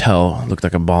 Like you could tell, it looked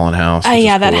like a ballin' house.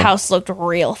 Yeah, that cool. house looked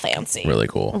real fancy. Really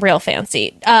cool. Real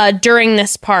fancy. During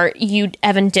this part,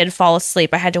 Evan did fall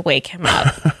asleep. I had to wake him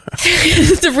up.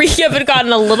 The recap had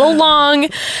gotten a little long,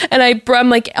 and I'm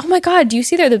like, oh my God, do you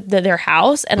see their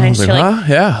house? And I just feel like,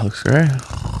 yeah, looks great.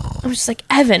 I'm just like,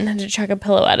 Evan, I had to chuck a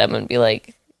pillow at him and be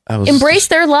like, I embrace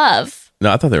their love.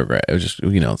 No, I thought they were great. It was just,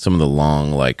 some of the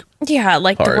long, like Yeah,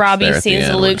 like the parts Robbie there at the scenes,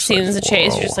 the end, Luke we're just like, scenes, the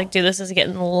Chase. whoa. You're just like, dude, this is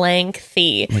getting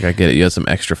lengthy. I get it. You had some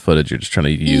extra footage you're just trying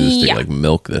to use Yeah. to like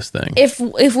milk this thing. If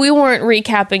we weren't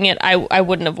recapping it, I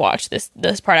wouldn't have watched this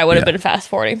part. I would have been fast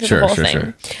forwarding through the whole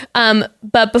thing.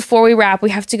 But before we wrap, we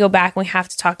have to go back and we have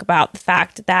to talk about the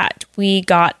fact that we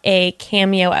got a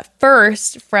cameo at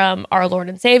first from our Lord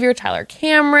and Savior Tyler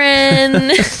Cameron.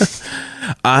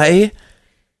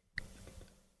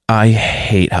 I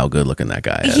hate how good looking that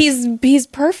guy is. He's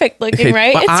perfect looking, Okay,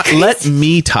 right? but It's crazy. let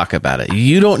me talk about it.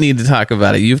 You don't need to talk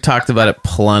about it. You've talked about it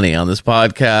plenty on this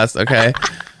podcast, okay?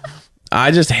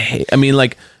 I just hate,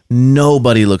 like,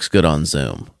 nobody looks good on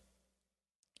Zoom.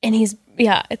 And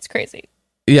it's crazy.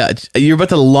 Yeah, you're about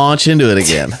to launch into it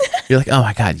again. You're like, oh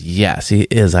my God, yes, he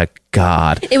is a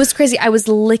god. It was crazy. I was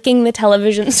licking the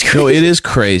television screen. No, it is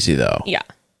crazy, though. Yeah.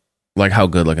 Like, how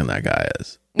good looking that guy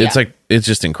is. It's Yeah. like, it's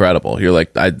just incredible. You're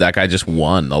like, that guy just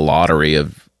won the lottery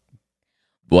of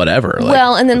whatever. Like,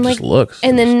 Well, and then it like, just looks.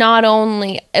 and then not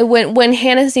only when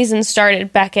Hannah's season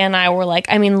started, Becca and I were like,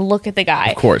 I mean, look at the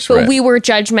guy. Of course, but right. we were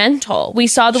judgmental. We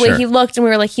saw the way Sure. he looked, and we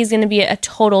were like, he's going to be a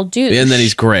total douche. And then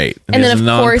he's great. And And he's then,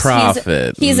 a of course,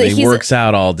 nonprofit. he's he a- works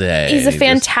out all day. He's a He just-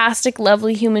 fantastic,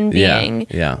 lovely human being.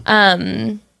 Yeah.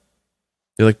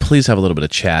 You're like, please have a little bit of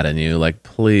chat in you. Like,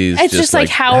 please, It's just like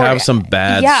Howard- have some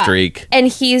bad Yeah. streak. And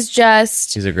he's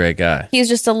just He's a great guy.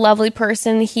 a lovely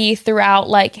person. He throughout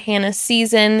like Hannah's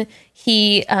season,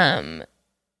 he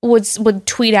would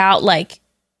tweet out like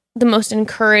the most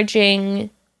encouraging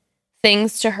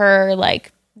things to her,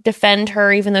 like defend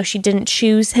her even though she didn't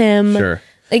choose him. Sure.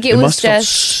 Like it was must feel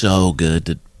just so good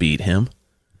to beat him.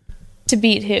 to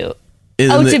beat who? In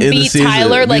To the beat season,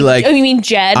 Tyler. be Like, oh, you mean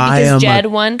Jed? I am Because Jed a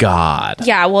won. God.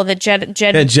 Yeah, well, the Jed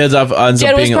Yeah, Jed's ends Jed up was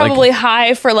being probably like.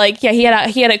 high for like he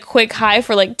had a quick high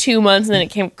for like 2 months and then it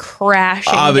came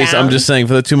crashing Obviously, down. I'm just saying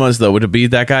for the 2 months though, to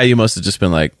beat that guy, you must have just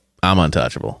been like, I'm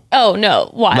untouchable. Oh no,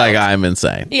 wild. Like I'm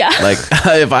insane. Yeah. Like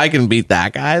if I can beat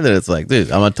that guy, then it's like,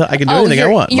 dude, I can do anything I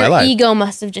want in my Your life. ego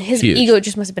must have his Huge. ego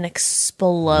just must have been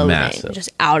exploding, Massive. just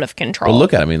out of control. Well,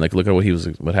 look at him. I mean, like, look at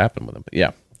what happened with him. But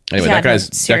yeah. Anyway, Yeah, no,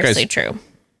 that seriously guy's true.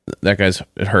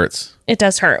 it hurts. It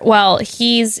does hurt. Well,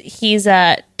 he's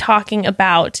talking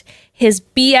about his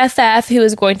BFF, who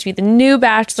is going to be the new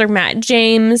Bachelor, Matt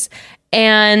James,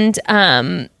 and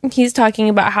he's talking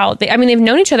about how they've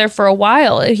known each other for a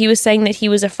while. He was saying that he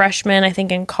was a freshman, I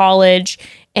think, in college,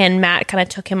 and Matt kind of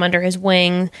took him under his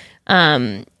wing.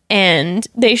 And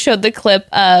they showed the clip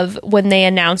of when they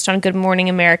announced on Good Morning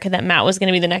America that Matt was going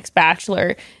to be the next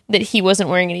Bachelor, that he wasn't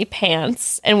wearing any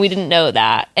pants, and we didn't know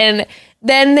that. And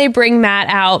then they bring Matt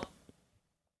out,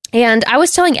 and I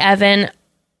was telling Evan,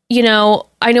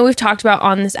 I know we've talked about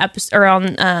on this episode or on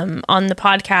the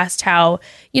podcast how,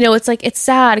 it's like, it's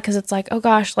sad because it's like, oh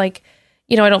gosh, like,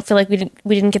 I don't feel like we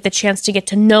didn't get the chance to get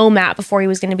to know Matt before he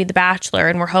was going to be the Bachelor,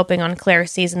 and we're hoping on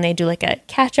Claire's season they do like a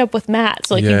catch up with Matt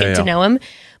so we can get to know him.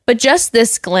 But just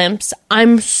this glimpse,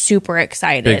 I'm super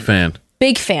excited.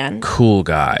 Big fan. Cool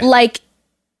guy. Like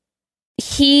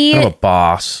he Kind of a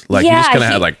boss. Like he Yeah, just kind of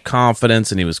he- had like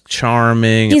confidence and he was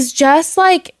charming. he's just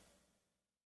like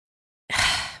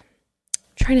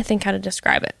trying to think how to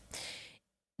describe it.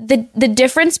 The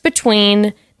difference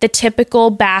between the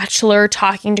typical Bachelor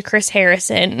talking to Chris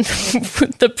Harrison,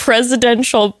 the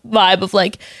presidential vibe of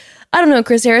like, I don't know,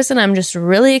 Chris Harrison, I'm just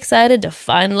really excited to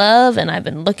find love, and I've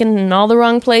been looking in all the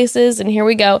wrong places, and here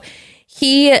we go.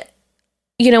 He,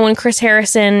 when Chris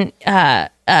Harrison,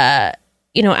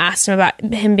 asked him about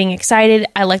him being excited,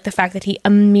 I like the fact that he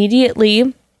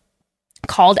immediately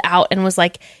called out and was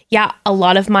like, yeah, a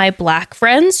lot of my Black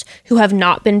friends who have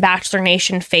not been Bachelor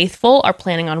Nation faithful are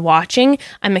planning on watching.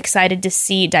 I'm excited to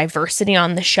see diversity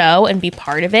on the show and be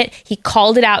part of it. He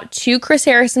called it out to Chris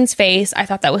Harrison's face. I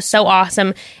thought that was so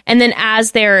awesome. And then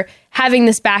as they're having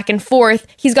this back and forth,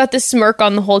 he's got this smirk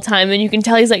on the whole time, and you can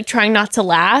tell he's like trying not to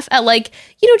laugh at like,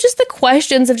 just the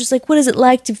questions of just like, what is it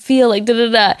like to feel like da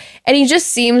da da. And he just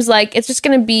seems like it's just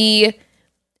going to be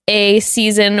a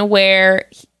season where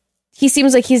he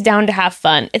seems like he's down to have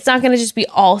fun. It's not going to just be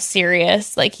all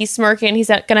serious. Like he's smirking, he's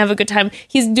going to have a good time.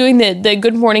 He's doing the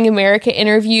Good Morning America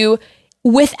interview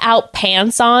without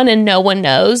pants on and no one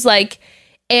knows. Like,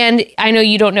 and I know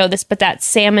you don't know this, but that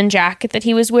salmon jacket that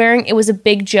he was wearing, it was a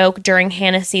big joke during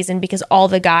Hannah season because all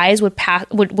the guys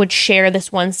would share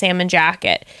this one salmon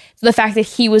jacket. So the fact that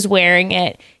he was wearing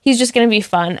it, he's just going to be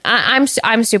fun. I'm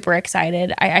super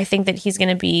excited. I think that he's going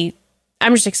to be,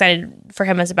 I'm just excited for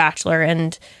him as a Bachelor,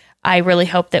 and I really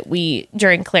hope that we,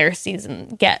 during Claire's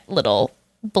season, get little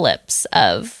blips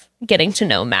of getting to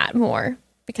know Matt more,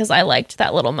 because I liked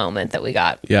that little moment that we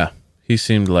got. Yeah. He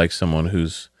seemed like someone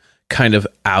who's kind of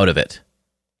out of it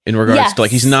in regards to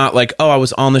like, he's not like, oh, I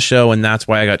was on the show and that's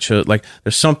why I got chosen. Like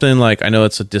there's something like, I know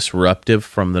it's a disruptive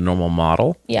from the normal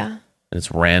model. Yeah. And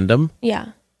it's random. Yeah.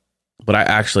 But I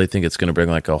actually think it's going to bring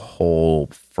like a whole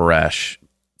fresh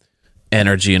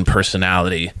energy and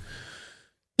personality.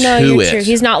 No, you're true.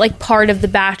 He's not like part of the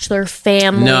Bachelor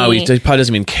family. No, he probably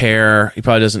doesn't even care. He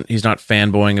probably doesn't. He's not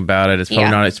fanboying about it. It's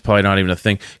probably not. It's probably not even a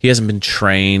thing. He hasn't been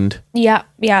trained. Yeah,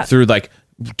 yeah. Through like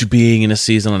being in a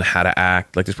season on how to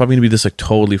act. Like there's probably gonna be this like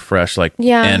totally fresh like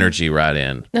energy right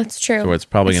in. That's true. So it's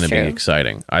probably gonna be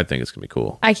exciting. I think it's gonna be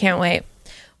cool. I can't wait.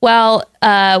 Well,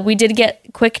 we did get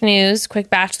quick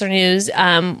Bachelor news.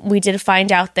 We did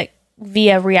find out that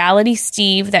via Reality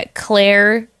Steve that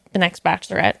Claire, the next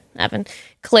Bachelorette, Evan,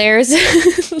 Claire's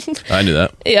I knew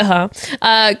that.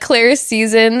 Yeah. Claire's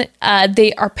season,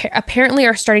 they are apparently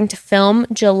are starting to film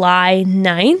July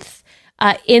 9th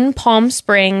in Palm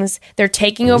Springs. They're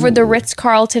taking over the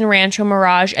Ritz-Carlton Rancho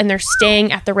Mirage, and they're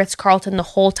staying at the Ritz-Carlton the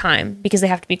whole time because they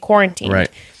have to be quarantined. Right.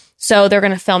 So they're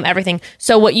going to film everything.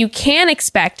 So what you can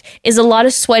expect is a lot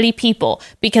of sweaty people,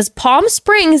 because Palm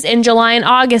Springs in July and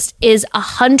August is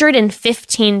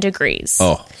 115 degrees.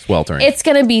 Oh, sweltering. It's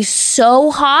going to be so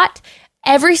hot.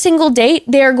 Every single date,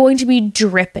 they're going to be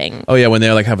dripping. Oh yeah, when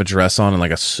they like have a dress on and like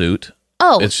a suit.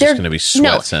 Oh, it's just going to be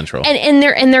sweat central. And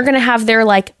they're going to have their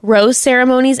like rose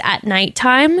ceremonies at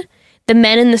nighttime. The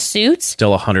men in the suits. Still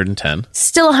 110.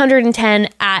 Still 110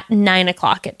 at 9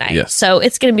 o'clock at night. Yes. So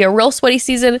it's going to be a real sweaty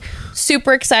season.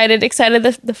 Super excited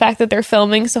the fact that they're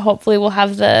filming. So hopefully we'll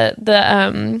have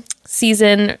the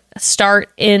season start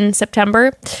in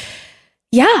September.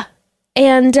 Yeah.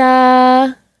 And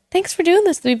thanks for doing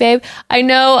this with me, babe. I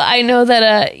know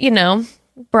that,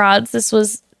 Broads, this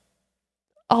was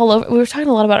all over. We were talking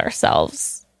a lot about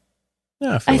ourselves.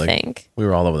 Yeah, I think we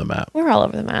were all over the map. We were all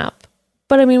over the map.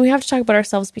 But I mean, we have to talk about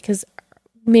ourselves because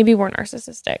maybe we're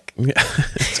narcissistic. Yeah,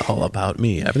 it's all about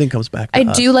me. Everything comes back to I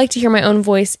us. do like to hear my own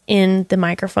voice in the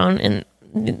microphone in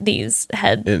these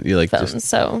headphones.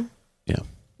 So,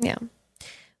 yeah.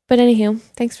 But anywho,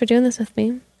 thanks for doing this with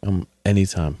me.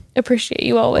 Anytime. Appreciate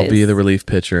you always. I'll be the relief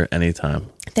pitcher anytime.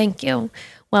 Thank you.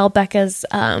 Well, Becca's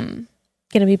going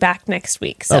to be back next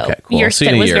week. So okay, cool. Your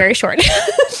stint was very short.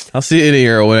 I'll see you in a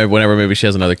year or whenever maybe she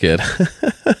has another kid.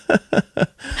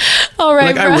 All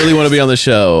right. I really want to be on the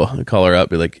show. I'll call her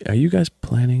up, be like, are you guys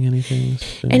planning anything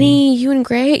soon? You and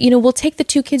Gray? We'll take the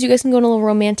 2 kids. You guys can go on a little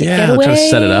romantic getaway. I'll try to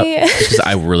set it up because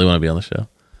I really want to be on the show.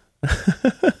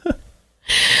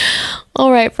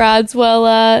 All right, Broads.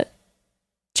 Well,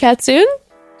 chat soon.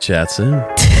 Chat soon.